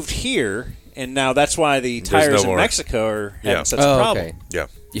 They've moved here, and now that's why the There's tires no in more. Mexico are having Yeah. such a problem. Okay. Yeah.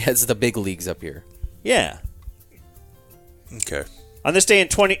 Yeah, it's the big leagues up here. Yeah. Okay. On this day in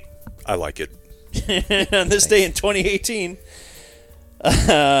 20 I like it. on this day in 2018,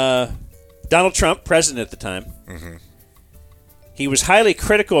 Donald Trump, president at the time, he was highly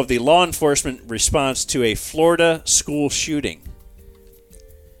critical of the law enforcement response to a Florida school shooting.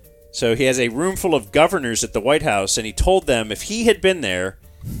 So he has a room full of governors at the White House, and he told them if he had been there,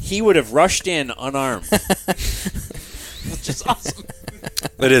 he would have rushed in unarmed. Which is awesome.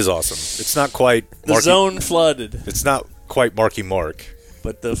 It is awesome. It's not quite The zone flooded. It's not quite Marky Mark.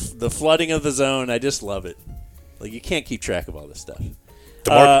 But the flooding of the zone, I just love it. Like, you can't keep track of all this stuff.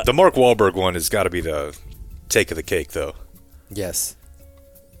 The Mark Wahlberg one has got to be the take of the cake, though. Yes.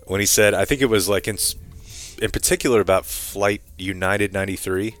 When he said, I think it was like in particular about Flight United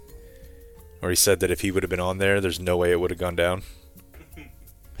 93, where he said that if he would have been on there, there's no way it would have gone down.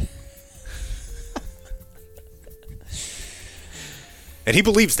 And he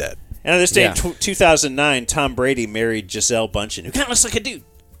believes that. And on this day in 2009, Tom Brady married Giselle Bundchen, who kind of looks like a dude.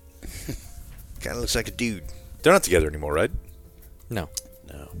 Kind of looks like a dude. They're not together anymore, right? No.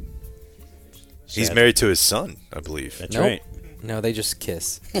 No. He's Sad. married to his son, I believe. That's Nope. right. No, they just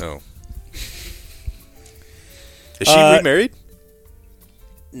kiss. Oh. Is she remarried?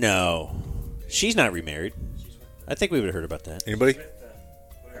 No. She's not remarried. I think we would have heard about that. Anybody?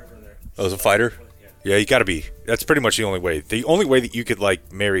 Oh, as a fighter? Yeah, you got to be. That's pretty much the only way. The only way that you could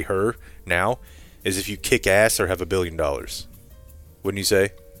like marry her now is if you kick ass or have $1 billion. Wouldn't you say?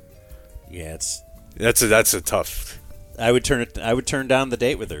 Yeah, That's a tough. I would turn down the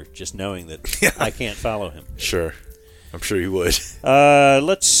date with her, just knowing that I can't follow him. Sure, I'm sure you would.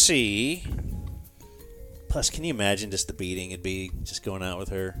 Let's see. Plus, can you imagine just the beating it'd be just going out with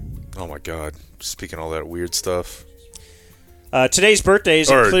her? Oh my God! Speaking all that weird stuff. Today's birthdays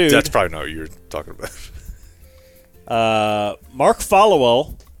Or include that's probably not what you're talking about. Mark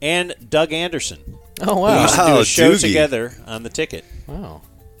Followell and Doug Anderson. Oh, wow. We used to do a show Doogie. together on the ticket. Wow.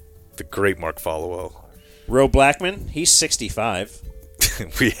 The great Mark Followell. Ro Blackman, he's 65.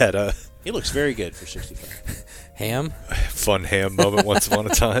 We had a He looks very good for 65. Ham? fun ham moment once upon a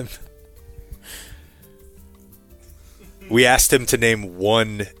time. We asked him to name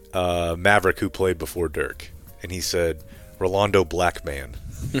one Maverick who played before Dirk, and he said Rolando Blackman.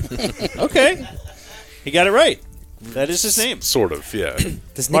 Okay. He got it right. That is his name. Sort of, yeah.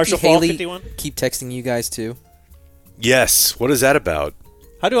 Does Marshall Nikki Fall, Haley 51? keep texting you guys too? Yes. What is that about?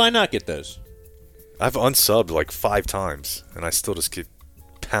 How do I not get those? I've unsubbed like 5 times, and I still just get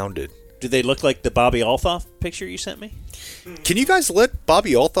pounded. Do they look like the Bobby Althoff picture you sent me? Can you guys let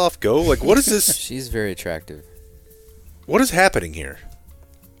Bobby Althoff go? Like, what is this? She's very attractive. What is happening here?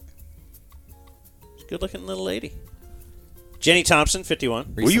 Good looking little lady. Jenny Thompson,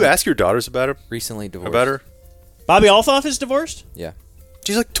 51. Will you ask your daughters about her? Recently divorced. About her? Bobby Althoff is divorced? Yeah.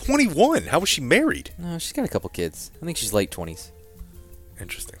 She's like 21. How was she married? No, she's got a couple kids. I think she's late 20s.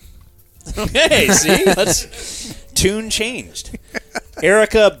 Interesting. Okay, see? That's tune changed.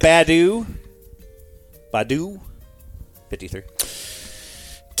 Erica Badu, 53.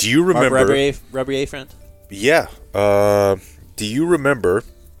 Do you remember? Rubber A friend? Yeah. Do you remember?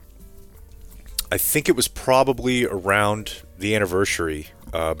 I think it was probably around the anniversary,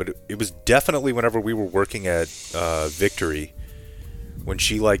 but it was definitely whenever we were working at Victory, when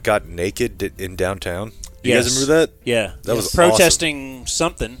she like got naked in downtown. Do you guys remember that? Yeah. That was protesting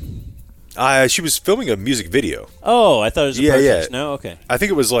something. She was filming a music video. Oh, I thought it was a protest. No? Okay. I think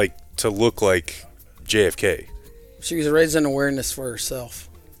it was like to look like JFK. She was raising awareness for herself.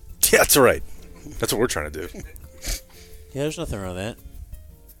 Yeah, that's right. That's what we're trying to do. Yeah, there's nothing wrong with that.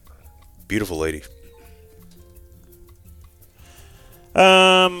 Beautiful lady.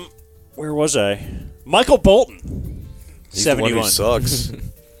 Where was I? Michael Bolton. He's the one 71. who sucks.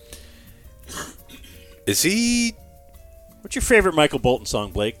 Is he? What's your favorite Michael Bolton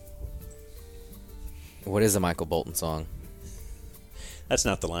song, Blake? What is a Michael Bolton song? That's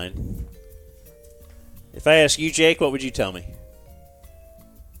not the line. If I ask you, Jake, what would you tell me?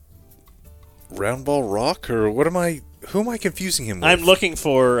 Roundball Rock, or what am I? Who am I confusing him with? I'm looking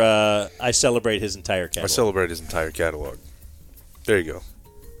for I Celebrate his entire catalog. I celebrate his entire catalog. There you go.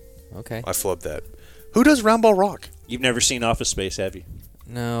 Okay. I flubbed that. Who does Roundball Rock? You've never seen Office Space, have you?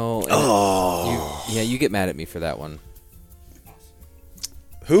 No. Oh. You get mad at me for that one.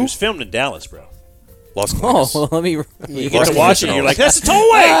 It was filmed in Dallas, bro. Las Vegas. Oh, let me. You get to watch it, and you're like, that's a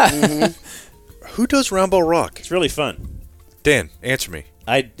tollway! Who does Roundball Rock? It's really fun. Dan, answer me.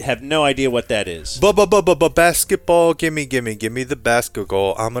 I have no idea what that is. Basketball, gimme the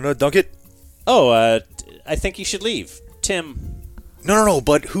basketball. I'm gonna dunk it. Oh, I think you should leave. Tim. No,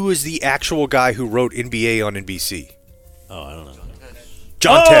 but who is the actual guy who wrote NBA on NBC? Oh, I don't know.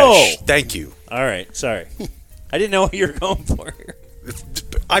 John Tesh. Thank you. All right, sorry. I didn't know what you were going for.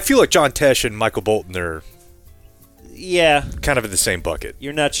 I feel like John Tesh and Michael Bolton are Yeah. kind of in the same bucket.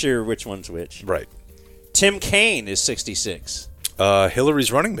 You're not sure which one's which. Right. Tim Kaine is 66.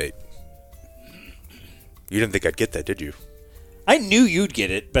 Hillary's running mate. You didn't think I'd get that, did you? I knew you'd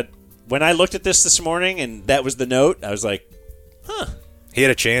get it, but when I looked at this morning and that was the note, I was like, huh. He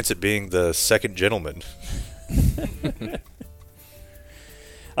had a chance at being the second gentleman.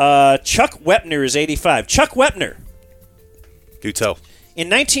 Chuck Wepner is 85. Chuck Wepner. Do tell. In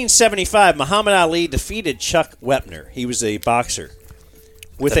 1975, Muhammad Ali defeated Chuck Wepner. He was a boxer.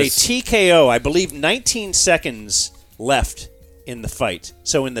 With a TKO, I believe 19 seconds left in the fight.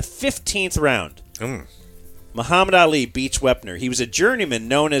 So in the 15th round, Muhammad Ali beats Wepner. He was a journeyman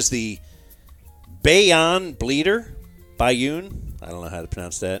known as the Bayon Bleeder. Bayoun? I don't know how to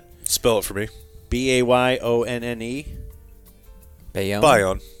pronounce that. Spell it for me. B-A-Y-O-N-N-E.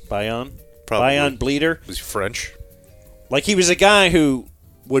 Bayon. Bayon. Probably. Bayon Bleeder. Was he French? Like, he was a guy who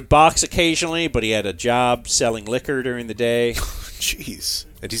would box occasionally, but he had a job selling liquor during the day. Jeez.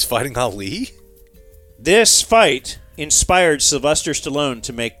 And he's fighting Ali? This fight inspired Sylvester Stallone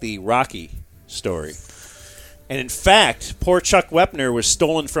to make the Rocky story. And in fact, poor Chuck Wepner was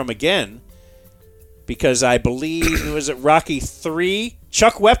stolen from again because I believe it was at Rocky 3.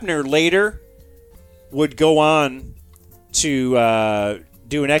 Chuck Wepner later would go on to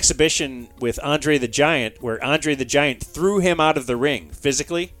do an exhibition with Andre the Giant where Andre the Giant threw him out of the ring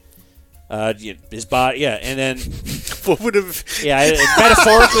physically. His body, yeah, and then what would have? Yeah,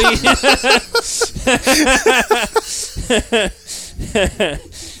 metaphorically.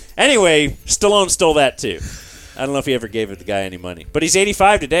 Anyway, Stallone stole that too. I don't know if he ever gave the guy any money, but he's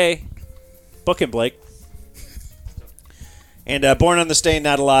 85 today. Book him, Blake. And born on this day,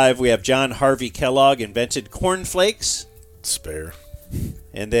 not alive, we have John Harvey Kellogg, invented cornflakes. Spare.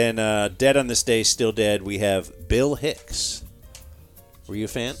 And then dead on this day, still dead, we have Bill Hicks. Were you a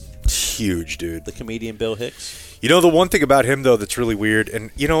fan? Huge, dude. The comedian Bill Hicks. You know, the one thing about him, though, that's really weird, and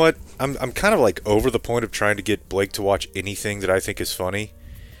you know what? I'm kind of like over the point of trying to get Blake to watch anything that I think is funny.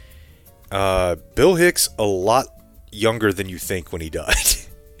 Bill Hicks, a lot younger than you think when he died.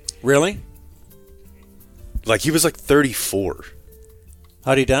 Really? Like, he was like 34.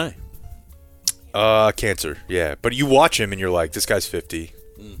 How'd he die? Cancer, yeah. But you watch him and you're like, this guy's 50.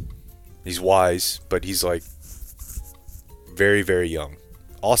 He's wise, but he's like very, very young.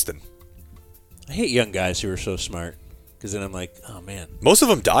 Austin. I hate young guys who are so smart because then I'm like, oh, man. Most of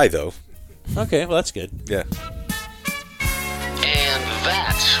them die, though. Okay, well, that's good. Yeah. And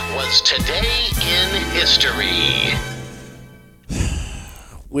that was Today in History.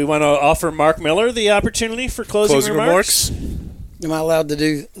 We want to offer Mark Miller the opportunity for closing remarks. Am I allowed to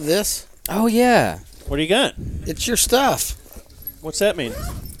do this? Oh, yeah. What do you got? It's your stuff. What's that mean?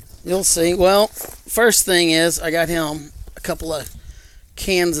 You'll see. Well, first thing is I got him a couple of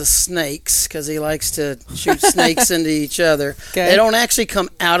cans of snakes because he likes to shoot snakes into each other. Okay. They don't actually come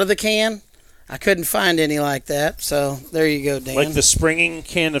out of the can. I couldn't find any like that, so there you go, Dan. Like the springing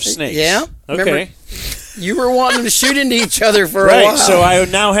can of snakes? Yeah. Okay. Remember, you were wanting to shoot into each other for a right, while. so I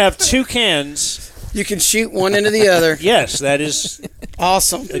now have two cans. You can shoot one into the other. Yes, that is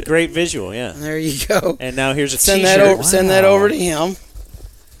awesome. A great visual, yeah. There you go. And now here's a send t-shirt. That over, Send that over to him.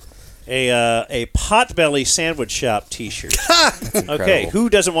 A Potbelly Sandwich Shop t-shirt. Okay, who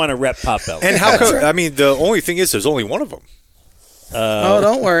doesn't want to rep Potbelly? And how come? I mean, the only thing is there's only one of them. Oh,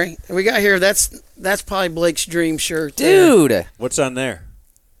 don't worry. We got here. That's probably Blake's dream shirt. Dude. What's on there?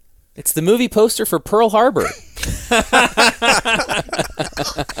 It's the movie poster for Pearl Harbor.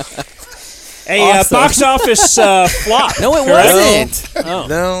 Awesome. Box office flop. No, it correct? wasn't. Oh.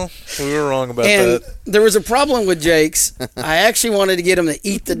 No, we were wrong about And that. there was a problem with Jake's. I actually wanted to get him the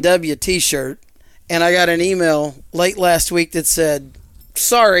Eat the W t-shirt, and I got an email late last week that said,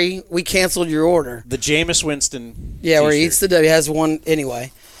 sorry, we canceled your order. The Jameis Winston Yeah, where he t-shirt. eats the W. Has one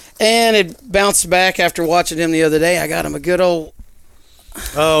anyway. And it bounced back after watching him the other day. I got him a good old...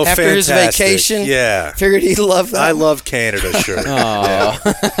 Oh, after fantastic. his vacation. Yeah. Figured he'd love that. I love Canada shirt. Yeah.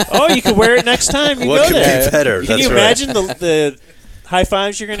 Oh, you can wear it next time you What go could there. be better? Can That's you right. imagine the high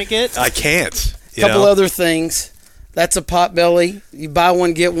fives you're going to get? I can't. A couple other things. That's a Potbelly. You buy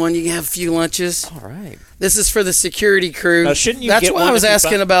one, get one. You can have a few lunches. All right. This is for the security crew. Now, shouldn't you That's get why one I was if you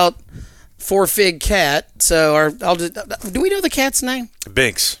asking buy- about Four Fig Cat. So I'll just. Do we know the cat's name?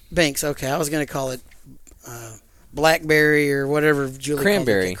 Binks. Binks. Okay, I was going to call it Blackberry or whatever. Julie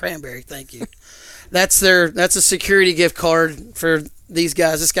Cranberry. called it. Cranberry. Thank you. That's a security gift card for these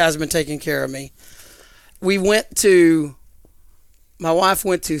guys. This guy's been taking care of me. My wife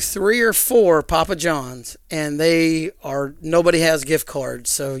went to 3 or 4 Papa John's, and nobody has gift cards.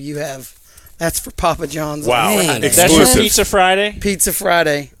 So that's for Papa John's. Wow. Man. That's for Pizza Friday? Pizza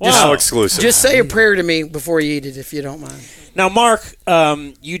Friday. Wow. How exclusive. Just say a prayer to me before you eat it, if you don't mind. Now, Mark,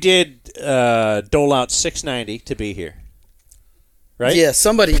 you did dole out $6.90 to be here, right? Yeah,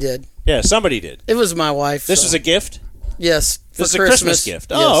 somebody did. Yeah, somebody did. It was my wife. This so. was a gift? Yes. For This is a Christmas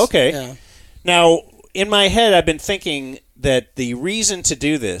gift. Yes. Oh, okay. Yeah. Now, in my head, I've been thinking that the reason to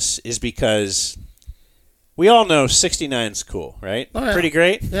do this is because we all know 69's cool, right? Oh, yeah. Pretty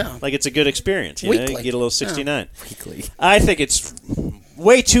great? Yeah. Like, it's a good experience. You know? Weekly. You get a little 69. Weekly. I think it's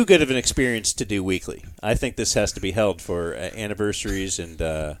way too good of an experience to do weekly. I think this has to be held for anniversaries and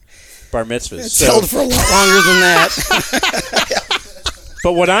bar mitzvahs. It's held for a lot longer than that.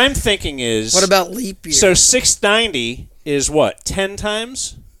 But what I'm thinking is... What about leap year? So 690 is what, 10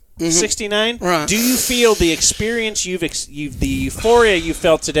 times 69? Right. Do you feel the experience the euphoria you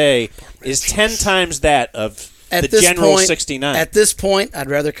felt today is 10 times that of the general 69? At this point,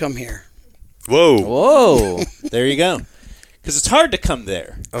 I'd rather come here. Whoa. Whoa. There you go. Because it's hard to come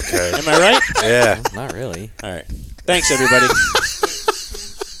there. Okay. Am I right? Yeah. Not really. All right. Thanks, everybody.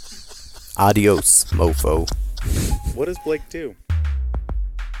 Adios, mofo. What does Blake do?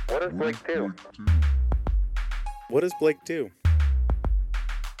 What does Blake do? What does Blake do?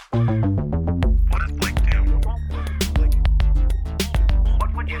 What does Blake do?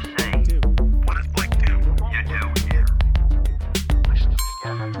 What would you say? What does Blake do? You do here. Listen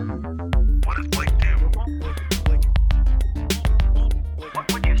together. What does Blake do? What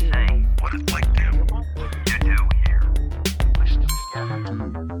would you say? What does Blake do? You do here. Listen together.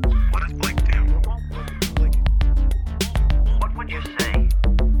 What does Blake do? What would you say?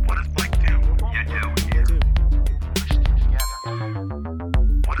 What does Blake do? You do here. Listen together.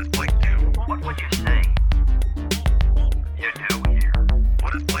 What does Blake do? What would you say? You do here.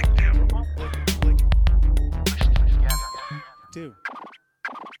 What does Blake do? Listen together. Do.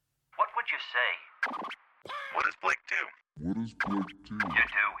 What would you say? What does Blake do? What does Blake do? You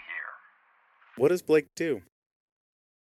do here. What does Blake do?